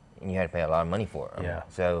until you had to pay a lot of money for it. Yeah.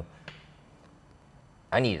 So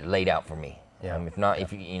I needed it laid out for me. Yeah. If not,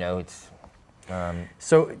 if you know, it's.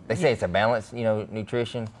 So they say it's a balanced, you know,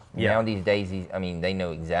 nutrition. Yeah. Now these days, I mean, they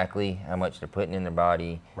know exactly how much they're putting in their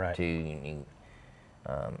body to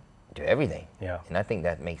everything. Yeah. And I think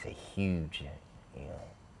that makes a huge,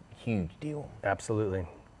 huge deal. Absolutely.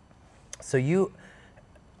 So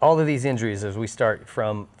all of these injuries, as we start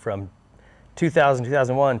from 2000,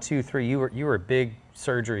 2001, 2, 3, you were big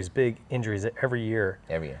surgeries, big injuries every year.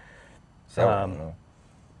 Every year. So.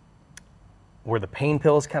 Were the pain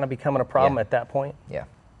pills kind of becoming a problem at that point? Yeah.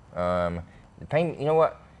 The pain, you know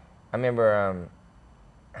what? I remember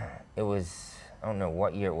it was, I don't know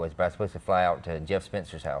what year it was, but I was supposed to fly out to Jeff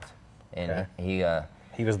Spencer's house. And he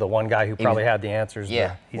was the one guy who probably had the answers. Yeah.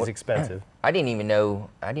 But he's expensive. I didn't even know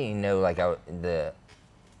like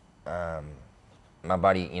my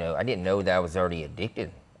body, you know, I didn't know that I was already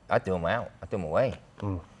addicted. I threw him out. I threw him away.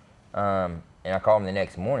 And I called him the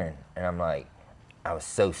next morning, and I'm like, I was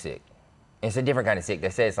so sick. It's a different kind of sick. They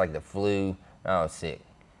say it's like the flu. I was sick.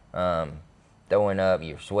 Throwing up,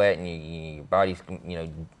 you're sweating, your body's, you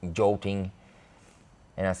know, jolting.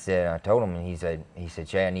 And I told him, and he said,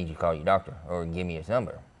 Shae, I need you to call your doctor or give me his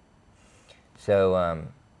number. So,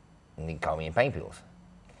 and he called me in pain pills.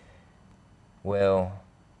 Well,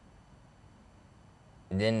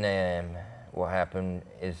 then what happened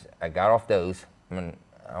is I got off those. I mean,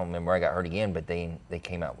 I don't remember I got hurt again, but they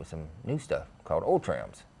came out with some new stuff called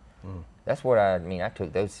Ultrams. That's what I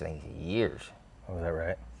took those things years. Oh, is that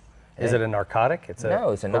right? Is it a narcotic?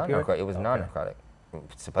 No, it's a non-narcotic. It was a non-narcotic.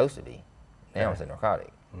 It's supposed to be. Now it's a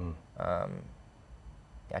narcotic.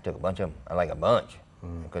 I took a bunch of them, like a bunch.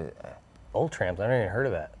 Because Ultrams, I never even heard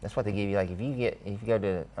of that. That's what they give you. Like if you go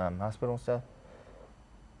to hospital and stuff,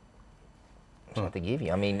 that's what they give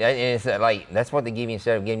you. I mean, it's like that's what they give you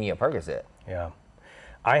instead of giving you a Percocet. Yeah,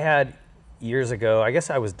 I had years ago. I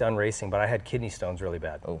guess I was done racing, but I had kidney stones really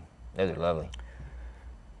bad. Oh, those are lovely.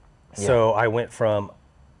 So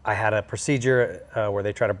I had a procedure where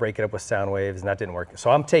they try to break it up with sound waves, and that didn't work. So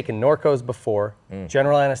I'm taking Norcos before,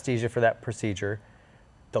 general anesthesia for that procedure,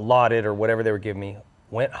 Dilaudid or whatever they were giving me.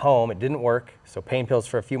 Went home, it didn't work, so pain pills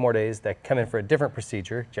for a few more days. That come in for a different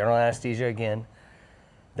procedure, general anesthesia again.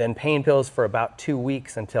 Then pain pills for about 2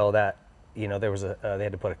 weeks until that, you know, there was they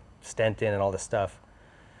had to put a stent in and all this stuff.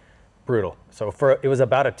 Brutal. So it was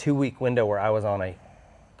about a 2-week window where I was on a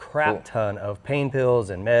crap ton of pain pills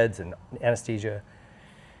and meds and anesthesia.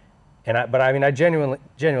 But I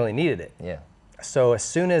genuinely needed it. Yeah. So as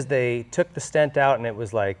soon as they took the stent out and it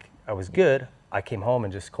was like I was good, I came home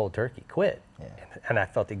and just cold turkey quit. Yeah. And I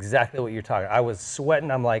felt exactly what you're talking. I was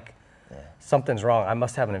sweating. I'm like, something's wrong. I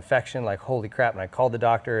must have an infection. Like, holy crap. And I called the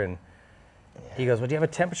doctor and he goes, well, do you have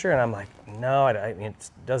a temperature? And I'm like, no, I mean, it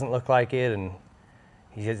doesn't look like it. And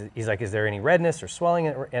he's like, is there any redness or swelling?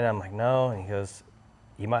 And I'm like, no. And he goes,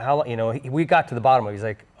 you might, how long, you know, we got to the bottom of it. He's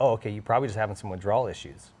like, oh, okay, you're probably just having some withdrawal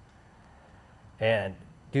issues. And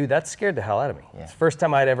dude, that scared the hell out of me. It's the first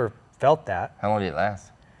time I'd ever felt that. How long did it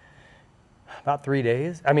last? About 3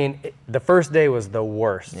 days. I mean, the first day was the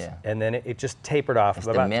worst. Yeah. And then it just tapered off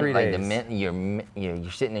about 3 days. Like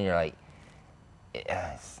you're sitting and you're like,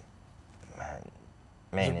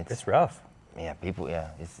 man, it's rough. Yeah, people,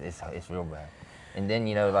 it's real bad. And then,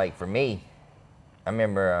 you know, like for me, I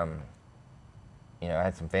remember, you know, I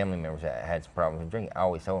had some family members that had some problems with drinking. I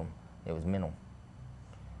always told them it was mental.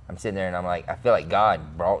 I'm sitting there and I'm like, I feel like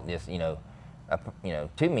God brought this, you know,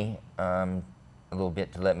 to me a little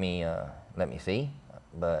bit to let me see,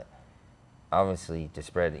 but obviously to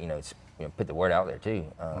spread, you know, put the word out there too.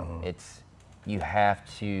 It's, you have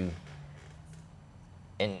to,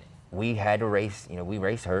 and we had to race, you know, we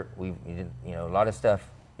race hurt. We did, you know, a lot of stuff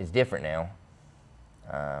is different now.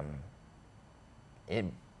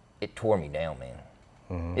 It tore me down,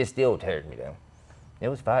 man. It still tears me down. It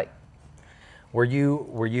was a fight. Were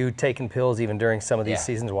you taking pills even during some of these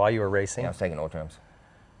seasons while you were racing? Yeah, I was taking Ultrams.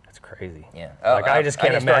 That's crazy. Yeah. Like I just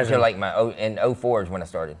can't imagine. Like in 04 is when I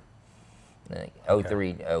started. Like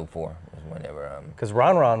 03, 04 was whenever. Because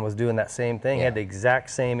Ron was doing that same thing. He had the exact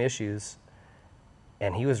same issues.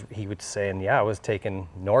 And he was saying, I was taking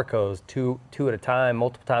Norcos two at a time,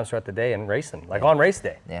 multiple times throughout the day and racing, like on race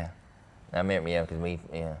day. Yeah. I remember,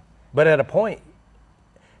 because But at a point,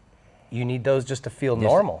 you need those just to feel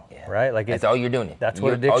normal, right? Like that's all you're doing. That's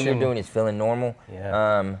what addiction. All you're doing is feeling normal.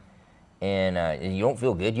 Yeah. And you don't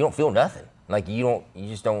feel good. You don't feel nothing. Like you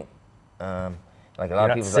just don't. Like a lot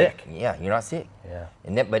of people sick. Like, you're not sick. Yeah.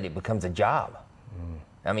 But it becomes a job.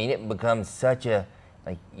 I mean, it becomes such a,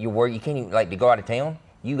 like your work. You can't even, like, to go out of town.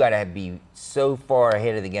 You got to be so far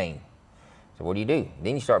ahead of the game. So what do?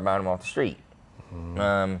 Then you start buying them off the street.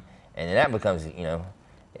 And then that becomes, you know.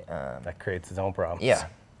 That creates its own problems. Yeah.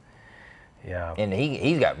 Yeah. And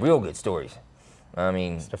he's got real good stories. I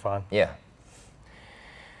mean, Stefan. Yeah.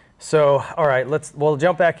 So, all right, we'll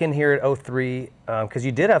jump back in here at 03 because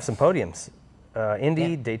you did have some podiums.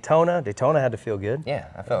 Indy, Daytona. Daytona had to feel good. Yeah,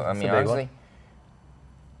 I felt. I mean, honestly,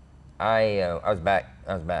 I was back.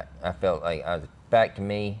 I felt like I was back to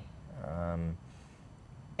me.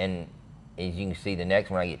 And as you can see, the next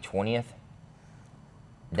one I get 20th.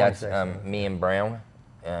 That's me and Brown.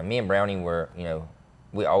 Me and Brownie were, you know,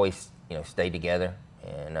 we always, you know, stayed together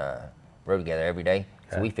and rode together every day.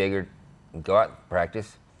 Okay. So we figured we'd go out and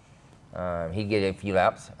practice. He'd get a few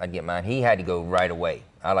laps. I'd get mine. He had to go right away.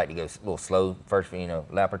 I like to go a little slow first, you know,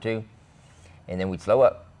 lap or two, and then we'd slow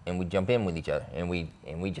up and we'd jump in with each other and we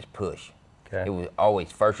just push. Okay. It was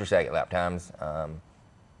always first or second lap times.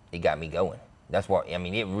 It got me going. That's what I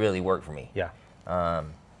mean. It really worked for me. Yeah. I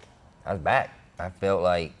was back. I felt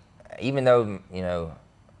like, even though, you know,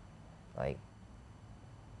 like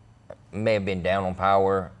may have been down on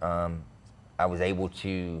power, I was able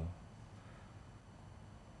to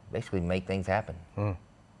basically make things happen.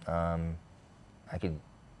 I could,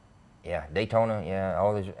 Daytona,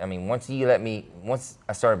 all this. I mean, once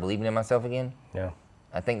I started believing in myself again,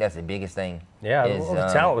 I think that's the biggest thing. Yeah, well,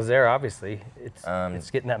 the talent was there, obviously.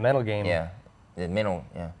 It's getting that mental game. Yeah, the mental,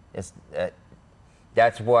 it's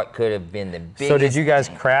that's what could have been the biggest. So did you guys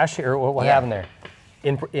crash, or what happened there?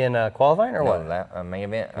 In qualifying, or what? Main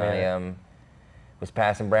event. I was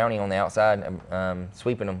passing Brownie on the outside,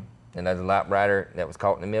 sweeping him, and there's a lap rider that was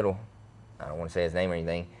caught in the middle. I don't want to say his name or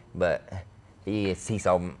anything, but he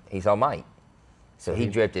saw Mike, so he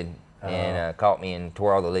drifted and caught me and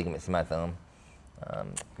tore all the ligaments in my thumb.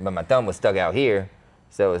 But my thumb was stuck out here,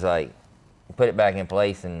 so it was like put it back in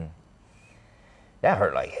place, and that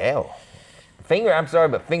hurt like hell. I'm sorry,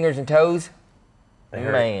 but fingers and toes,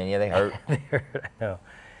 man, yeah, they hurt. They hurt, I know.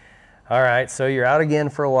 All right, so you're out again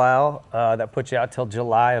for a while. That put you out till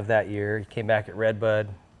July of that year. You came back at Redbud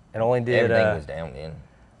and only did everything was down then.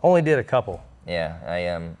 Only did a couple. Yeah,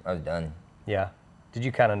 I was done. Yeah. Did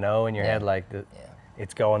you kind of know in your head like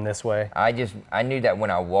it's going this way? I knew that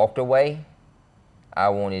when I walked away, I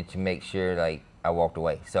wanted to make sure like I walked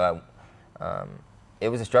away. So it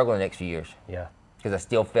was a struggle the next few years. Yeah. Because I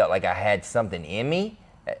still felt like I had something in me,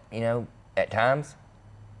 you know, at times.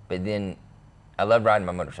 But then I love riding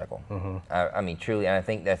my motorcycle. I mean, truly, and I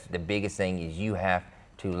think that's the biggest thing is you have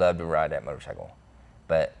to love to ride that motorcycle.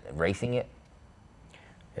 But racing it,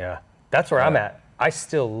 yeah, That's where I'm at. I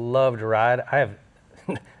still love to ride. I have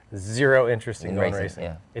zero interest in going racing.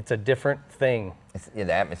 Yeah. It's a different thing. It's,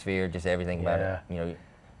 the atmosphere, just everything about it. You know, you're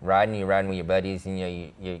riding with your buddies, and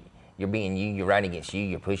you know, you're being you. You're riding against you.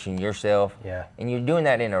 You're pushing yourself. Yeah. And you're doing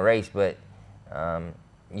that in a race, but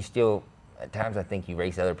you still, at times, I think you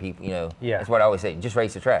race other people. You know. Yeah. That's what I always say. Just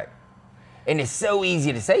race the track. And it's so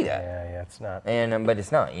easy to say that. Yeah, it's not. And but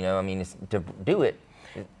it's not. You know, I mean, it's, to do it.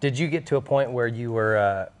 Did you get to a point where you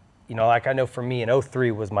were, you know, like I know for me in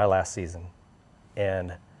 03 was my last season,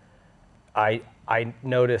 and I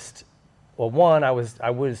noticed, well, one, I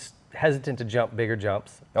was hesitant to jump bigger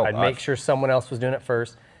jumps. I'd make sure someone else was doing it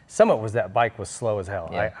first. Some of it was that bike was slow as hell.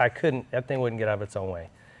 Yeah. I couldn't, that thing wouldn't get out of its own way.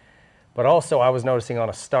 But also I was noticing on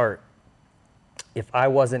a start, if I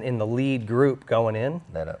wasn't in the lead group going in,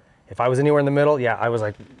 if I was anywhere in the middle, I was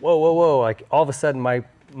like, whoa, whoa, whoa. Like all of a sudden my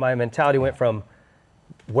mentality went from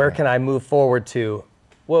where can I move forward to,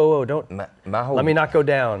 whoa, whoa, don't, my whole, let me not go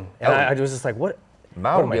down. And I was just like, what?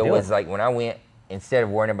 My whole deal was like when I went, instead of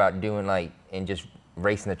worrying about doing like, and just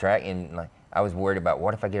racing the track, and like, I was worried about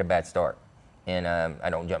what if I get a bad start and I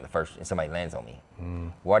don't jump the first and somebody lands on me.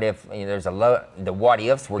 What if, you know, there's the what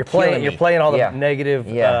ifs were killing me. You're playing all the negative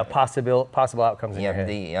possible outcomes in your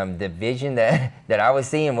head. The vision that I was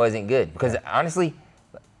seeing wasn't good because honestly,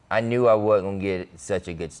 I knew I wasn't gonna get such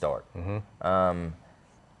a good start.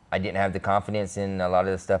 I didn't have the confidence in a lot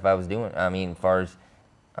of the stuff I was doing. I mean, as far as,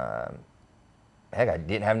 heck, I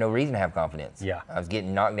didn't have no reason to have confidence. Yeah. I was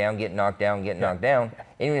getting knocked down, knocked down.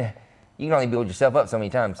 And you can only build yourself up so many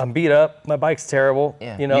times. I'm beat up. My bike's terrible.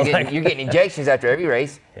 Yeah. You know, you're getting injections after every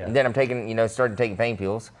race, and then I'm taking, you know, started taking pain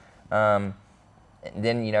pills. Then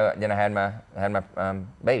I had my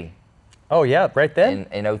baby. Oh yeah, right then.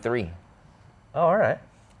 In 03. Oh, all right.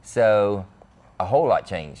 So a whole lot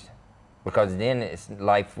changed because then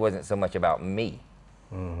life wasn't so much about me.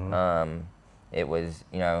 It was,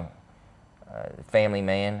 you know, family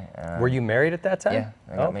man. Were you married at that time? Yeah,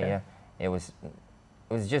 I got me. Yeah, it was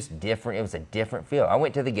just different. It was a different feel. I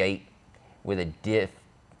went to the gate with a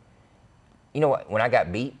You know what? When I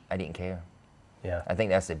got beat, I didn't care. Yeah. I think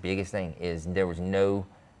that's the biggest thing is there was no.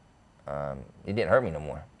 It didn't hurt me no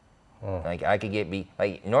more. Like I could get beat.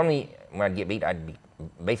 Like normally when I'd get beat, I'd be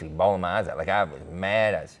basically bawling my eyes out. Like I was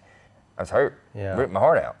mad. I was hurt. Yeah. Ripped my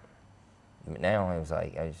heart out. But now it was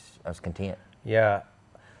like I was content. Yeah.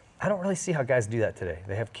 I don't really see how guys do that today.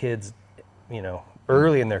 They have kids, you know,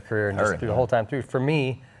 early in their career and just through the whole time through. For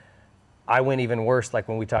me, I went even worse. Like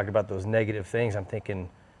when we talked about those negative things, I'm thinking,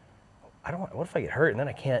 what if I get hurt and then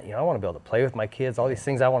I can't, you know, I want to be able to play with my kids, all these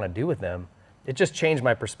things I want to do with them. It just changed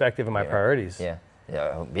my perspective and my priorities. Yeah,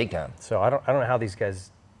 big time. So I don't know how these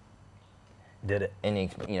guys did it. And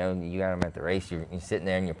you know, you got them at the race. You're sitting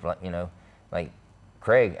there and you're, you know, like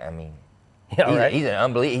Craig. I mean, he's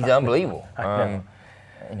unbelievable.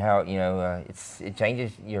 And how, you know, it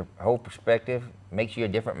changes your whole perspective, makes you a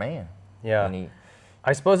different man. Yeah.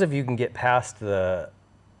 I suppose if you can get past the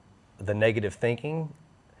negative thinking,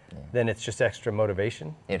 then it's just extra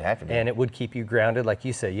motivation. It'd have to be. And it would keep you grounded. Like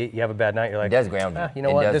you say, you have a bad night, you're like, it does ground you. You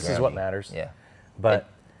know what, this is what matters. Yeah. But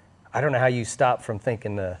I don't know how you stop from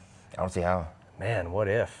thinking I don't see how. Man, what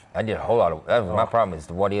if? I did a whole lot of, that was my problem is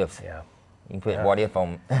the what ifs. Yeah. You can put what if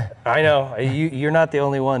on. I know. You're not the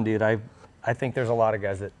only one, dude. I think there's a lot of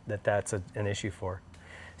guys that's an issue for.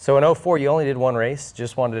 So in 04, you only did one race.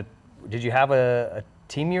 Did you have a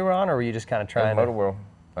team you were on, or were you just kind of trying? Motor World.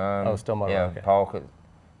 Still Motor World. Yeah, Paul could.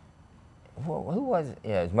 Who was it?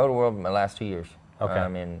 Yeah, it was Motor World my last 2 years.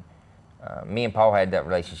 Okay. And me and Paul had that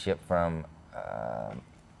relationship from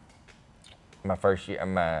my first year,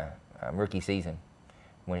 my rookie season,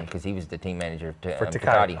 because he was the team manager for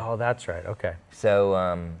Takati. Oh, that's right. Okay.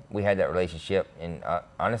 So we had that relationship, and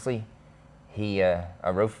honestly, I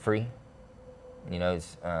rode for free. You know,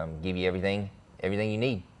 give you everything you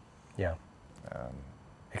need. Yeah.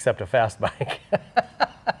 Except a fast bike.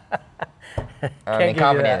 I'm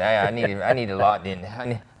confident. I needed a lot. Then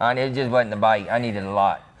it just wasn't the bike. I needed a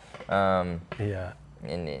lot. Yeah.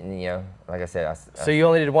 And you know, like I said, so you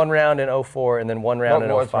only did one round in 04 and then one round in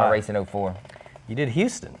 05. What's my race in 04? You did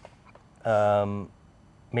Houston.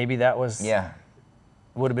 Maybe that was. Yeah.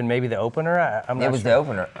 Would have been maybe the opener. I'm not sure. It was the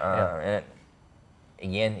opener. And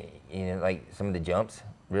again, you know, like some of the jumps,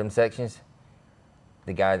 rhythm sections.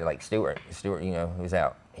 The guy like Stewart, you know, who's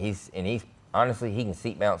out. He's honestly, he can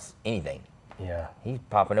seat bounce anything. Yeah. He's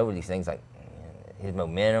popping over these things like his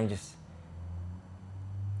momentum just.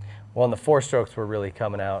 Well, and the four strokes were really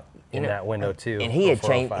coming out in that window too. And he had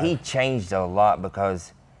changed. He changed a lot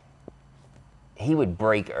because he would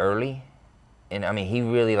break early, and I mean, he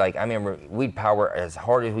really I remember we'd power as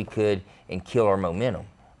hard as we could and kill our momentum.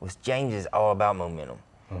 was James is all about momentum.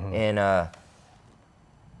 And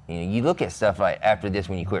you look at stuff like after this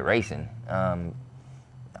when you quit racing. Then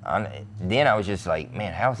I was just like,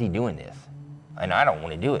 man, how's he doing this? And I don't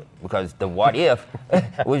want to do it because the what if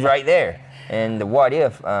was right there. And the what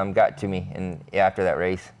if got to me. And after that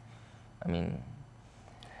race, I mean.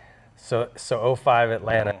 So 05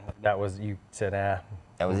 Atlanta, that was, you said, that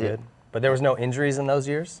was it. But there was no injuries in those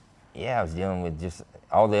years? Yeah, I was dealing with just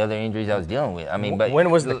all the other injuries I was dealing with. I mean, but. When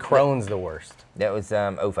was the Crohn's the worst? That was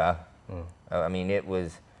 05. I mean, it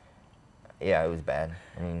was, yeah, it was bad.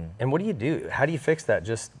 I mean. And what do you do? How do you fix that?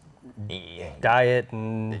 Just diet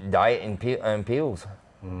and pills.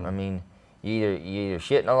 I mean, you're either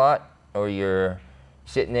shitting a lot or you're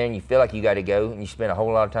sitting there and you feel like you got to go and you spend a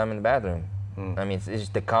whole lot of time in the bathroom. I mean, it's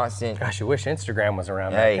just the constant. Gosh, I wish Instagram was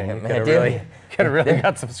around hey, back then. You man, could have really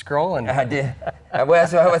got some scrolling. I did. Well,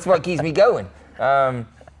 that's what keeps me going. Oh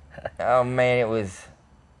man, it was.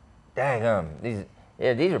 Dang, these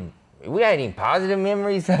are. We had any positive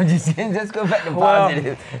memories? Let's go back to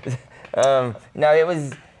positive. No, it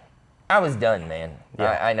was. I was done, man.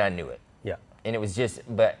 Yeah. I knew it. Yeah. And it was just.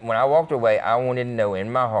 But when I walked away, I wanted to know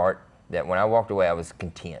in my heart that when I walked away, I was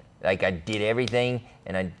content. Like I did everything,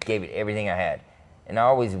 and I gave it everything I had, and I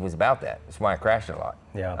always was about that. That's why I crashed a lot.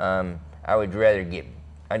 Yeah. I'd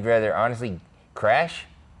rather honestly crash,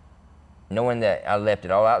 knowing that I left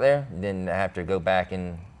it all out there, than have to go back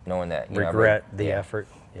and knowing that regret the effort.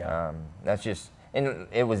 Yeah. That's just, and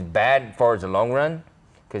it was bad as far as the long run,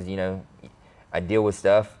 because I deal with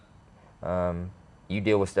stuff. You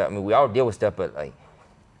deal with stuff. I mean, we all deal with stuff, but like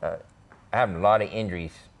I have a lot of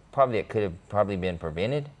injuries. Probably it could have probably been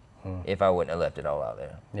prevented if I wouldn't have left it all out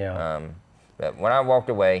there. Yeah. But when I walked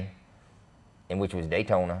away, and which was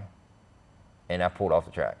Daytona, and I pulled off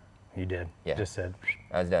the track. You did. Yeah. Just said.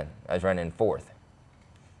 I was done. I was running fourth,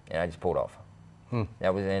 and I just pulled off. And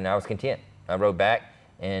I was content. I rode back,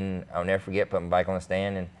 and I'll never forget putting my bike on the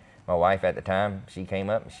stand, and my wife at the time, she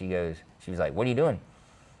came up and she was like, "What are you doing?"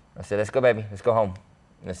 I said, "Let's go, baby. Let's go home."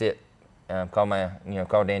 And that's it. Call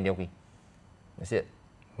Dan Dilkey. That's it.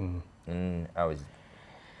 And that was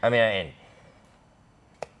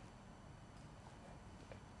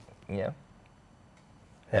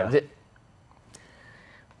it.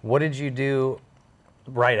 What did you do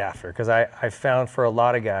right after? Because I found for a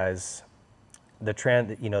lot of guys, that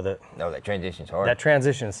transition's hard. That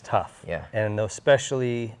transition's tough. Yeah. And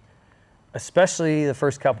especially the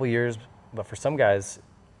first couple years, but for some guys,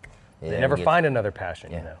 they never find another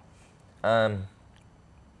passion.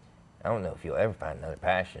 I don't know if you'll ever find another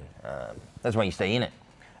passion. That's why you stay in it.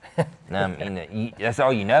 That's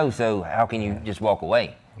all you know, so how can you just walk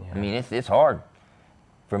away? Yeah. I mean, it's hard.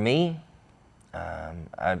 For me,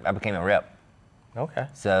 I became a rep. Okay.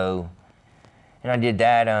 So, and I did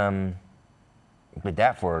that,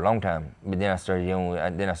 for a long time. But then I started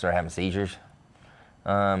having seizures.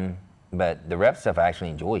 But the rep stuff I actually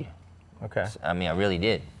enjoyed. Okay. I mean, I really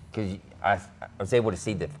did, because I was able to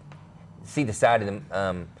see the side of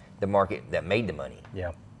the market that made the money.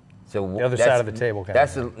 Yeah. So the other side of the table.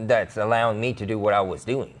 That's allowing me to do what I was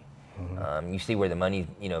doing. You see where the money's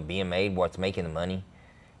being made, what's making the money,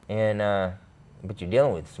 and but you're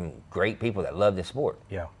dealing with some great people that love the sport.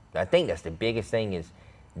 Yeah. I think that's the biggest thing is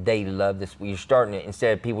they love this. You're starting it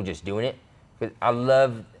instead of people just doing it. Because I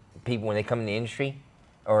love people when they come in the industry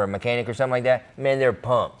or a mechanic or something like that. Man, they're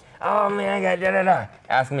pumped. Oh man, I got da-da-da.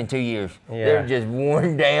 Ask them in 2 years. Yeah. They're just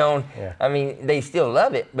worn down. Yeah. I mean, they still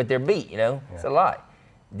love it, but they're beat, Yeah. It's a lot.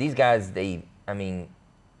 These guys, every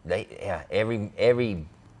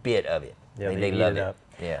bit of it. Yeah, they love it.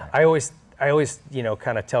 Yeah. I always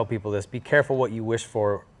kind of tell people this, be careful what you wish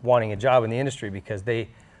for wanting a job in the industry, because they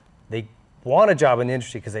want a job in the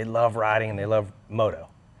industry because they love riding and they love moto.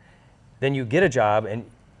 Then you get a job and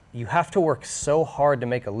you have to work so hard to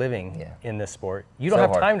make a living in this sport. You don't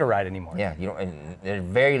have time to ride anymore. Yeah, you don't. And there's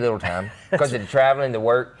very little time because of the traveling, the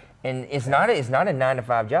work, and it's not a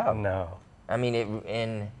 9-to-5 job. No. I mean,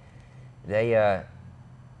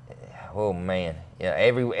 oh man,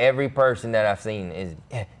 every person that I've seen is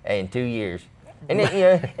in 2 years, and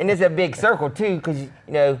and it's a big circle too, because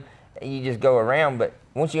you just go around. But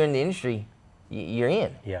once you're in the industry, you're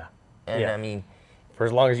in. Yeah. And I mean, for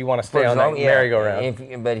as long as you want to stay on that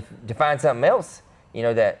merry-go-round. But to find something else,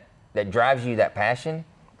 that drives you, that passion.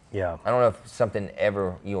 Yeah. I don't know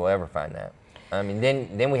if you'll ever find that. I mean,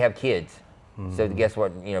 then we have kids. So guess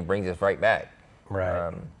what? Brings us right back.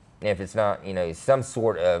 Right. If it's not, some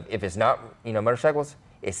sort of, if it's not, motorcycles,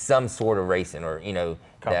 it's some sort of racing or,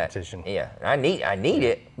 competition. I need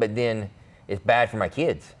it, but then it's bad for my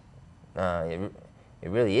kids. It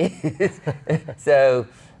really is. So,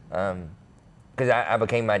 because I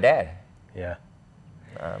became my dad. Yeah.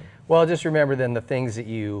 Well, just remember then the things that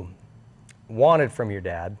you wanted from your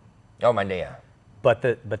dad. Oh, my dad. But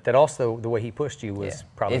that also the way he pushed you was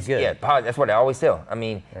probably good. Yeah, that's what I always tell. I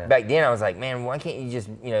mean, back then I was like, man, why can't you just,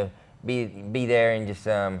 you know, be there and just,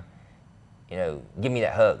 you know, give me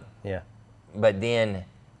that hug. Yeah. But then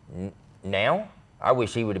now, I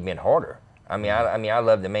wish he would have been harder. I mean, I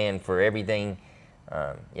love the man for everything.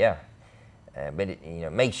 Yeah. But it, you know,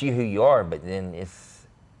 makes you who you are. But then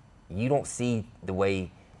you don't see the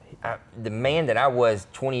way the man that I was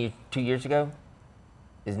 22 years ago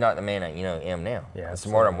is not the man I am now. Yeah, I'm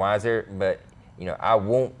smarter, I'm wiser, but you know, I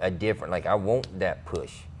want a different. Like I want that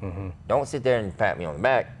push. Don't sit there and pat me on the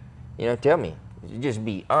back. You know, tell me. Just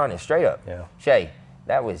be honest, straight up. Yeah. Shae,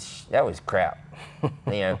 that was crap.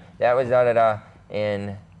 You know, that was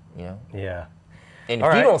and you know. Yeah. And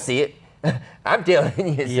if you don't see it, I'm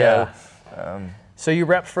telling you. Yeah. So, so you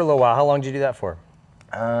repped for a little while. How long did you do that for?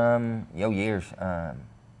 Years.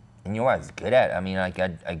 And you know what I was good at? I mean, like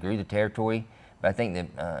I grew the territory, but I think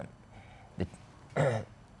that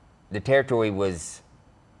the territory was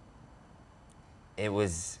it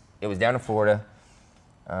was down in Florida,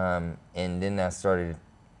 and then I started.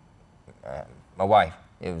 My wife,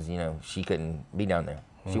 it was she couldn't be down there.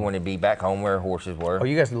 She wanted to be back home where her horses were. Oh,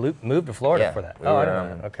 you guys moved to Florida for that? We I were, didn't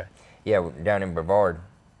know that. Okay. Yeah, we're down in Brevard,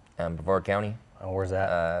 Brevard County. Oh, where's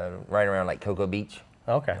that? Right around like Cocoa Beach.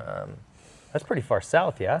 Okay. That's pretty far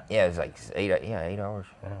south, yeah? Yeah, it's like 8 hours.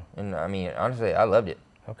 Yeah. And I mean, honestly, I loved it.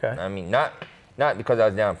 Okay. I mean, not because I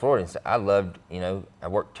was down in Florida. I loved, I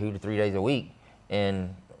worked 2 to 3 days a week,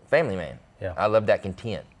 and family man. Yeah. I loved that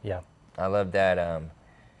content. Yeah. I loved that,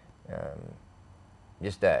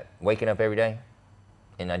 just that waking up every day,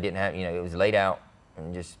 and I didn't have, it was laid out,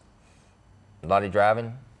 and just a lot of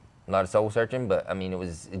driving, a lot of soul searching, but I mean, it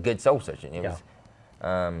was good soul searching. It was,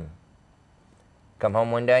 come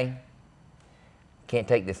home one day, can't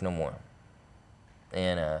take this no more,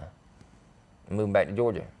 and moving back to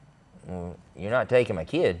Georgia. Well, you're not taking my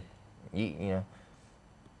kid, you know.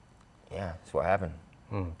 Yeah, that's what happened.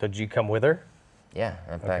 Did you come with her? Yeah,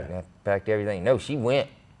 I packed everything. No, she went.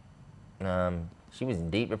 She was in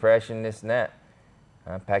deep depression, this and that.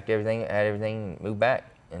 I packed everything, had everything, moved back.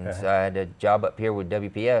 And so I had a job up here with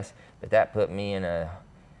WPS, but that put me in a,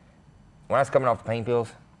 when I was coming off the pain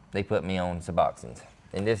pills, they put me on Suboxones.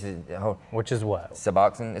 And this is the whole. Which is what?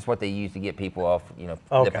 Suboxone. It's what they use to get people off,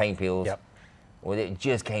 the pain pills. Yep. Well, it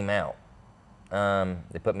just came out.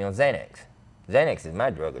 They put me on Xanax. Xanax is my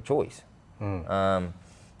drug of choice.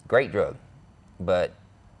 Great drug, but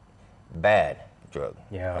bad drug.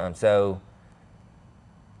 Yeah. So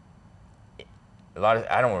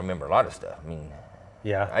I don't remember a lot of stuff. I mean.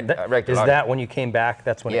 Yeah. I wrecked a is lot that when you came back?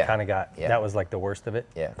 That's when it kind of got. Yeah. That was like the worst of it.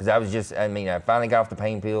 Yeah, because I was just. I mean, I finally got off the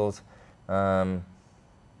pain pills, and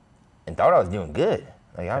thought I was doing good.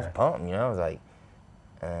 Like I was pumped. I was like,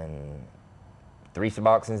 3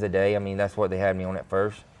 Suboxones a day. I mean, that's what they had me on at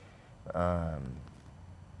first.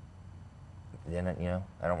 Then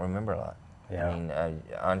I don't remember a lot. Yeah. I mean,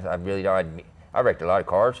 honestly, I really don't. I wrecked a lot of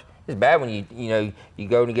cars. It's bad when you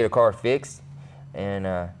go to get a car fixed,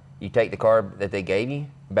 and you take the car that they gave you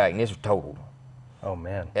back, and it's totaled. Oh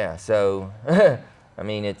man. Yeah. So, I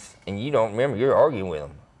mean, and you don't remember. You're arguing with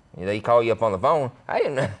them. They call you up on the phone. I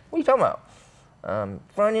didn't know. What are you talking about?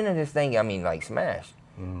 Front end of this thing, I mean, like smashed.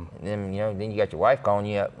 And then then you got your wife calling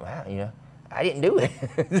you up. Wow, I didn't do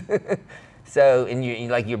it. So, and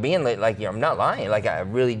you're being like I'm not lying. Like I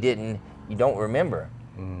really didn't. You don't remember.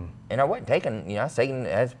 And I wasn't taking. I was taking it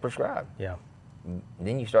as prescribed. Yeah.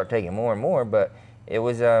 Then you start taking more and more, but it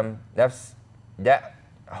was that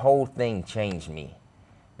whole thing changed me,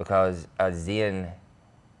 because I was in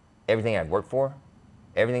everything I'd worked for,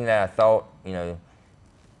 everything that I thought, I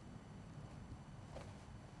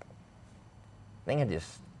think I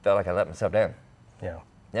just felt like I let myself down. Yeah.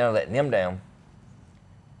 Then I let them down.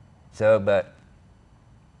 So, but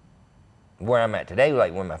where I'm at today,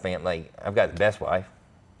 like with my family, like I've got the best wife,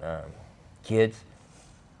 kids,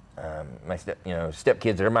 my step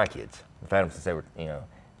kids, they're my kids. I've had them since they were,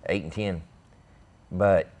 8 and 10.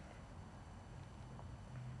 But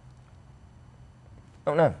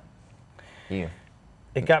I don't know.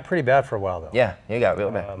 It got pretty bad for a while, though. Yeah, it got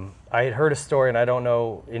real bad. I had heard a story, and I don't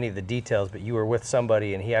know any of the details, but you were with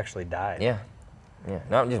somebody, and he actually died. Yeah.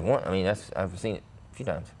 Not just one. I mean, I've seen it a few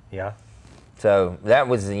times. Yeah. So that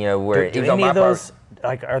was, where it was on my part.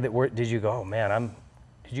 Like, did you go, oh man,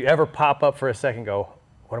 did you ever pop up for a second and go,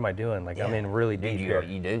 what am I doing? Like, I'm in really deep here.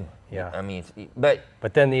 You do. Yeah. I mean, but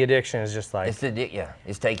then the addiction is just like.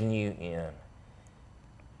 It's taking you,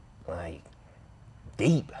 like,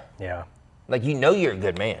 deep. Yeah. Like, you're a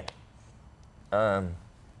good man. you're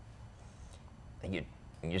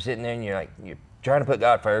sitting there and you're trying to put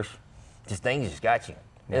God first. Just things just got you.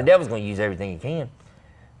 And the devil's going to use everything he can.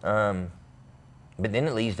 But then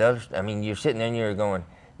it leads to others. I mean, you're sitting there and you're going,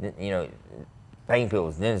 pain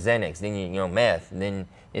pills, then Xanax, then meth, and then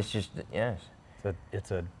it's just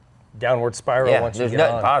It's a downward spiral once you get on.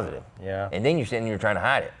 there's nothing positive. Yeah. And then you're sitting there trying to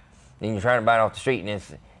hide it. Then you're trying to buy it off the street, and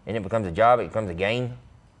it becomes a job. It becomes a game.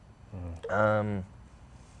 What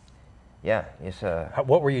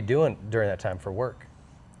were you doing during that time for work?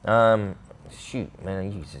 Shoot, man, I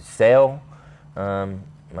used to sell. I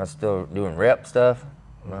was still doing rep stuff.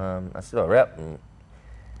 I still rep,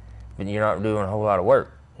 but you're not doing a whole lot of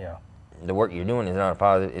work. Yeah. The work you're doing is not a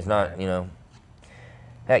positive. It's not,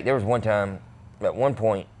 Heck, there was one time, at one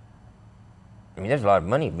point, I mean, there's a lot of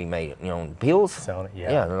money to be made, on pills. Selling it,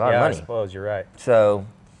 Yeah, there's a lot of money. I suppose you're right. So,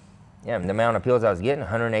 the amount of pills I was getting,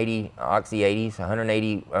 180 Oxy 80s,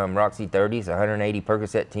 180 Roxy 30s, 180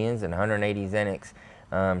 Percocet 10s, and 180 Xanax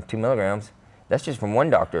 2 milligrams. That's just from one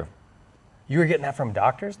doctor. You were getting that from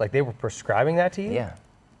doctors? Like they were prescribing that to you? Yeah.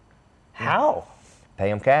 How? Pay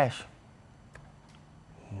them cash.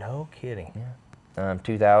 No kidding. Yeah.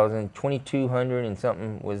 2,200 and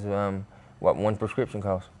something was what one prescription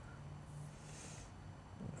cost.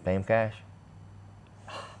 Pay them cash.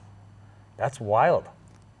 That's wild.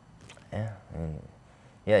 Yeah.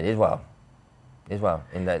 It is wild. It's wild.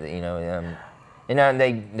 And that and now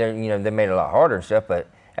they made it a lot harder and stuff, but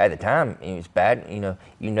at the time it was bad.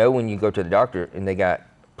 When you go to the doctor and they got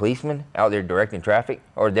policemen out there directing traffic,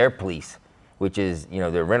 or their police, which is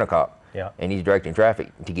their rental cop. Yeah. And he's directing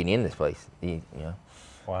traffic to get in this place.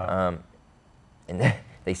 Wow. And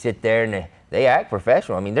they sit there and they act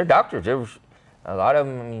professional. I mean, they're doctors. There was a lot of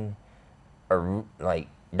them. I mean, are like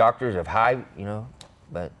doctors of high.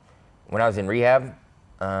 But when I was in rehab,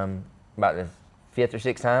 about the 5th or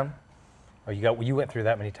 6th time. Oh, you went through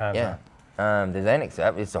that many times? Yeah. Huh? The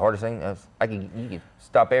Xanax, it's the hardest thing. You could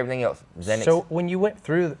stop everything else. Xanax. So when you went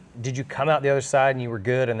through, did you come out the other side and you were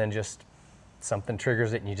good, and then just something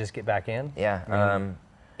triggers it and you just get back in? Yeah.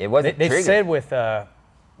 It wasn't. They said with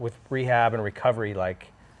rehab and recovery, like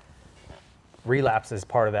relapse is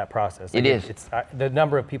part of that process. Like it is. It's the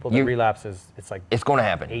number of people that relapses. It's going to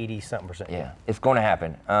happen. 80-something%. Yeah, it's going to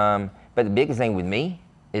happen. But the biggest thing with me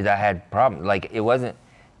is I had problems. Like it wasn't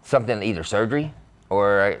something either surgery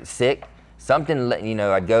or sick. Something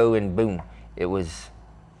I'd go and boom, it was.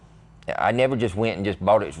 I never just went and just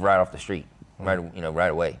bought it right off the street, right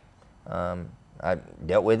away. I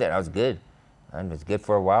dealt with it. I was good. I was good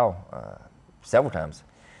for a while, several times.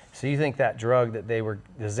 So you think that drug that the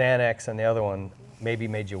Xanax and the other one maybe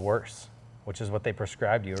made you worse, which is what they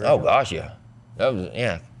prescribed you originally? Oh gosh, yeah. That was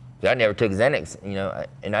I never took Xanax,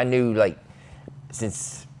 and I knew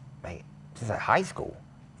since high school,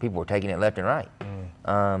 people were taking it left and right.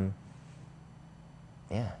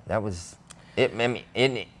 That was it. I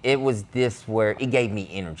mean, it was this where it gave me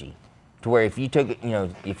energy, to where if you took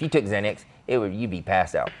Xanax, you'd be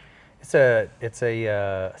passed out. It's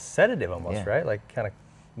a sedative almost, right? Like kind of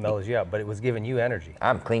mellows you out, but it was giving you energy.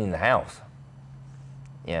 I'm cleaning the house.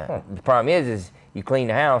 Yeah. Huh. The problem is you clean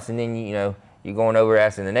the house and then you're going over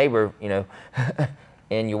asking the neighbor,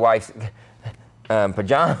 in your wife's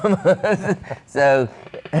pajamas, so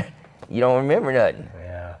you don't remember nothing.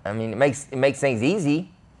 Yeah. I mean, it makes things easy,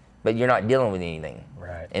 but you're not dealing with anything.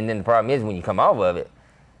 Right. And then the problem is when you come off of it,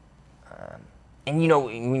 and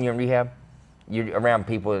when you're in rehab, you're around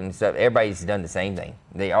people and stuff. Everybody's done the same thing.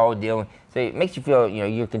 They all dealing. So it makes you feel,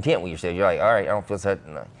 you're content with yourself. You're like, all right, I don't feel such.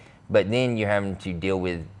 But then you're having to deal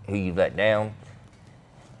with who you let down.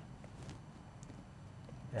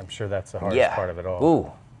 I'm sure that's the hardest part of it all.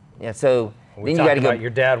 Ooh, yeah. So we then you got to go. Your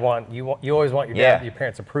dad you always want your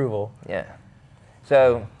parents' approval. Yeah.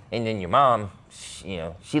 So and then your mom,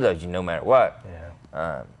 she loves you no matter what.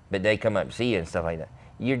 Yeah. But they come up to see you and stuff like that.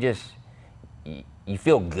 You're just you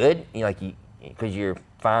feel good, because you're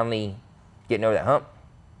finally getting over that hump.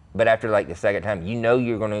 But after the second time,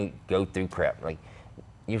 you're gonna go through crap. Like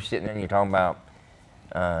you're sitting there and you're talking about.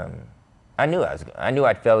 I knew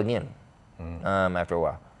I'd fail again. After a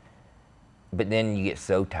while. But then you get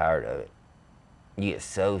so tired of it. You get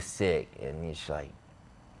so sick, and it's like,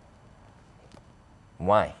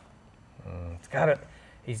 why?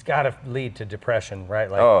 He's gotta lead to depression, right?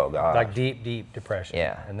 Like, oh God. Like deep depression.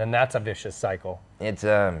 Yeah. And then that's a vicious cycle. It's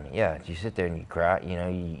you sit there and you cry.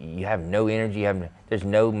 You have no energy. There's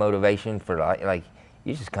no motivation for like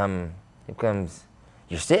you just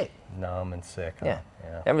you're sick. Numb and sick. Huh?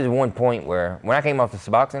 Yeah. That was one point where when I came off the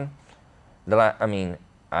Suboxone,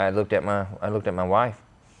 I looked at my wife,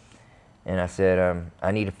 and I said,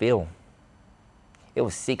 I need to feel. It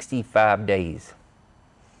was 65 days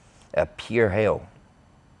of pure hell.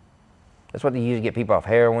 That's what they use to get people off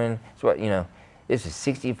heroin. That's what, you know, this is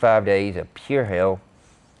 65 days of pure hell,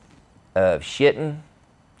 of shitting,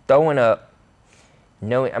 throwing up,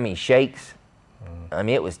 shakes. I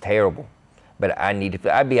mean, it was terrible. But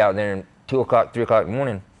I'd be out there at 2 o'clock, 3 o'clock in the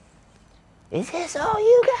morning. Is this all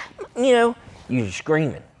you got? You know, you're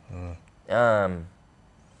screaming. Yeah,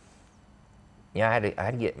 I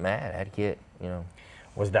had to get mad. I had to get, you know.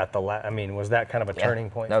 Was that was that kind of a turning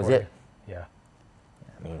point that was for it. you? Yeah.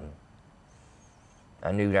 I mean,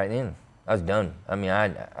 I knew right then. I was done. I mean,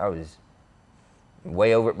 I was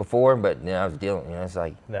way over it before, but then I was dealing, you know, it's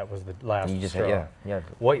like. That was the last straw. Yeah.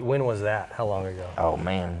 When was that? How long ago? Oh,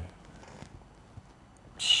 man.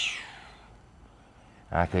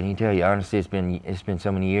 I couldn't even tell you. Honestly, it's been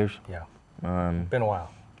so many years. Yeah. Been a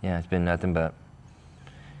while. Yeah, it's been nothing but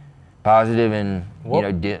positive and,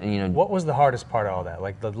 What was the hardest part of all that?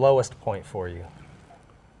 Like the lowest point for you?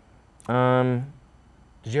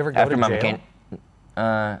 Did you ever go to jail?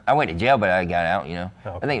 I went to jail, but I got out, you know. Oh,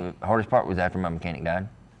 okay. I think the hardest part was after my mechanic died,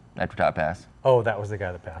 after Top passed. Oh, that was the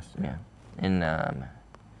guy that passed. Yeah. And I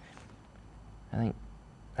think.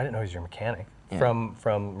 I didn't know he was your mechanic. Yeah.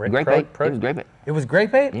 From Grape Eight. It was Grape Eight. It was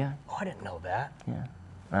Grape Eight? Yeah. Oh, I didn't know that. Yeah.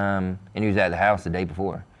 And he was at the house the day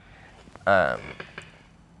before.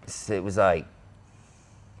 So it was like,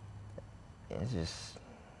 it's just.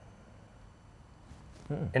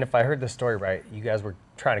 And if I heard the story right, you guys were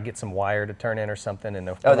trying to get some wire to turn in or something, and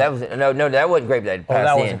that wasn't Grape that passed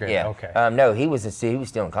that in. wasn't Grape. Yeah. Okay. No, he was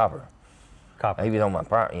still in copper. Copper. He was on my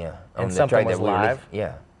property. Yeah. And on the something track was that we were live?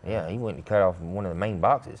 Yeah. He went and cut off one of the main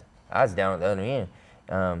boxes. I was down at the other end.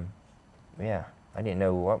 Yeah. I didn't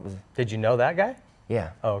know what was. Did you know that guy?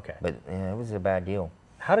 Yeah. Oh, okay. But yeah, it was a bad deal.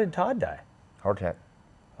 How did Todd die? Heart attack.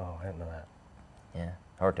 Oh, I didn't know that. Yeah,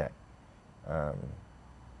 heart attack.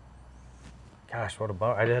 Gosh, what a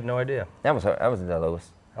bummer. I had no idea. That was the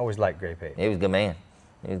lowest. I always liked Grape Eight. He was a good man.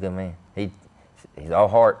 He's all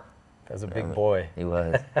heart. That was a big boy. He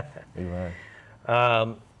was. He was.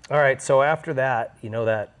 All right, so after that, you know,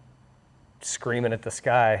 that screaming at the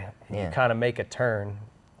sky, you kind of make a turn.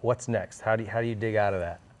 What's next? How do you dig out of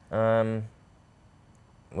that?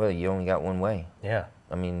 Well, you only got one way. Yeah.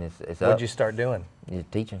 I mean, it's What'd up. you start doing? You're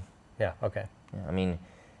teaching. Yeah. Okay. Yeah, I mean,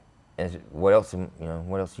 what else?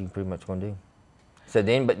 What else are you pretty much gonna do? So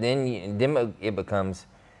then, then it becomes,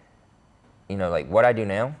 like what I do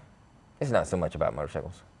now. It's not so much about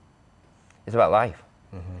motorcycles. It's about life.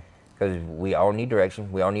 Because we all need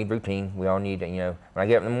direction. We all need routine. We all need, when I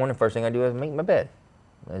get up in the morning, first thing I do is make my bed.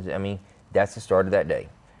 I mean, that's the start of that day.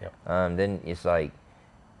 Yep. Then it's like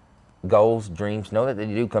goals, dreams. Know that they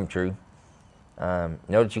do come true. Know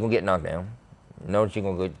that you're gonna get knocked down. Know that you're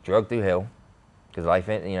gonna go drug through hell, because life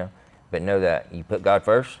ain't, But know that you put God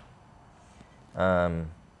first, and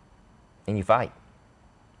you fight.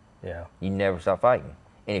 Yeah. You never stop fighting.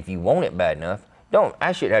 And if you want it bad enough,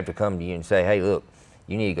 I should have to come to you and say, hey, look,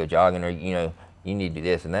 you need to go jogging, or you need to do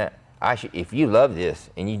this and that. If you love this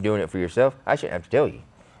and you're doing it for yourself, I shouldn't have to tell you.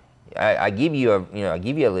 I give you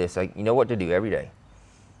a list, like you know what to do every day.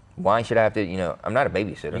 Why should I have to? I'm not a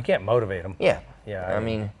babysitter. You can't motivate them. Yeah. Yeah. I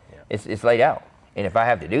mean, it's laid out, and if I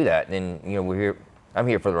have to do that, then we're here. I'm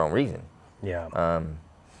here for the wrong reason. Yeah.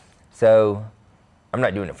 So I'm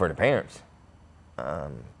not doing it for the parents. I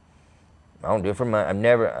don't do it for money. I've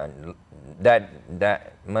never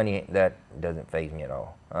that money that doesn't faze me at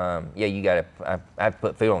all. Yeah, you got to. I have to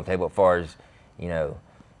put food on the table as far as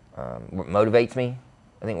what motivates me.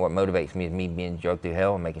 I think what motivates me is me being drugged through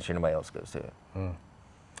hell and making sure nobody else goes through it.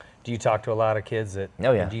 Do you talk to a lot of kids that?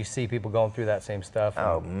 Oh yeah. Do you see people going through that same stuff?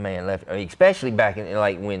 Oh man, especially back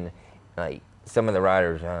in when some of the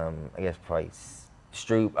riders, I guess probably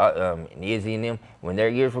Stroop, and Izzy and them, when their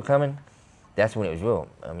years were coming, that's when it was real.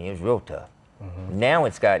 I mean, it was real tough. Now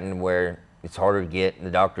it's gotten where it's harder to get.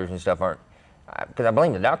 The doctors and stuff aren't, because I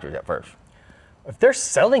blame the doctors at first. If they're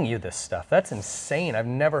selling you this stuff, that's insane. I've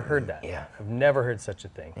never heard that. Yeah. I've never heard such a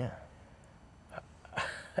thing. Yeah.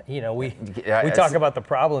 We talk about the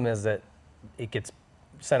problem is that it gets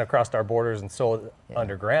sent across our borders and sold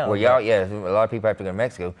underground. Well, a lot of people have to go to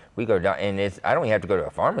Mexico. We go down, and I don't even have to go to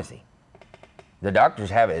a pharmacy. The doctors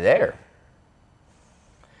have it there.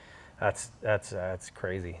 That's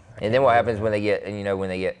crazy. And then what happens when they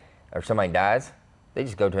get, or somebody dies, they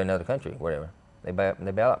just go to another country, whatever. They bail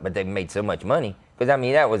out, but they've made so much money, because I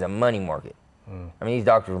mean that was a money market. I mean these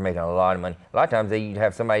doctors were making a lot of money. A lot of times they'd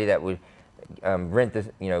have somebody that would rent this,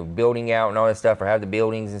 building out and all that stuff, or have the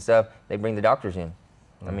buildings and stuff. They bring the doctors in.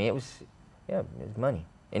 I mean it was money.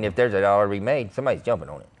 And if there's a dollar to be made, somebody's jumping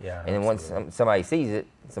on it. Yeah. And then once somebody sees it,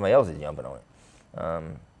 somebody else is jumping on it.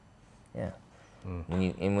 Yeah.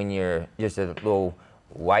 When you're just a little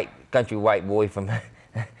country white boy from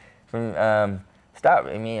stop.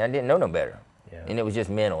 I mean, I didn't know no better. Yeah. And it was just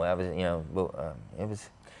mental. I was, it was.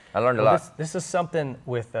 I learned a lot. This is something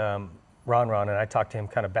with Ron, and I talked to him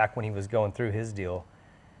kind of back when he was going through his deal.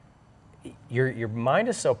 Your mind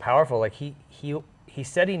is so powerful. Like he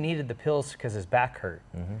said he needed the pills because his back hurt.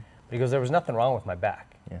 Mm-hmm. But he goes, there was nothing wrong with my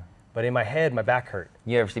back. Yeah. But in my head, my back hurt.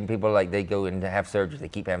 You ever seen people like they go in to have surgeries? They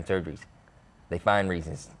keep having surgeries. They find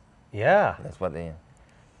reasons. Yeah. That's what they.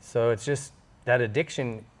 So it's just that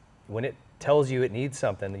addiction. When it tells you it needs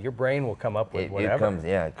something, your brain will come up with whatever.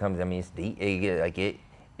 It comes. I mean, it's deep.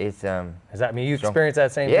 It's. Does that mean you experience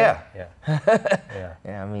that same thing? Yeah. Yeah.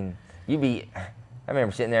 Yeah. I mean, I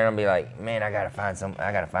remember sitting there and I'd be like, man, I gotta find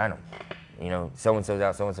them. You know, so and so's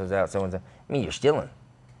out, so and so's out, so and so. I mean, you're stealing.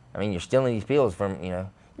 You're stealing these pills from, you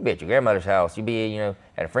be at your grandmother's house, you be, at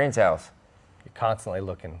a friend's house. You're constantly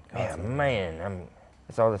looking. Yeah, man,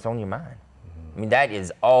 that's all that's on your mind. Mm-hmm. I mean, that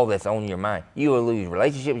is all that's on your mind. You will lose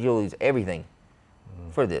relationships, you'll lose everything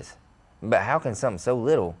for this. But how can something so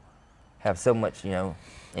little have so much,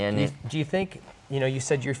 and do you think, you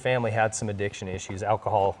said your family had some addiction issues,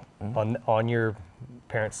 alcohol on your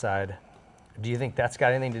parents' side. Do you think that's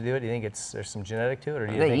got anything to do with it? Do you think there's some genetic to it? Or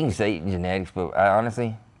do you think you can say genetics, but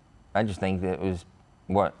I just think that was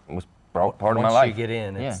what was part of my life. Once you get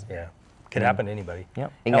in, it can happen to anybody. Yeah,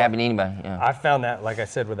 it can happen to anybody. Yeah. I found that, like I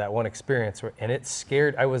said, with that one experience, and it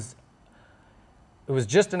scared. It was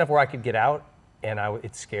just enough where I could get out, and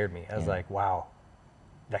it scared me. I was like, wow,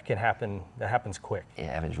 that can happen. That happens quick. It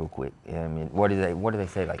happens real quick. Yeah, I mean, what do they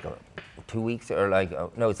say? Like 2 weeks or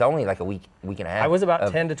no? It's only like a week and a half. I was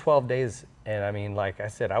about 10 to 12 days, and I mean, like I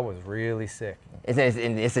said, I was really sick.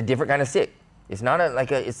 It's a different kind of sick. It's not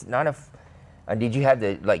did you have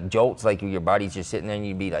the jolts, like your body's just sitting there and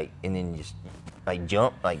you'd be like, and then just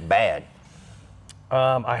jump like bad?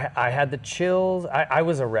 I had the chills.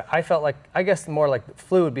 I felt like, I guess more like the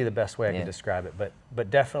flu would be the best way I could describe it, but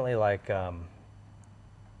definitely like, I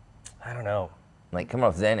don't know. Like coming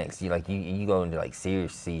off Xanax, you go into like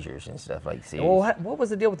serious seizures and stuff like serious. Well, what was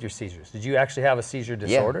the deal with your seizures? Did you actually have a seizure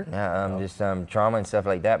disorder? Yeah, just trauma and stuff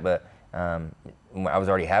like that. But I was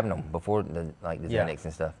already having them before the Xanax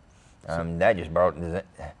and stuff. That just brought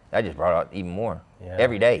out even more. Yeah.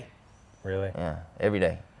 Every day. Really? Yeah, every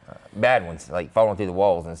day. Bad ones, like falling through the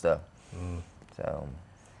walls and stuff. So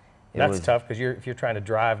that's tough because if you're trying to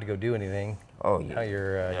drive to go do anything. Oh yeah.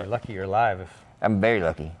 You're lucky you're alive. I'm very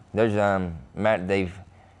lucky. There's they've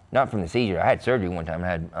not from the seizure. I had surgery one time. I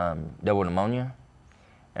had double pneumonia,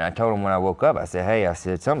 and I told them when I woke up. I said, "Hey," I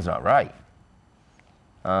said, "something's not right."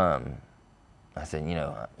 I said,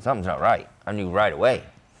 "something's not right." I knew right away.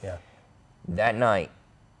 Yeah. That night,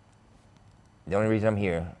 the only reason I'm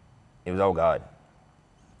here, it was all God.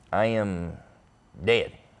 I am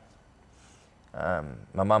dead.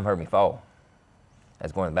 My mom heard me fall. I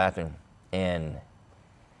was going to the bathroom, and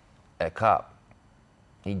a cop.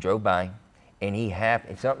 He drove by, and he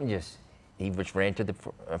just ran to the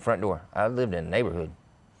front door. I lived in a neighborhood.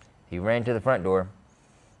 He ran to the front door,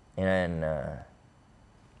 and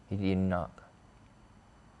he didn't knock.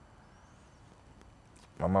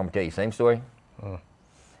 My mom will tell you the same story.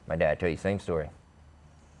 My dad will tell you the same story.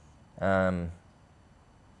 There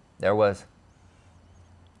was.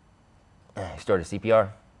 I started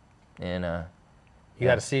CPR, and you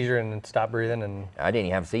had a seizure and stopped breathing, and I didn't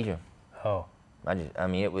even have a seizure. Oh. I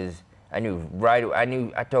knew right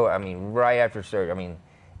after surgery,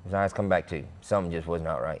 as I was coming back to, something just was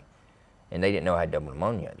not right. And they didn't know I had double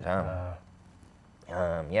pneumonia at the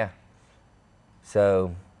time. Yeah.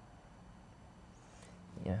 So,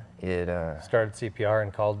 yeah, it... started CPR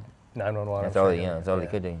and called 911. That's all they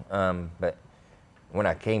could do. But when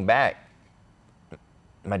I came back,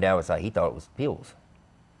 my dad was like, he thought it was pills.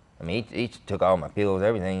 He took all my pills,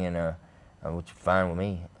 everything, and which was fine with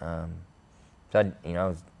me. So I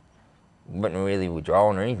wasn't really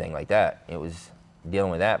withdrawing or anything like that. It was dealing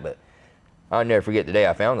with that, but I'll never forget the day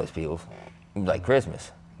I found those pills. It was like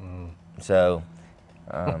Christmas. So,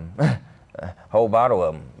 a whole bottle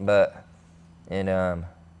of them. But, it's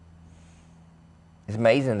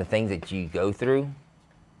amazing the things that you go through,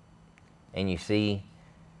 and you see,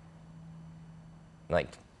 then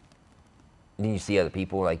you see other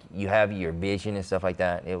people, you have your vision and stuff like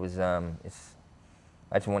that. It was,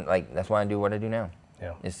 that's why I do what I do now.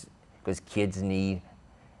 Yeah. It's because kids need,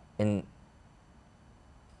 and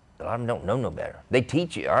a lot of them don't know no better. They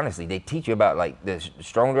teach you, honestly, about the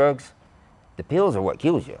strong drugs. The pills are what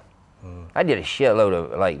kills you. I did a shitload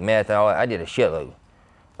of meth, I did a shitload.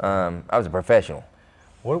 I was a professional.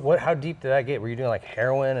 How deep did that get? Were you doing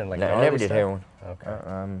heroin and No, I never did heroin. Okay.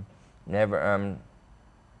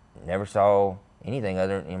 Never saw anything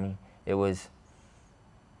other. I mean, it was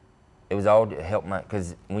all to help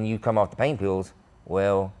because when you come off the pain pills,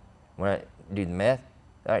 well, when I do the meth,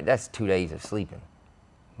 all right, that's 2 days of sleeping.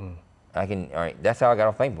 All right, that's how I got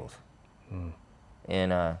off pain pills.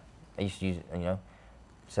 And I used to use,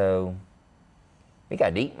 so it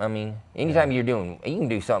got deep. I mean, anytime you can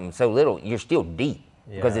do something so little, you're still deep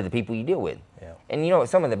because of the people you deal with. Yeah. And you know what,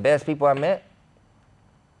 some of the best people I met,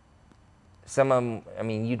 some of them, I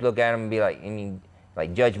mean, you'd look at them and be like,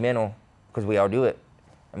 like judgmental, because we all do it.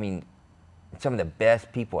 I mean, some of the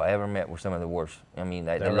best people I ever met were some of the worst. I mean,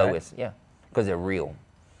 like the lowest, because they're real.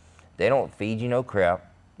 They don't feed you no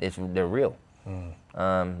crap. They're real.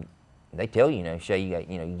 They tell you, Shae, you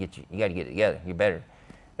got to get it together. You're better,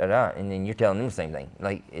 and then you're telling them the same thing.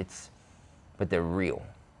 Like but they're real.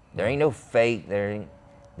 There ain't no fake. There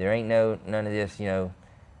ain't none of this.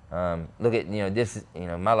 Look at this.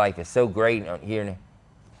 My life is so great here.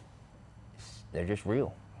 They're just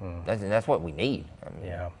real. That's what we need. I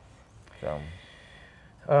mean,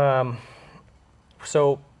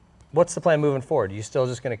 So, what's the plan moving forward? Are you still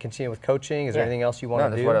just going to continue with coaching? Is there anything else you want to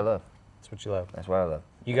do? No, that's what I love. That's what you love. That's what I love.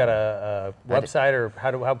 You got a website, or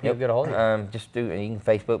how people get a hold of you? Just you can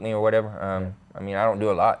Facebook me or whatever. I mean, I don't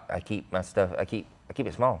do a lot. I keep my stuff. I keep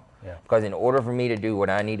it small. Yeah. Because in order for me to do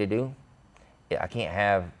what I need to do, I can't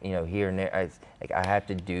have here and there. I have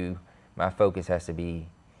to do. My focus has to be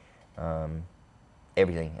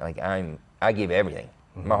everything. Like I give everything.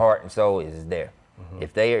 My heart and soul is there.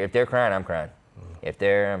 If they're crying, I'm crying. If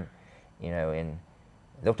they're and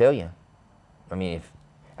they'll tell you. I mean, if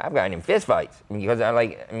I've gotten in fist fights because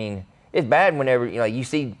it's bad whenever you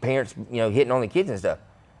see parents hitting on the kids and stuff.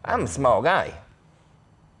 I'm a small guy,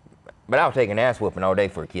 but I'll take an ass whooping all day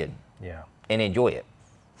for a kid. Yeah. And enjoy it.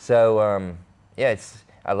 So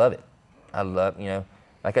I love it. I love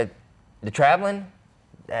the traveling.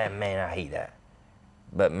 Man, I hate that.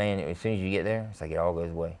 But man, as soon as you get there, it's like it all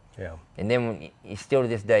goes away. Yeah. And then still to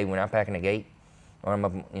this day, when I'm packing a gate, or I'm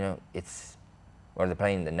up, or they're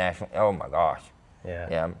playing the national. Oh my gosh. Yeah.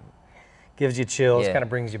 Yeah. Gives you chills. Kind of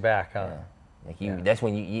brings you back, huh? Yeah. That's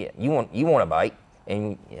when you want a bike,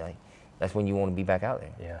 and that's when you want to be back out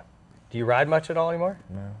there. Yeah. Do you ride much at all anymore?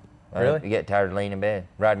 No. Really? You get tired of laying in bed.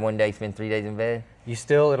 Ride one day, spend 3 days in bed.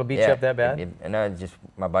 It'll beat you up that bad? No, just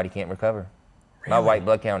my body can't recover. Really? My white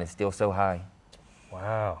blood count is still so high.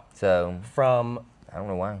 Wow. So from I don't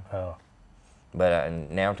know why. Oh. But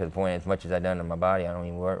now to the point, as much as I've done to my body, I don't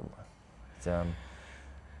even work.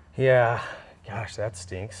 Yeah. Gosh, that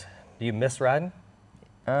stinks. Do you miss riding?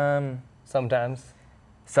 Sometimes.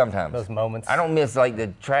 Sometimes. Those moments. I don't miss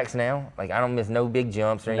the tracks now. I don't miss no big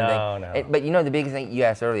jumps or anything. No. But the biggest thing you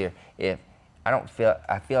asked earlier, I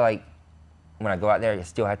feel like when I go out there, I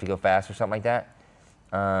still have to go fast or something like that.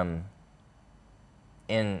 And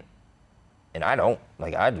I don't.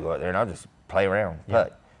 I do out there and I'll just play around,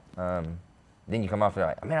 putt. Then you come off there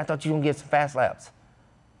like, man, I thought you were gonna get some fast laps.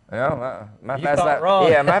 My fast laps.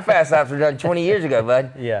 Yeah, my fast laps were done 20 years ago,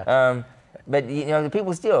 bud. Yeah. But the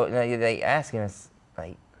people still, they asking us,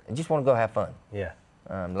 I just want to go have fun. Yeah.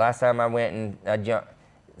 Last time I went and I jumped,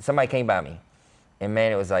 somebody came by me, and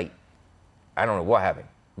man, it was I don't know what happened,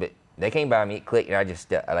 but they came by me, it clicked, and I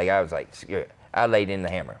just I was like, screw it. I laid in the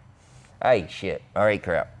hammer. I ate shit. I ate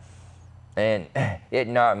crap, and it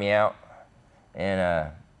knocked me out,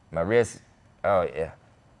 and my wrist. Oh yeah.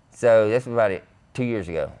 So that's about it. 2 years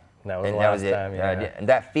ago. That was the last time. Yeah. And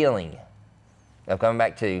that feeling of coming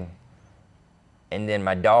back to, and then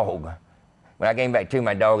my dog. When I came back to,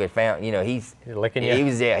 my dog had found. He's licking you. He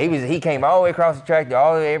was there. He came all the way across the track to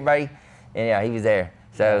all of everybody, and he was there.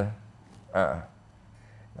 So, it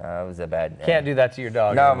was a bad. Can't do that to your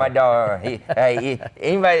dog. No, my dog.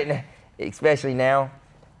 Anybody, especially now.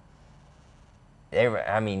 He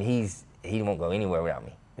won't go anywhere without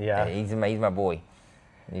me. Yeah. He's my boy.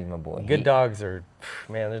 He's my boy. Good dogs are,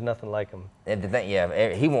 man, there's nothing like them. And the thing,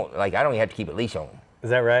 he won't, I don't even have to keep a leash on him. Is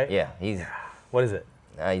that right? Yeah, what is it?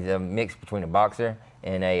 He's a mix between a boxer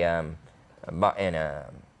and a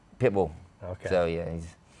pit bull. Okay. So,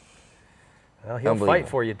 well, he'll fight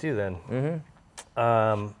for you too then.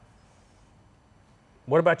 Mm-hmm.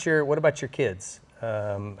 What about your kids?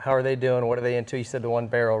 How are they doing? What are they into? You said the one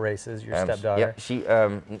barrel races, your stepdaughter.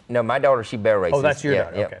 Yeah, no, my daughter, she barrel races. Oh, that's your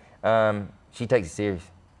daughter, okay. She takes it serious.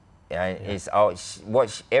 It's all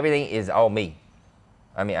everything is all me.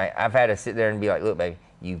 I've had to sit there and be like, look, baby,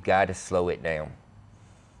 you've got to slow it down.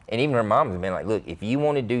 And even her mom's been like, look, if you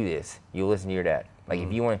want to do this, you'll listen to your dad.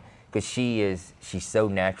 If you want, because she's so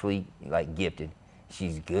naturally gifted.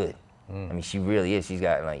 She's good. She really is. She's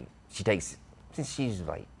got she takes since she's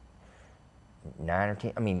 9 or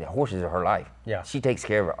 10. I mean, the horses are her life. Yeah. She takes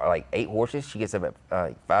care of like 8 horses. She gets up at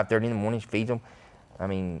 5:30 in the morning. She feeds them. I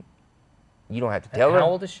mean, you don't have to tell her. How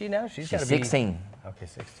old is she now? She's got to be 16. Okay,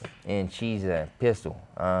 16. And she's a pistol.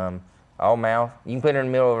 All mouth. You can put her in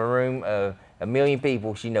the middle of a room of 1 million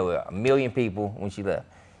people. She know 1 million people when she left.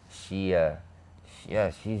 She's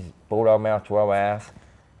bulldog mouth, Chihuahua ass.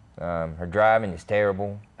 Her driving is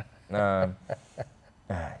terrible.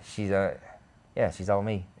 She's all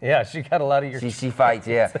me. Yeah, she got a lot of your. She fights.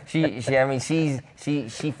 Yeah,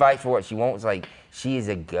 she fights for what she wants. Like she is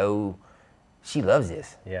a go. She loves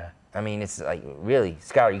this. Yeah. I mean, it's like really,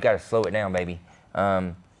 Skylar, you got to slow it down, baby.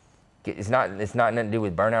 It's not nothing to do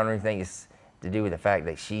with burnout or anything. It's to do with the fact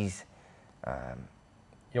that she's. You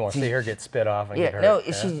don't want to see her get spit off and Yeah, get hurt. no,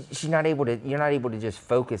 she's not able to. You're not able to just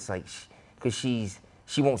focus like, because she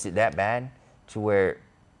wants it that bad to where,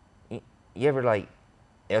 you ever like,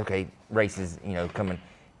 okay, races, coming,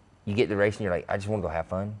 you get the race and you're like, I just want to go have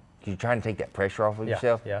fun. 'Cause you're trying to take that pressure off of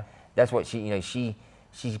yourself. Yeah. That's what she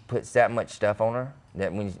puts that much stuff on her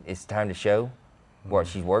that when it's time to show what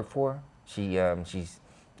she's worked for, she's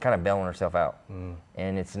kind of bailing herself out,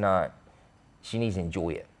 and it's not. She needs to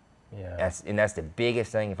enjoy it. Yeah. That's the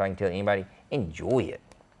biggest thing. If I can tell anybody, enjoy it,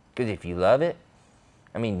 because if you love it,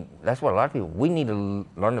 I mean, that's what a lot of people. We need to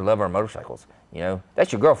learn to love our motorcycles.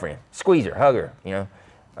 That's your girlfriend. Squeeze her, hug her.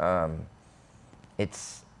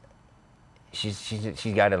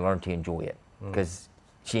 She's got to learn to enjoy it because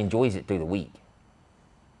she enjoys it through the week.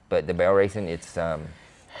 But the barrel racing,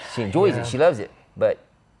 she enjoys it. She loves it, but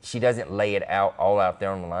she doesn't lay it out all out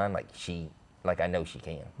there on the line like I know she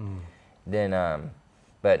can. And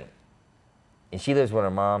she lives with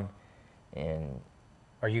her mom, and.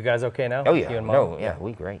 Are you guys okay now? Oh yeah, you and Mom?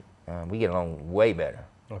 we great. We get along way better.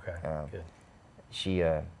 Okay, good. She.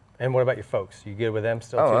 And what about your folks? You good with them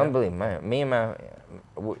still? Oh, unbelievable, man. Me and my,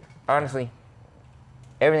 honestly,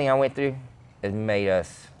 everything I went through has made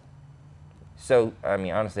us. So I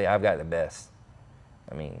mean, honestly, I've got the best.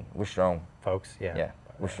 I mean, we're strong. Folks, yeah. Yeah,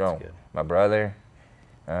 we're strong. My brother.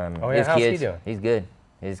 His how's kids, he doing? He's good.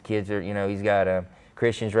 His kids are, he's got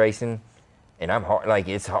Christians racing, and I'm hard. Like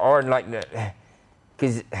it's hard, like,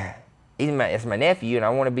 cause it's my nephew, and I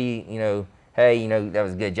want to be, hey, that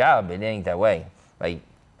was a good job, but it ain't that way. Like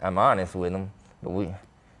I'm honest with him, but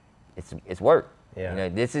it's work. Yeah.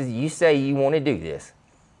 This is you say you want to do this.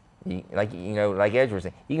 Like Edge was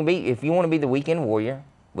saying, you can be if you want to be the weekend warrior,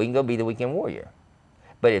 we can go be the weekend warrior.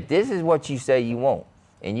 But if this is what you say you want,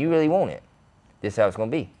 and you really want it, this is how it's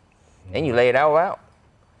gonna be, and you lay it all out.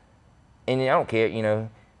 And I don't care,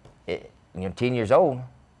 10 years old.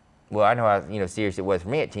 Well, I know how serious it was for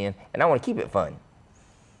me at 10, and I want to keep it fun.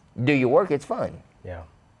 Do your work, it's fun. Yeah.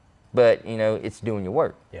 But it's doing your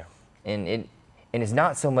work. Yeah. And it's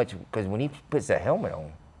not so much because when he puts that helmet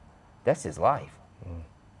on, that's his life.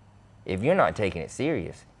 If you're not taking it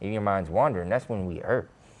serious, if your mind's wandering, that's when we get hurt.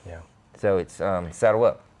 Yeah. So it's saddle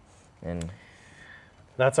up, and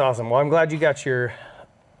that's awesome. Well, I'm glad you got your,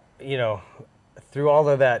 through all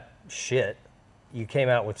of that shit, you came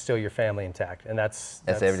out with still your family intact, and that's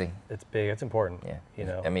everything. It's big. It's important.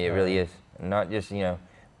 Yeah. I mean, it really is. Not just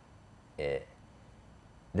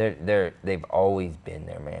they've always been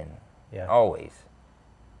there, man. Yeah. Always.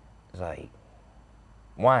 It's like,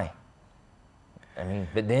 why? I mean,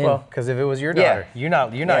 but then. Well, because if it was your daughter, you're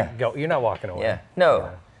not walking away. Yeah.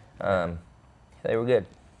 No. They were good.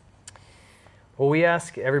 Well, we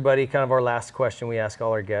ask everybody, kind of our last question we ask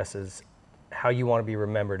all our guests is how you want to be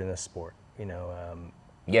remembered in this sport.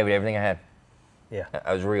 Gave it everything I had. Yeah.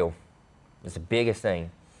 I was real. It's the biggest thing.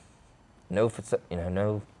 No,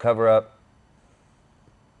 no cover up.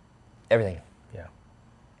 Everything. Yeah.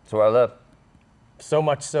 That's what I love. So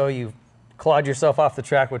much so you clawed yourself off the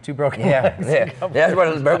track with 2 broken legs. Yeah. That's what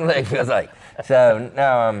a broken leg feels like. So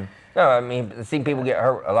now, no, I mean, I've seen people get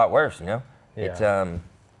hurt a lot worse. Yeah.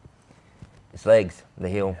 It's legs, the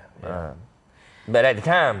heel. Yeah. But at the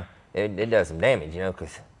time, it does some damage,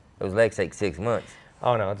 because those legs take 6 months.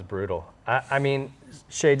 Oh no, it's brutal. I mean,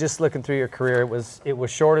 Shae, just looking through your career, it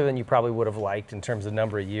was shorter than you probably would have liked in terms of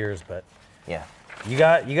number of years, but yeah, you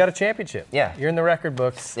got a championship. Yeah, you're in the record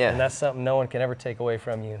books. Yeah, and that's something no one can ever take away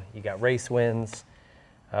from you. You got race wins.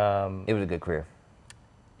 It was a good career,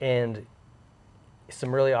 and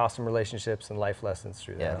some really awesome relationships and life lessons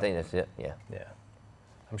through that. Yeah, I think that's it. Yeah. Yeah.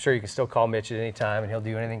 I'm sure you can still call Mitch at any time, and he'll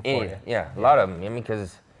do anything for you. Yeah, a lot of them. I mean,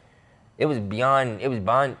 because it was beyond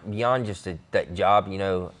just that job,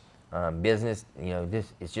 business.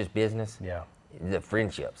 It's just business. Yeah. The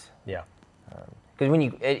friendships. Yeah.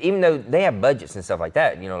 Because even though they have budgets and stuff like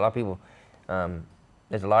that, a lot of people,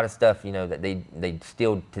 there's a lot of stuff, that they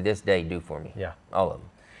still to this day do for me. Yeah. All of them.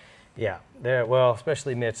 Yeah. Well,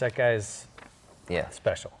 especially Mitch. That guy's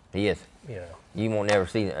special. He is. You know. You won't never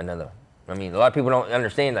see another. I mean, a lot of people don't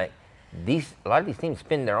understand, like, a lot of these teams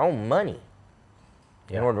spend their own money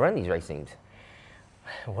in order to run these race teams.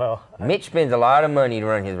 Well, Mitch spends a lot of money to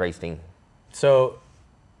run his race team. So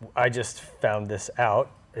I just found this out,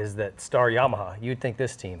 is that Star Yamaha, you'd think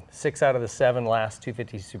this team, 6 out of the 7 last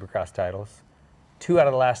 250 Supercross titles, 2 out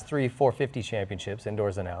of the last 3 450 championships,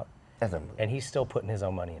 indoors and out. That's unbelievable. And he's still putting his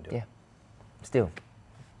own money into it. Yeah, still.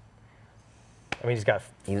 I mean, he's got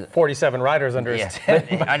 47 riders under his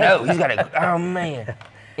tent. I know, he's got oh man.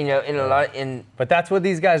 You know, in a lot, but that's what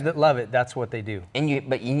these guys that love it. That's what they do. And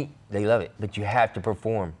they love it. But you have to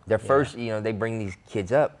perform. Their first, you know, they bring these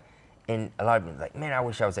kids up, and a lot of them are like, man, I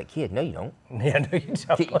wish I was that kid. No, you don't. Yeah, no, you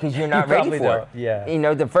don't. Because you're not ready for it. Yeah. You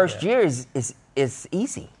know, the first year is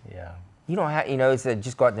easy. Yeah. You don't have, you know, it's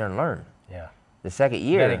just go out there and learn. Yeah. The second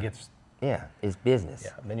year, then it gets. Yeah, it's business.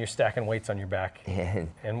 Yeah. And then you're stacking weights on your back,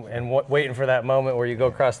 and waiting for that moment where you go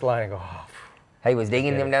across the line and go. Oh, hey, was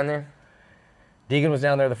Deegan them down there? Deegan was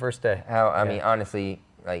down there the first day. I mean, honestly,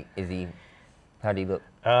 like, how do he look?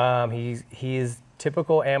 He's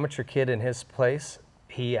typical amateur kid in his place.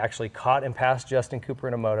 He actually caught and passed Justin Cooper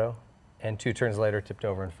in a moto, and 2 turns later tipped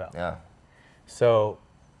over and fell. Yeah. So,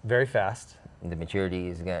 very fast. The maturity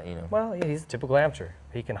is got, you know. Well, yeah, he's a typical amateur.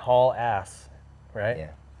 He can haul ass, right? Yeah.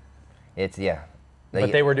 It's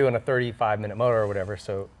But they were doing a 35-minute moto or whatever,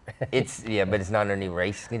 so. But it's not under any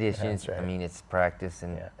race conditions. Right. I mean, it's practice,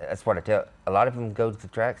 and that's what I tell. A lot of them go to the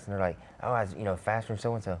tracks and they're like, oh, I was, you know, faster than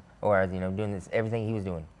so and so, or I was, you know, doing this everything he was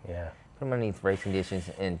doing. Yeah. Put him underneath race conditions,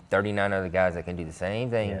 and 39 other guys that can do the same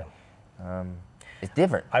thing. Yeah. It's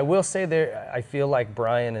different. I will say I feel like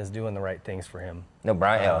Brian is doing the right things for him. No,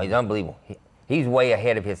 Brian, he's unbelievable. He's way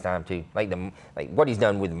ahead of his time too. Like what he's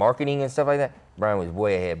done with marketing and stuff like that. Brian was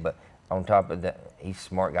way ahead, but on top of that, he's a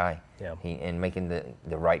smart guy. Yeah. And making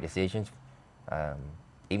the right decisions,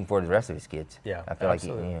 even for the rest of his kids. Yeah, I feel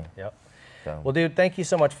absolutely. Like Yep. So. Well, dude, thank you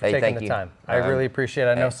so much for taking the time. I really appreciate it.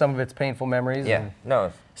 I know some of it's painful memories. Yeah.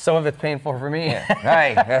 And some of it's painful for me.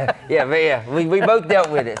 Yeah. We both dealt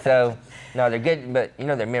with it. So, no, they're good, but you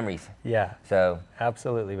know, they're memories. Yeah. So.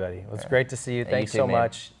 Absolutely, buddy. Well, it's great to see you. Thanks so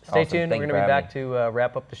much. Man. Stay Awesome. tuned. We're going to be back to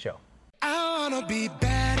wrap up the show. I wanna be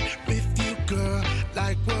bad with you, girl,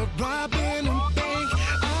 like we're robbing a bank.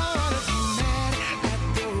 I wanna be mad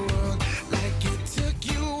at the world, like it took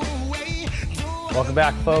you away. Welcome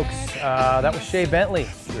back, folks. That was Shae Bentley,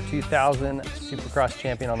 your 2000 Supercross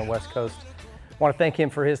champion on the West Coast. I want to thank him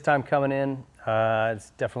for his time coming in.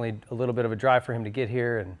 It's definitely a little bit of a drive for him to get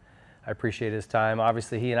here, and I appreciate his time.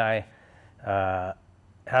 Obviously, he and I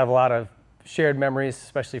have a lot of shared memories,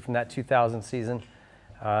 especially from that 2000 season.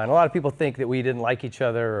 And a lot of people think that we didn't like each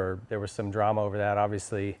other or there was some drama over that.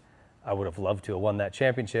 Obviously, I would have loved to have won that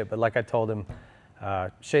championship, but like I told him,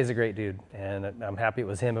 Shae's a great dude, and I'm happy it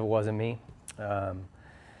was him if it wasn't me.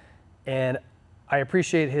 And I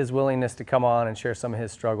appreciate his willingness to come on and share some of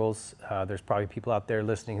his struggles. There's probably people out there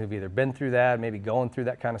listening who've either been through that, maybe going through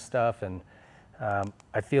that kind of stuff, and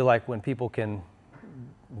I feel like when people can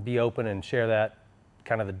be open and share that,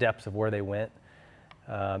 kind of the depths of where they went,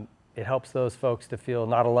 it helps those folks to feel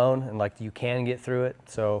not alone and like you can get through it.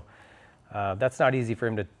 So that's not easy for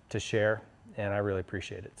him to share, and I really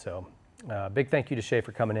appreciate it. So big thank you to Shae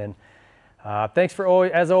for coming in. Thanks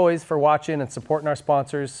as always for watching and supporting our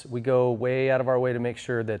sponsors. We go way out of our way to make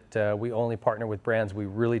sure that we only partner with brands we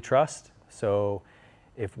really trust. So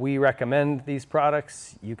if we recommend these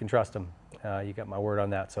products, you can trust them. You got my word on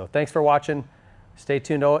that. So thanks for watching. Stay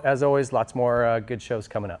tuned as always. Lots more good shows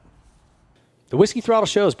coming up. The Whiskey Throttle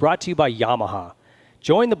Show is brought to you by Yamaha.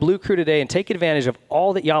 Join the Blue Crew today and take advantage of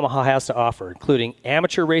all that Yamaha has to offer, including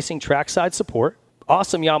amateur racing trackside support,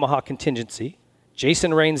 awesome Yamaha contingency,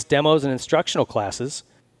 Jason Rain's demos and instructional classes,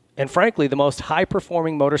 and frankly, the most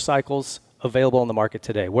high-performing motorcycles available on the market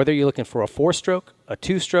today. Whether you're looking for a 4-stroke, a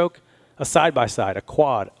 2-stroke, a side-by-side, a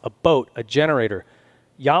quad, a boat, a generator,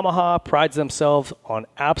 Yamaha prides themselves on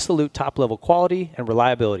absolute top-level quality and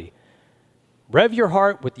reliability. Rev your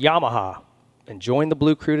heart with Yamaha and join the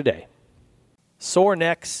Blue Crew today. Sore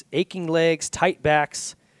necks, aching legs, tight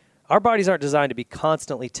backs. Our bodies aren't designed to be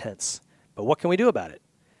constantly tense, but what can we do about it?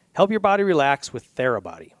 Help your body relax with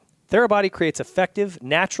TheraBody. TheraBody creates effective,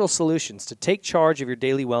 natural solutions to take charge of your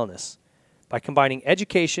daily wellness. By combining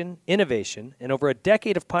education, innovation, and over a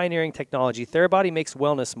decade of pioneering technology, TheraBody makes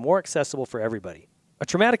wellness more accessible for everybody. A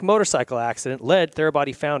traumatic motorcycle accident led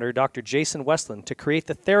TheraBody founder Dr. Jason Westland to create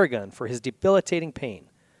the Theragun for his debilitating pain.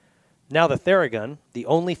 Now the Theragun, the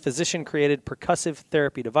only physician-created percussive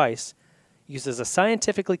therapy device, uses a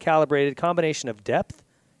scientifically calibrated combination of depth,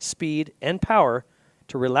 speed, and power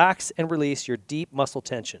to relax and release your deep muscle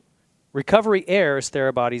tension. Recovery Air is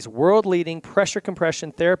Therabody's world-leading pressure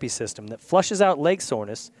compression therapy system that flushes out leg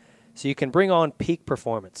soreness so you can bring on peak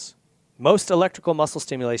performance. Most electrical muscle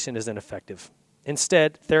stimulation is ineffective.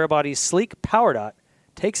 Instead, Therabody's sleek Power Dot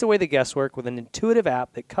takes away the guesswork with an intuitive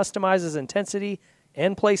app that customizes intensity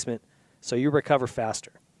and placement so you recover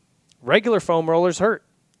faster. Regular foam rollers hurt.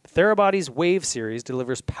 Therabody's Wave series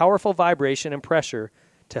delivers powerful vibration and pressure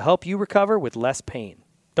to help you recover with less pain.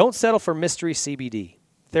 Don't settle for mystery CBD.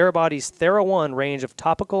 Therabody's TheraOne range of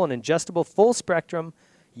topical and ingestible full-spectrum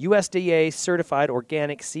USDA-certified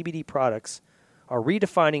organic CBD products are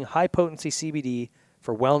redefining high-potency CBD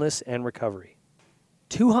for wellness and recovery.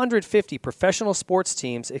 250 professional sports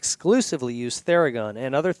teams exclusively use Theragun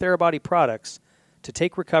and other Therabody products to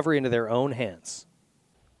take recovery into their own hands.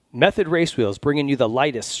 Method Race Wheels, bringing you the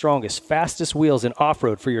lightest, strongest, fastest wheels in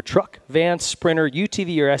off-road for your truck, van, sprinter,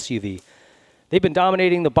 UTV, or SUV. They've been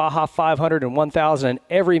dominating the Baja 500 and 1000 and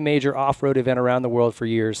every major off-road event around the world for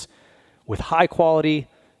years with high quality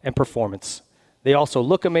and performance. They also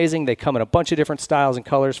look amazing. They come in a bunch of different styles and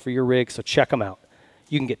colors for your rig, so check them out.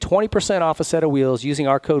 You can get 20% off a set of wheels using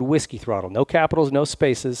our code Whiskey Throttle. No capitals, no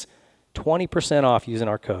spaces. 20% off using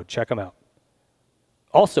our code. Check them out.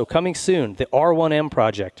 Also, coming soon, the R1M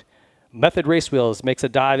project. Method Race Wheels makes a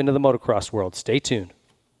dive into the motocross world. Stay tuned.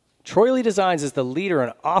 Troy Lee Designs is the leader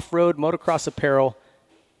in off-road motocross apparel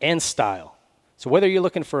and style. So whether you're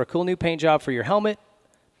looking for a cool new paint job for your helmet,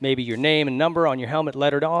 maybe your name and number on your helmet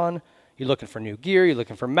lettered on, you're looking for new gear, you're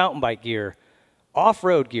looking for mountain bike gear,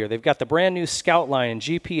 off-road gear, they've got the brand new Scout line and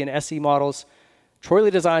GP and SE models. Troy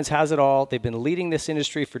Lee Designs has it all. They've been leading this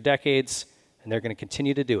industry for decades, and they're going to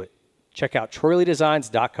continue to do it. Check out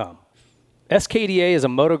TroyLeeDesigns.com. SKDA is a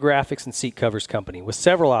moto graphics and seat covers company with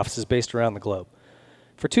several offices based around the globe.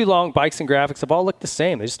 For too long, bikes and graphics have all looked the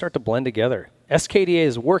same. They just start to blend together. SKDA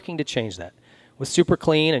is working to change that. With super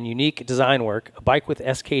clean and unique design work, a bike with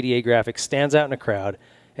SKDA graphics stands out in a crowd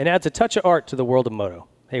and adds a touch of art to the world of moto.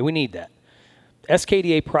 Hey, we need that.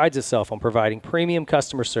 SKDA prides itself on providing premium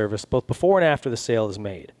customer service both before and after the sale is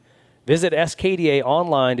made. Visit SKDA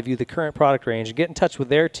online to view the current product range and get in touch with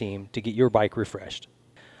their team to get your bike refreshed.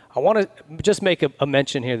 I want to just make a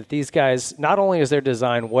mention here that these guys, not only is their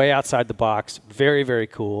design way outside the box, very, very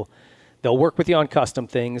cool. They'll work with you on custom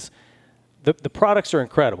things. The products are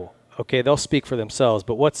incredible. Okay, they'll speak for themselves.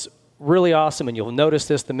 But what's really awesome, and you'll notice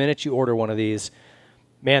this the minute you order one of these,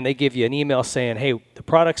 man, they give you an email saying, hey, the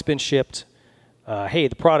product's been shipped. Hey,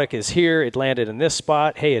 the product is here. It landed in this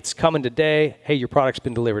spot. Hey, it's coming today. Hey, your product's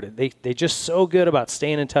been delivered. They just so good about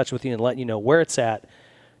staying in touch with you and letting you know where it's at.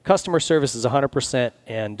 Customer service is 100%,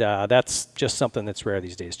 and that's just something that's rare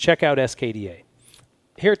these days. Check out SKDA.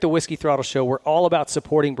 Here at the Whiskey Throttle Show, we're all about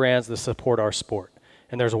supporting brands that support our sport.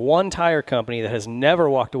 And there's one tire company that has never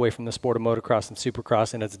walked away from the sport of motocross and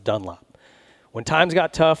supercross, and it's Dunlop. When times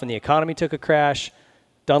got tough and the economy took a crash,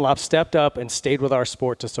 Dunlop stepped up and stayed with our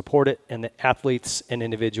sport to support it and the athletes and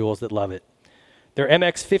individuals that love it. Their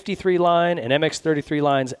MX53 line and MX33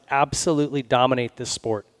 lines absolutely dominate this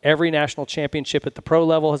sport. Every national championship at the pro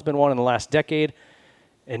level has been won in the last decade,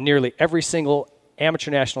 and nearly every single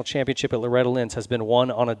amateur national championship at Loretta Lynn's has been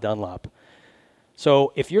won on a Dunlop.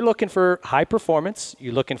 So if you're looking for high performance,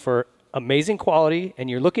 you're looking for amazing quality, and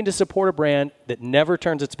you're looking to support a brand that never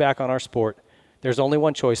turns its back on our sport, there's only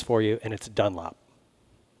one choice for you, and it's Dunlop.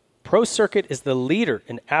 Pro Circuit is the leader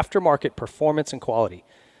in aftermarket performance and quality.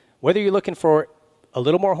 Whether you're looking for a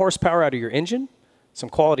little more horsepower out of your engine, some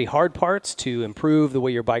quality hard parts to improve the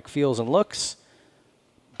way your bike feels and looks,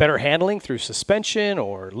 better handling through suspension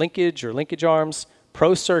or linkage arms,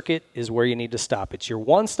 Pro Circuit is where you need to stop. It's your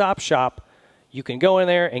one-stop shop. You can go in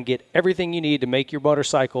there and get everything you need to make your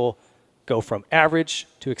motorcycle go from average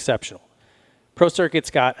to exceptional. Pro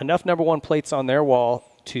Circuit's got enough #1 plates on their wall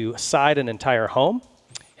to side an entire home,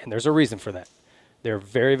 and there's a reason for that. They're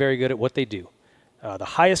very, very good at what they do. The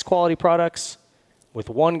highest quality products with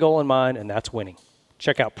one goal in mind, and that's winning.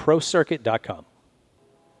 Check out ProCircuit.com.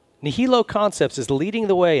 Nihilo Concepts is leading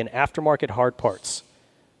the way in aftermarket hard parts.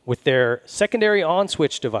 With their secondary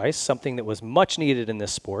on-switch device, something that was much needed in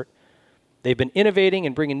this sport, they've been innovating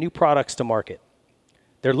and bringing new products to market.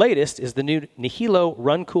 Their latest is the new Nihilo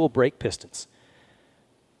Run Cool brake pistons.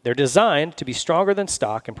 They're designed to be stronger than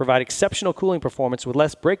stock and provide exceptional cooling performance with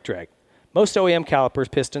less brake drag. Most OEM calipers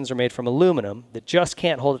pistons are made from aluminum that just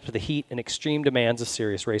can't hold up to the heat and extreme demands of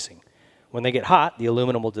serious racing. When they get hot, the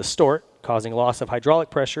aluminum will distort, causing loss of hydraulic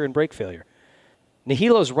pressure and brake failure.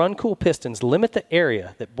 Nihilo's Run Cool pistons limit the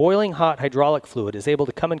area that boiling hot hydraulic fluid is able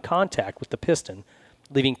to come in contact with the piston,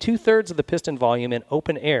 leaving 2/3 of the piston volume in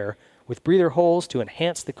open air with breather holes to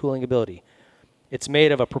enhance the cooling ability. It's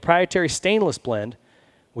made of a proprietary stainless blend,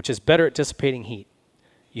 which is better at dissipating heat.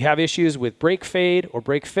 You have issues with brake fade or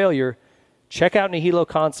brake failure, check out Nihilo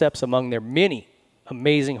Concepts among their many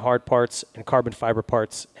amazing hard parts and carbon fiber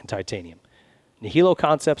parts and titanium.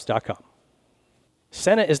 NihiloConcepts.com.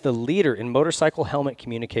 Senna is the leader in motorcycle helmet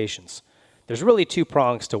communications. There's really two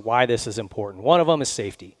prongs to why this is important. One of them is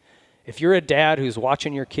safety. If you're a dad who's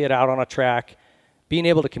watching your kid out on a track, being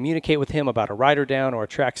able to communicate with him about a rider down or a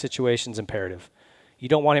track situation is imperative. You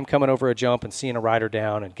don't want him coming over a jump and seeing a rider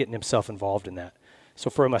down and getting himself involved in that. So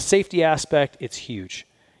from a safety aspect, it's huge.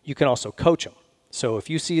 You can also coach them. So if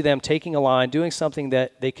you see them taking a line, doing something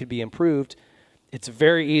that they could be improved, it's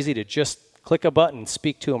very easy to just click a button and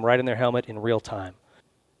speak to them right in their helmet in real time.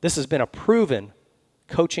 This has been a proven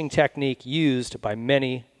coaching technique used by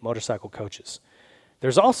many motorcycle coaches.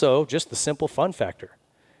 There's also just the simple fun factor.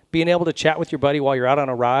 Being able to chat with your buddy while you're out on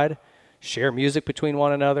a ride, share music between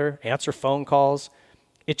one another, answer phone calls.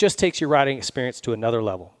 It just takes your riding experience to another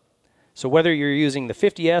level. So whether you're using the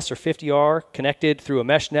 50S or 50R connected through a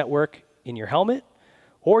mesh network in your helmet,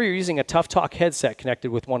 or you're using a Tough Talk headset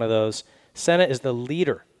connected with one of those, Senna is the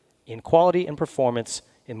leader in quality and performance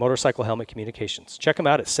in motorcycle helmet communications. Check them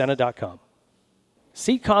out at Senna.com.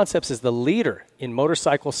 Seat Concepts is the leader in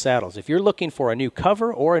motorcycle saddles. If you're looking for a new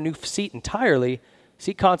cover or a new seat entirely,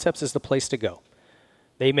 Seat Concepts is the place to go.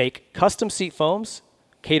 They make custom seat foams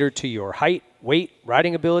catered to your height, weight,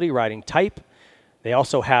 riding ability, riding type. They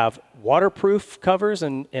also have waterproof covers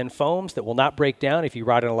and foams that will not break down if you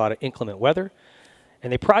ride in a lot of inclement weather.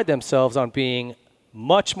 And they pride themselves on being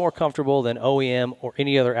much more comfortable than OEM or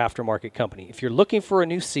any other aftermarket company. If you're looking for a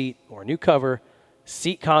new seat or a new cover,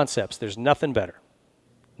 Seat Concepts, there's nothing better.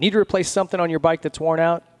 Need to replace something on your bike that's worn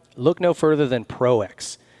out? Look no further than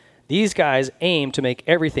ProX. These guys aim to make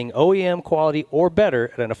everything OEM quality or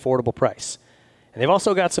better at an affordable price. And they've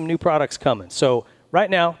also got some new products coming. So right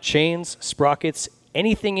now, chains, sprockets,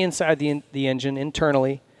 anything inside the engine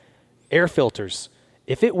internally, air filters.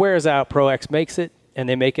 If it wears out, ProX makes it, and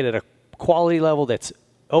they make it at a quality level that's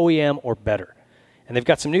OEM or better. And they've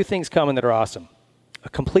got some new things coming that are awesome. A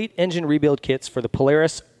complete engine rebuild kits for the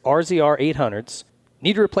Polaris RZR 800s.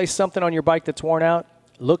 Need to replace something on your bike that's worn out?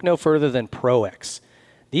 Look no further than ProX.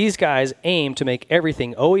 These guys aim to make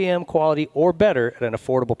everything OEM quality or better at an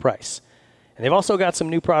affordable price. And they've also got some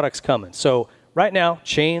new products coming. So right now,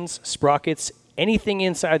 chains, sprockets, anything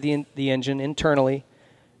inside the engine internally,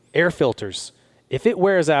 air filters. If it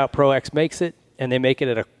wears out, ProX makes it, and they make it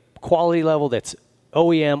at a quality level that's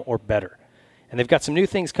OEM or better. And they've got some new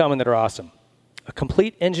things coming that are awesome. A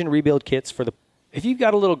complete engine rebuild kits for the... If you've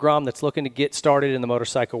got a little Grom that's looking to get started in the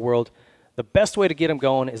motorcycle world, the best way to get them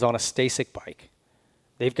going is on a Stasic bike.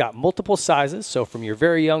 They've got multiple sizes, so from your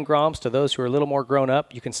very young Groms to those who are a little more grown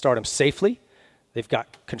up, you can start them safely. They've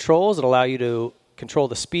got controls that allow you to control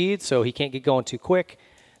the speed so he can't get going too quick.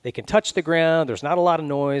 They can touch the ground. There's not a lot of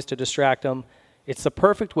noise to distract them. It's the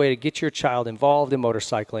perfect way to get your child involved in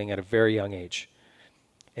motorcycling at a very young age.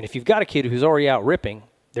 And if you've got a kid who's already out ripping,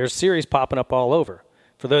 there's series popping up all over.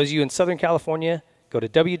 For those of you in Southern California, go to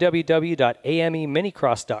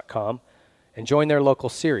www.ameminicross.com and join their local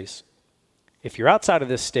series. If you're outside of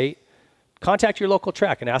this state, contact your local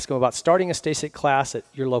track and ask them about starting a Stasic class at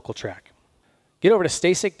your local track. Get over to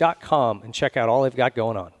Stasic.com and check out all they've got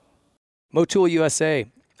going on. Motul USA,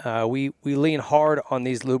 we lean hard on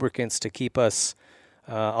these lubricants to keep us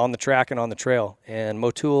on the track and on the trail. And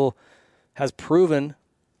Motul has proven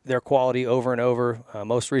their quality over and over,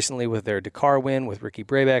 most recently with their Dakar win with Ricky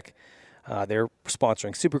Brabeck. They're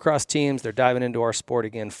sponsoring Supercross teams. They're diving into our sport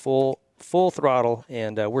again full throttle,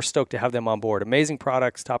 and we're stoked to have them on board. Amazing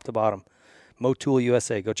products, top to bottom. Motul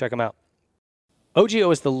USA, go check them out.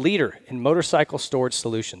 OGIO is the leader in motorcycle storage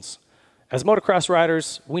solutions. As motocross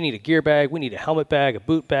riders, we need a gear bag, we need a helmet bag, a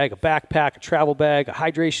boot bag, a backpack, a travel bag, a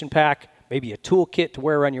hydration pack, maybe a tool kit to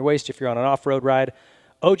wear around your waist if you're on an off-road ride.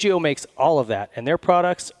 OGIO makes all of that, and their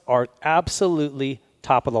products are absolutely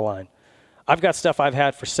top of the line. I've got stuff I've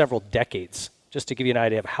had for several decades, just to give you an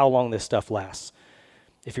idea of how long this stuff lasts.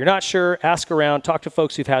 If you're not sure, ask around, talk to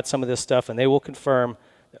folks who've had some of this stuff, and they will confirm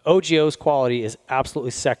that OGIO's quality is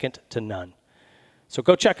absolutely second to none. So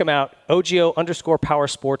go check them out,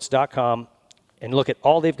 OGIO_powersports.com, and look at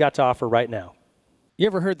all they've got to offer right now. You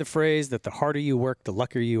ever heard the phrase that the harder you work, the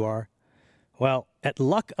luckier you are? Well, at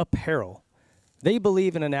Luck Apparel, they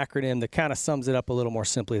believe in an acronym that kind of sums it up a little more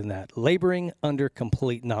simply than that: laboring under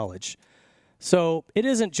complete knowledge. So it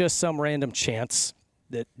isn't just some random chance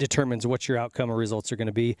that determines what your outcome or results are going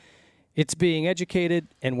to be. It's being educated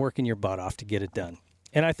and working your butt off to get it done.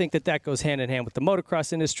 And I think that goes hand in hand with the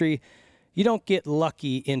motocross industry. You don't get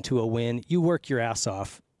lucky into a win. You work your ass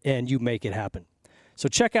off and you make it happen. So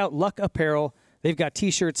check out Luck Apparel. They've got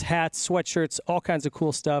T-shirts, hats, sweatshirts, all kinds of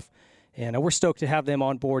cool stuff. And we're stoked to have them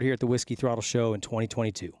on board here at the Whiskey Throttle Show in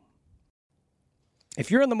 2022. If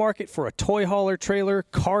you're in the market for a toy hauler trailer,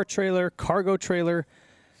 cargo trailer,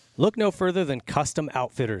 look no further than Custom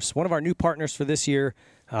Outfitters, one of our new partners for this year.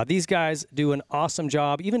 These guys do an awesome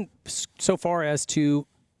job, even so far as to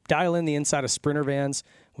dial in the inside of Sprinter vans,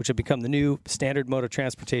 which have become the new standard moto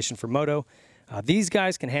transportation for moto. These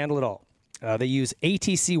guys can handle it all. They use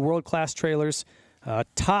ATC world-class trailers,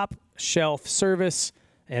 top shelf service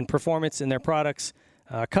and performance in their products.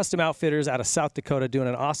 Custom Outfitters out of South Dakota doing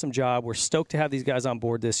an awesome job. We're stoked to have these guys on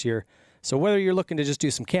board this year. So whether you're looking to just do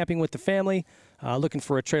some camping with the family, looking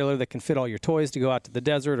for a trailer that can fit all your toys to go out to the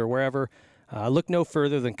desert or wherever, look no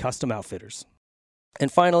further than Custom Outfitters.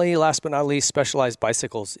 And finally, last but not least, Specialized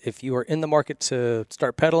Bicycles. If you are in the market to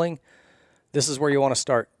start pedaling, this is where you want to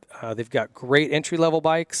start. They've got great entry-level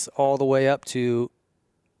bikes all the way up to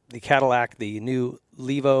the Cadillac, the new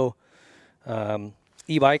Levo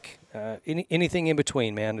e-bike, anything in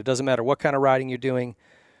between, man. It doesn't matter what kind of riding you're doing.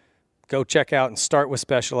 Go check out and start with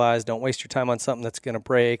Specialized. Don't waste your time on something that's going to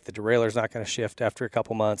break. The derailleur's not going to shift after a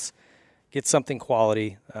couple months. Get something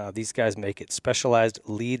quality. These guys make it. Specialized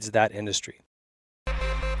leads that industry.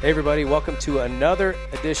 Hey, everybody. Welcome to another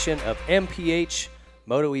edition of MPH,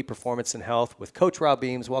 Moto E Performance and Health with Coach Rob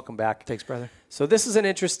Beams. Welcome back. Thanks, brother. So this is an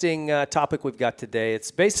interesting topic we've got today. It's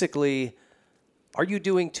basically, are you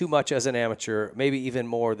doing too much as an amateur, maybe even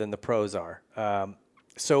more than the pros are?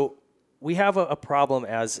 So we have a problem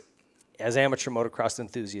as amateur motocross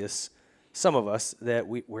enthusiasts, some of us, that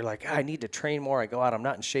we're like, I need to train more. I go out, I'm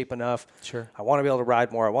not in shape enough. Sure. I want to be able to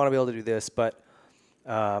ride more. I want to be able to do this. But,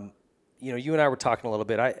 you and I were talking a little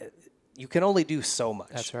bit. You can only do so much.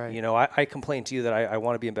 That's right. I complain to you that I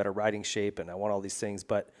want to be in better riding shape and I want all these things,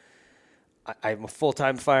 but I'm a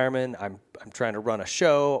full-time fireman. I'm trying to run a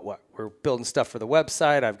show. We're building stuff for the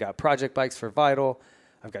website. I've got project bikes for Vital.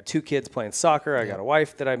 I've got 2 kids playing soccer. I got a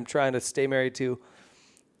wife that I'm trying to stay married to.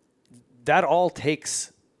 That all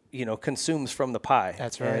takes, consumes from the pie.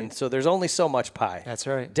 That's right. And so there's only so much pie. That's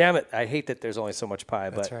right. Damn it, I hate that there's only so much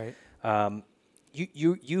pie. That's but, right.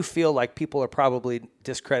 You feel like people are probably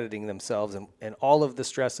discrediting themselves and all of the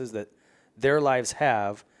stresses that their lives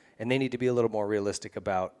have, and they need to be a little more realistic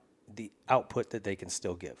about the output that they can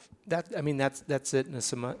still give. That's it.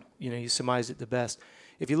 You surmised it the best.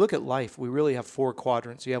 If you look at life, we really have 4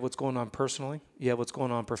 quadrants. You have what's going on personally. You have what's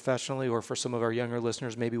going on professionally, or for some of our younger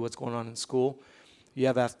listeners, maybe what's going on in school. You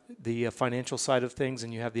have the financial side of things,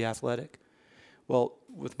 and you have the athletic. Well,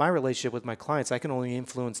 with my relationship with my clients, I can only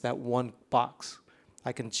influence that one box.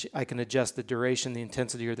 I can adjust the duration, the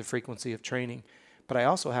intensity, or the frequency of training. But I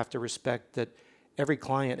also have to respect that every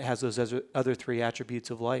client has those other 3 attributes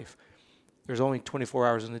of life. There's only 24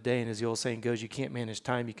 hours in the day, and as the old saying goes, you can't manage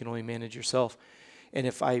time, you can only manage yourself. And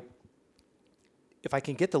if I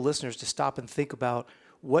can get the listeners to stop and think about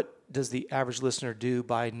what does the average listener do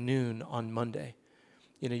by noon on Monday.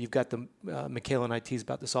 You've got the Michaela and I tease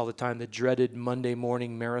about this all the time, the dreaded Monday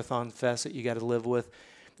morning marathon fest that you got to live with.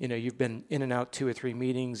 You've been in and out 2 or 3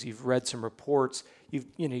 meetings. You've read some reports.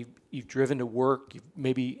 You've driven to work.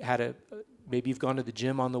 Maybe you've gone to the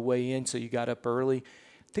gym on the way in, so you got up early.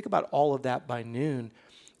 Think about all of that by noon.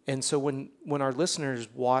 And so when our listeners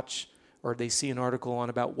watch or they see an article on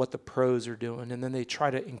about what the pros are doing, and then they try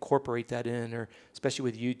to incorporate that in, or especially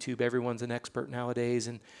with YouTube, everyone's an expert nowadays.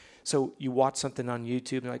 And so you watch something on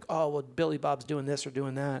YouTube and you're like, oh, well, Billy Bob's doing this or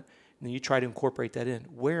doing that. And then you try to incorporate that in.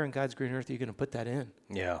 Where in God's green earth are you going to put that in?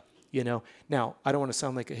 Yeah. Now, I don't want to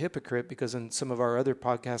sound like a hypocrite, because in some of our other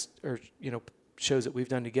podcasts or, shows that we've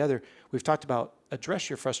done together, we've talked about address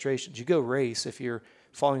your frustrations. You go race. If you're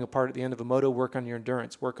falling apart at the end of a moto, work on your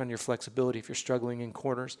endurance, work on your flexibility if you're struggling in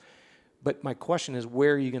corners. But my question is,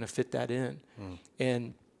 where are you going to fit that in?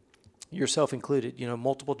 And yourself included,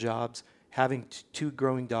 multiple jobs, having 2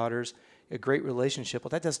 growing daughters, a great relationship. Well,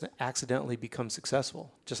 that doesn't accidentally become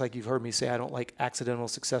successful. Just like you've heard me say, I don't like accidental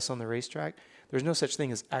success on the racetrack. There's no such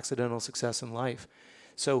thing as accidental success in life.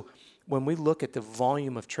 So when we look at the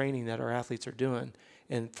volume of training that our athletes are doing,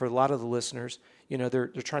 and for a lot of the listeners, they're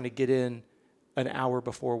trying to get in an hour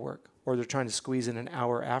before work, or they're trying to squeeze in an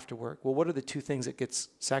hour after work. Well, what are the 2 things that gets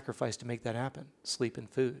sacrificed to make that happen? Sleep and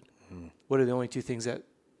food. What are the only 2 things that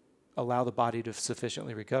allow the body to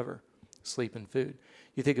sufficiently recover? Sleep and food.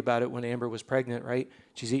 You think about it when Amber was pregnant, right?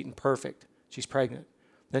 She's eating perfect. She's pregnant.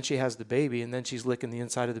 Then she has the baby, and then she's licking the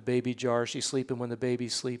inside of the baby jar. She's sleeping when the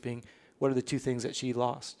baby's sleeping. What are the 2 things that she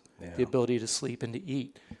lost? Yeah. The ability to sleep and to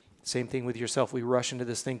eat. Same thing with yourself. We rush into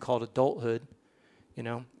this thing called adulthood.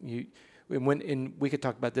 And we could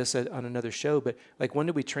talk about this on another show, but like, when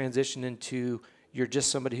did we transition into you're just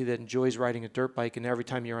somebody who that enjoys riding a dirt bike, and every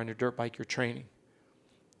time you're on your dirt bike, you're training.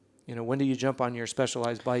 You know, when do you jump on your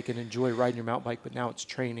specialized bike and enjoy riding your mountain bike, but now it's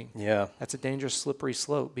training? Yeah. That's a dangerous, slippery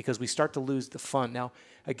slope because we start to lose the fun. Now,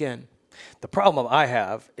 again, the problem I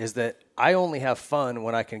have is that I only have fun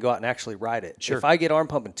when I can go out and actually ride it. Sure. If I get arm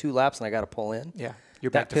pumping 2 laps and I got to pull in, yeah,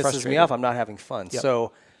 you're back that to pisses frustrated. me off. I'm not having fun. Yep.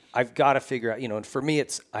 So I've got to figure out, you know, and for me,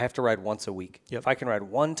 it's I have to ride once a week. Yep. If I can ride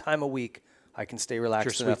one time a week, I can stay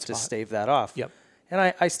relaxed sweet enough to spot. stave that off. Yep.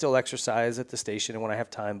 And I still exercise at the station and when I have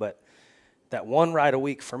time, but that one ride a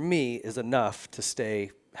week for me is enough to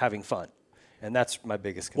stay having fun. And that's my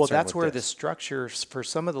biggest concern. Well, that's with where this. the structure, for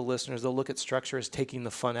some of the listeners, they'll look at structure as taking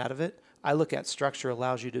the fun out of it. I look at structure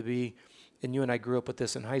allows you to be, and you and I grew up with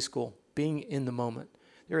this in high school, being in the moment.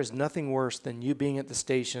 There is nothing worse than you being at the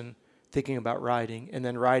station thinking about riding, and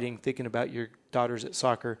then riding thinking about your daughters at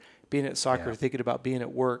soccer, being at soccer thinking about being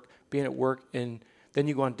at work, and then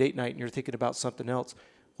you go on date night and you're thinking about something else.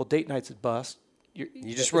 Well, date night's a bust. You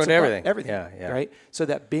just ruined everything. Everything, yeah. right? So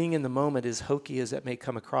that being in the moment, as hokey as that may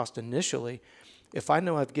come across initially, if I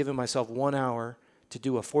know I've given myself 1 hour to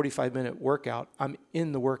do a 45-minute workout, I'm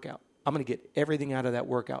in the workout. I'm going to get everything out of that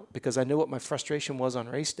workout because I know what my frustration was on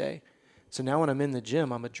race day. So now when I'm in the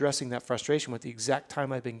gym, I'm addressing that frustration with the exact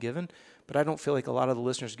time I've been given, but I don't feel like a lot of the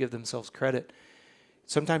listeners give themselves credit.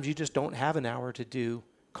 Sometimes you just don't have an hour to do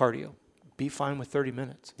cardio. Be fine with 30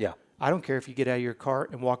 minutes. Yeah. I don't care if you get out of your car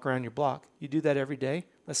and walk around your block. You do that every day.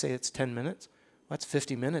 Let's say it's 10 minutes. Well, that's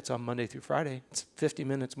 50 minutes on Monday through Friday. It's 50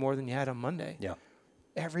 minutes more than you had on Monday. Yeah.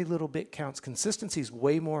 Every little bit counts. Consistency is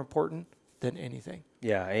way more important than anything.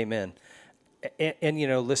 Yeah, amen. And, you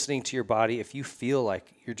know, listening to your body, if you feel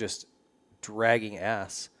like you're just dragging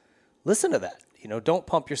ass, listen to that. You know, don't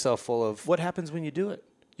pump yourself full of... What happens when you do it?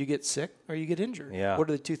 You get sick or you get injured. Yeah. What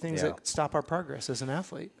are the two things that stop our progress as an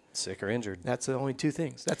athlete? Sick or injured. That's the only two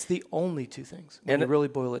things. That's the only two things when you really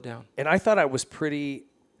boil it down. And I thought I was pretty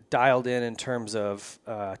dialed in terms of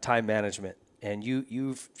time management. And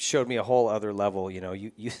you've showed me a whole other level. You know,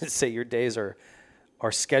 you say your days are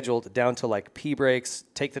scheduled down to like pee breaks,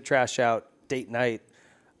 take the trash out, date night.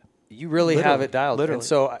 You really have it dialed. Literally. And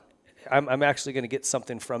so I'm actually going to get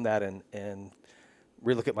something from that and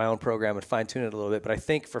relook at my own program and fine tune it a little bit. But I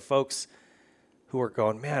think for folks who are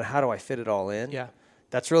going, man, how do I fit it all in? Yeah.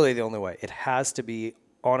 That's really the only way. It has to be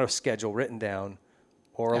on a schedule written down,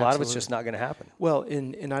 or a lot of it's just not going to happen. Well,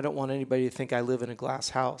 and I don't want anybody to think I live in a glass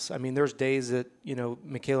house. I mean, there's days that, you know,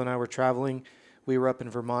 Michaela and I were traveling. We were up in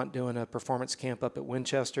Vermont doing a performance camp up at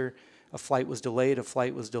Winchester. A flight was delayed.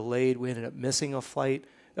 We ended up missing a flight.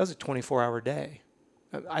 That was a 24-hour day.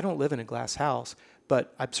 I don't live in a glass house,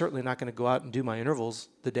 but I'm certainly not going to go out and do my intervals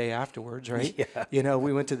the day afterwards, right? Yeah. You know,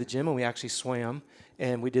 we went to the gym and we actually swam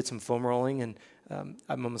and we did some foam rolling, and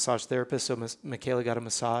I'm a massage therapist, so Michaela got a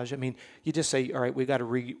massage. I mean, you just say, all right, we got to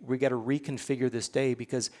reconfigure this day,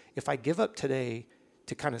 because if I give up today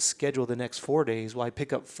to kind of schedule the next 4 days, well, I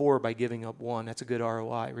pick up 4 by giving up 1. That's a good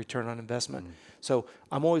ROI, return on investment. So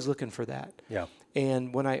I'm always looking for that. Yeah.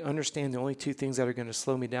 And when I understand the only two things that are going to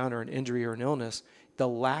slow me down are an injury or an illness, the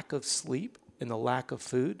lack of sleep and the lack of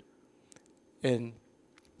food, and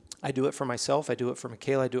I do it for myself, I do it for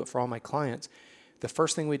Michaela, I do it for all my clients. The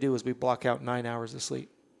first thing we do is we block out 9 hours of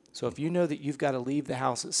sleep. So if you know that you've got to leave the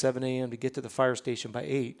house at 7 a.m. to get to the fire station by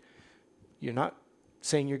 8, you're not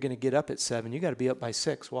saying you're going to get up at 7. You got to be up by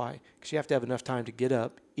 6. Why? Because you have to have enough time to get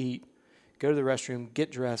up, eat, go to the restroom,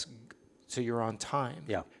 get dressed, so you're on time.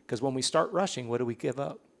 Yeah. Because when we start rushing, what do we give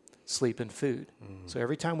up? Sleep and food. So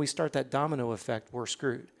every time we start that domino effect, we're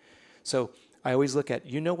screwed. So I always look at,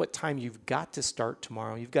 you know what time you've got to start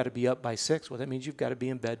tomorrow. You've got to be up by 6. Well, that means you've got to be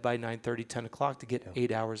in bed by 9:30, 10 o'clock to get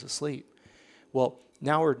 8 hours of sleep. Well,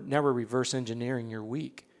 now we're reverse engineering your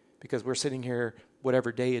week, because we're sitting here,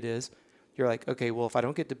 whatever day it is, you're like, okay, well, if I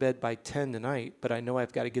don't get to bed by 10 tonight, but I know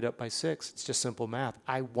I've got to get up by 6, it's just simple math.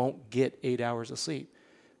 I won't get 8 hours of sleep.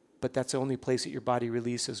 But that's the only place that your body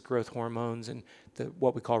releases growth hormones and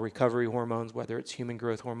what we call recovery hormones, whether it's human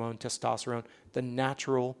growth hormone, testosterone, the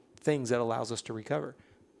natural things that allows us to recover.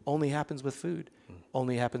 Only happens with food.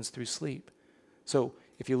 Only happens through sleep. So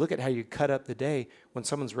if you look at how you cut up the day, when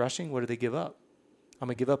someone's rushing, what do they give up? I'm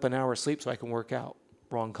going to give up an hour of sleep so I can work out.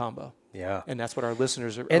 Wrong combo. Yeah. And that's what our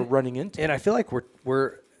listeners are running into. And I feel like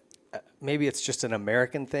we're maybe it's just an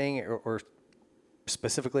American thing, or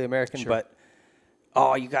specifically American, but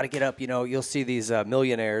you got to get up. You know, you'll see these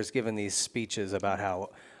millionaires giving these speeches about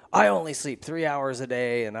how I only sleep 3 hours a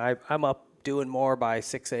day and I'm up doing more by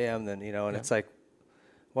 6 a.m. than, you know, and it's like,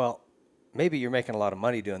 well, maybe you're making a lot of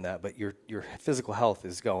money doing that, but your physical health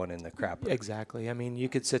is going in the crap. Exactly. I mean, you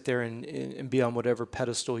could sit there and be on whatever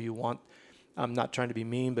pedestal you want. I'm not trying to be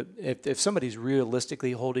mean, but if somebody's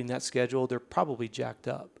realistically holding that schedule, they're probably jacked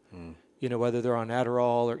up. You know, whether they're on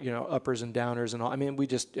Adderall or, you know, uppers and downers and all. I mean,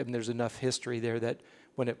 there's enough history there that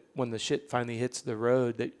when the shit finally hits the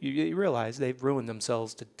road, that you realize they've ruined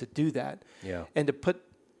themselves to do that. Yeah. And to put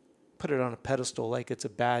it on a pedestal like it's a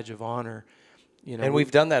badge of honor. You know, and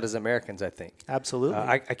we've done that as Americans, I think. Absolutely.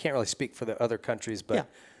 I can't really speak for the other countries, but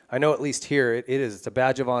I know at least here it's a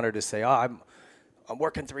badge of honor to say, I'm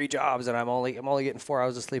working 3 jobs and I'm only getting 4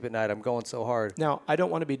 hours of sleep at night. I'm going so hard. Now, I don't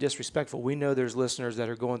want to be disrespectful. We know there's listeners that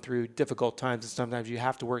are going through difficult times, and sometimes you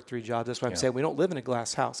have to work 3 jobs. That's why I'm saying we don't live in a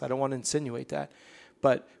glass house. I don't want to insinuate that.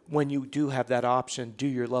 But when you do have that option, do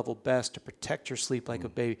your level best to protect your sleep like a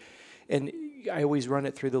baby. And I always run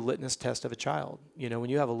it through the litmus test of a child. You know, when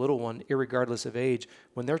you have a little one, irregardless of age,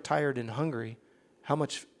 when they're tired and hungry, how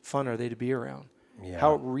much fun are they to be around? Yeah.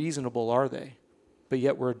 How reasonable are they? But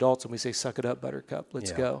yet we're adults and we say, suck it up, buttercup,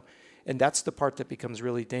 let's go. And that's the part that becomes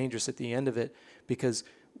really dangerous at the end of it, because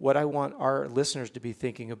what I want our listeners to be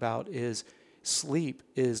thinking about is sleep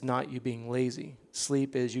is not you being lazy.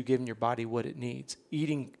 Sleep is you giving your body what it needs.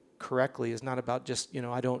 Eating correctly is not about just, you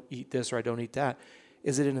know, I don't eat this or I don't eat that.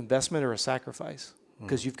 Is it an investment or a sacrifice?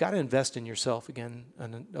 Because you've got to invest in yourself. Again,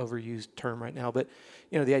 an overused term right now. But,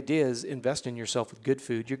 you know, the idea is invest in yourself with good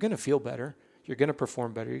food. You're going to feel better. You're going to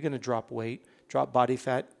perform better. You're going to drop weight. Drop body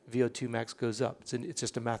fat, VO2 max goes up. It's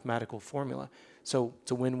just a mathematical formula. So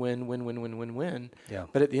it's a win-win, win-win, win-win-win. Yeah.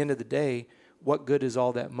 But at the end of the day, what good is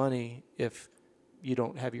all that money if you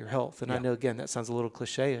don't have your health? And I know, again, that sounds a little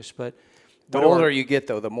cliche-ish, but the older you get,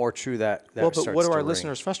 though, the more true that but starts what are to our ring.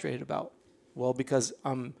 listeners frustrated about? Well, because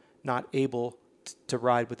I'm not able to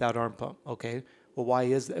ride without arm pump. Okay. Well, why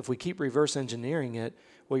is that? If we keep reverse engineering it,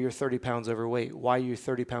 well, you're 30 pounds overweight. Why are you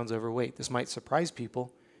 30 pounds overweight? This might surprise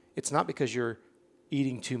people. It's not because you're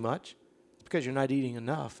eating too much. It's because you're not eating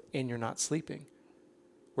enough and you're not sleeping.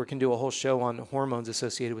 We can do a whole show on the hormones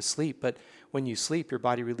associated with sleep, but when you sleep, your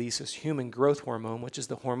body releases human growth hormone, which is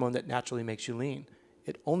the hormone that naturally makes you lean.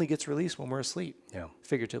 It only gets released when we're asleep,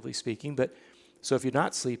 figuratively speaking. But so if you're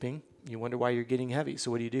not sleeping, you wonder why you're getting heavy.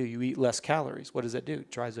 So what do? You eat less calories. What does that do?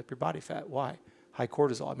 It dries up your body fat. Why? High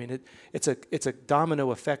cortisol. I mean, it's a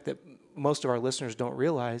domino effect that most of our listeners don't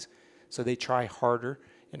realize. So they try harder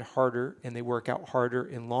and harder, and they work out harder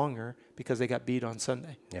and longer because they got beat on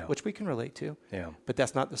Sunday, which we can relate to. But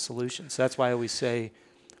that's not the solution. So that's why I always say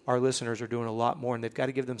our listeners are doing a lot more, and they've got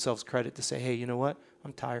to give themselves credit to say, hey, you know what?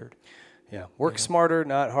 I'm tired. Yeah, work smarter,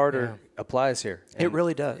 not harder applies here. And, it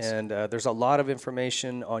really does. And there's a lot of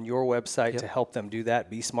information on your website to help them do that.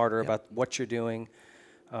 Be smarter about what you're doing.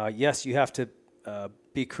 Yes, you have to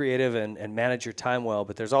be creative and manage your time well,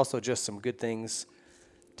 but there's also just some good things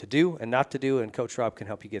to do and not to do, and Coach Rob can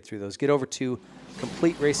help you get through those. Get over to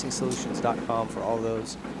CompleteRacingSolutions.com for all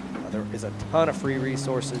those. There is a ton of free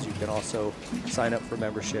resources. You can also sign up for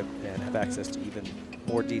membership and have access to even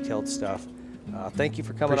more detailed stuff. Thank you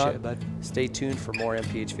for coming Appreciate on. it, bud. Stay tuned for more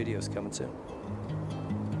MPH videos coming soon.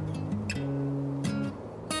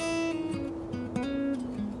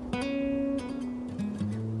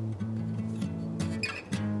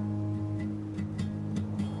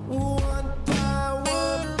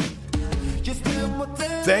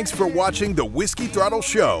 Thanks for watching the Whiskey Throttle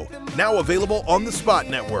Show, now available on the Spot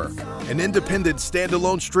Network, an independent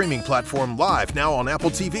standalone streaming platform live now on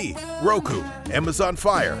Apple TV, Roku, Amazon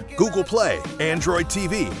Fire, Google Play, Android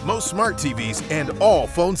TV, most smart TVs, and all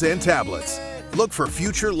phones and tablets. Look for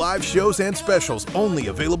future live shows and specials only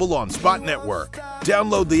available on Spot Network.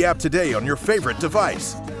 Download the app today on your favorite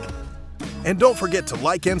device. And don't forget to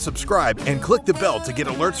like and subscribe and click the bell to get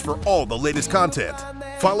alerts for all the latest content.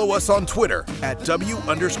 Follow us on Twitter at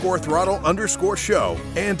W_throttle_show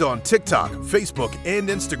and on TikTok, Facebook, and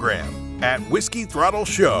Instagram at Whiskey Throttle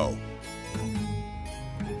Show.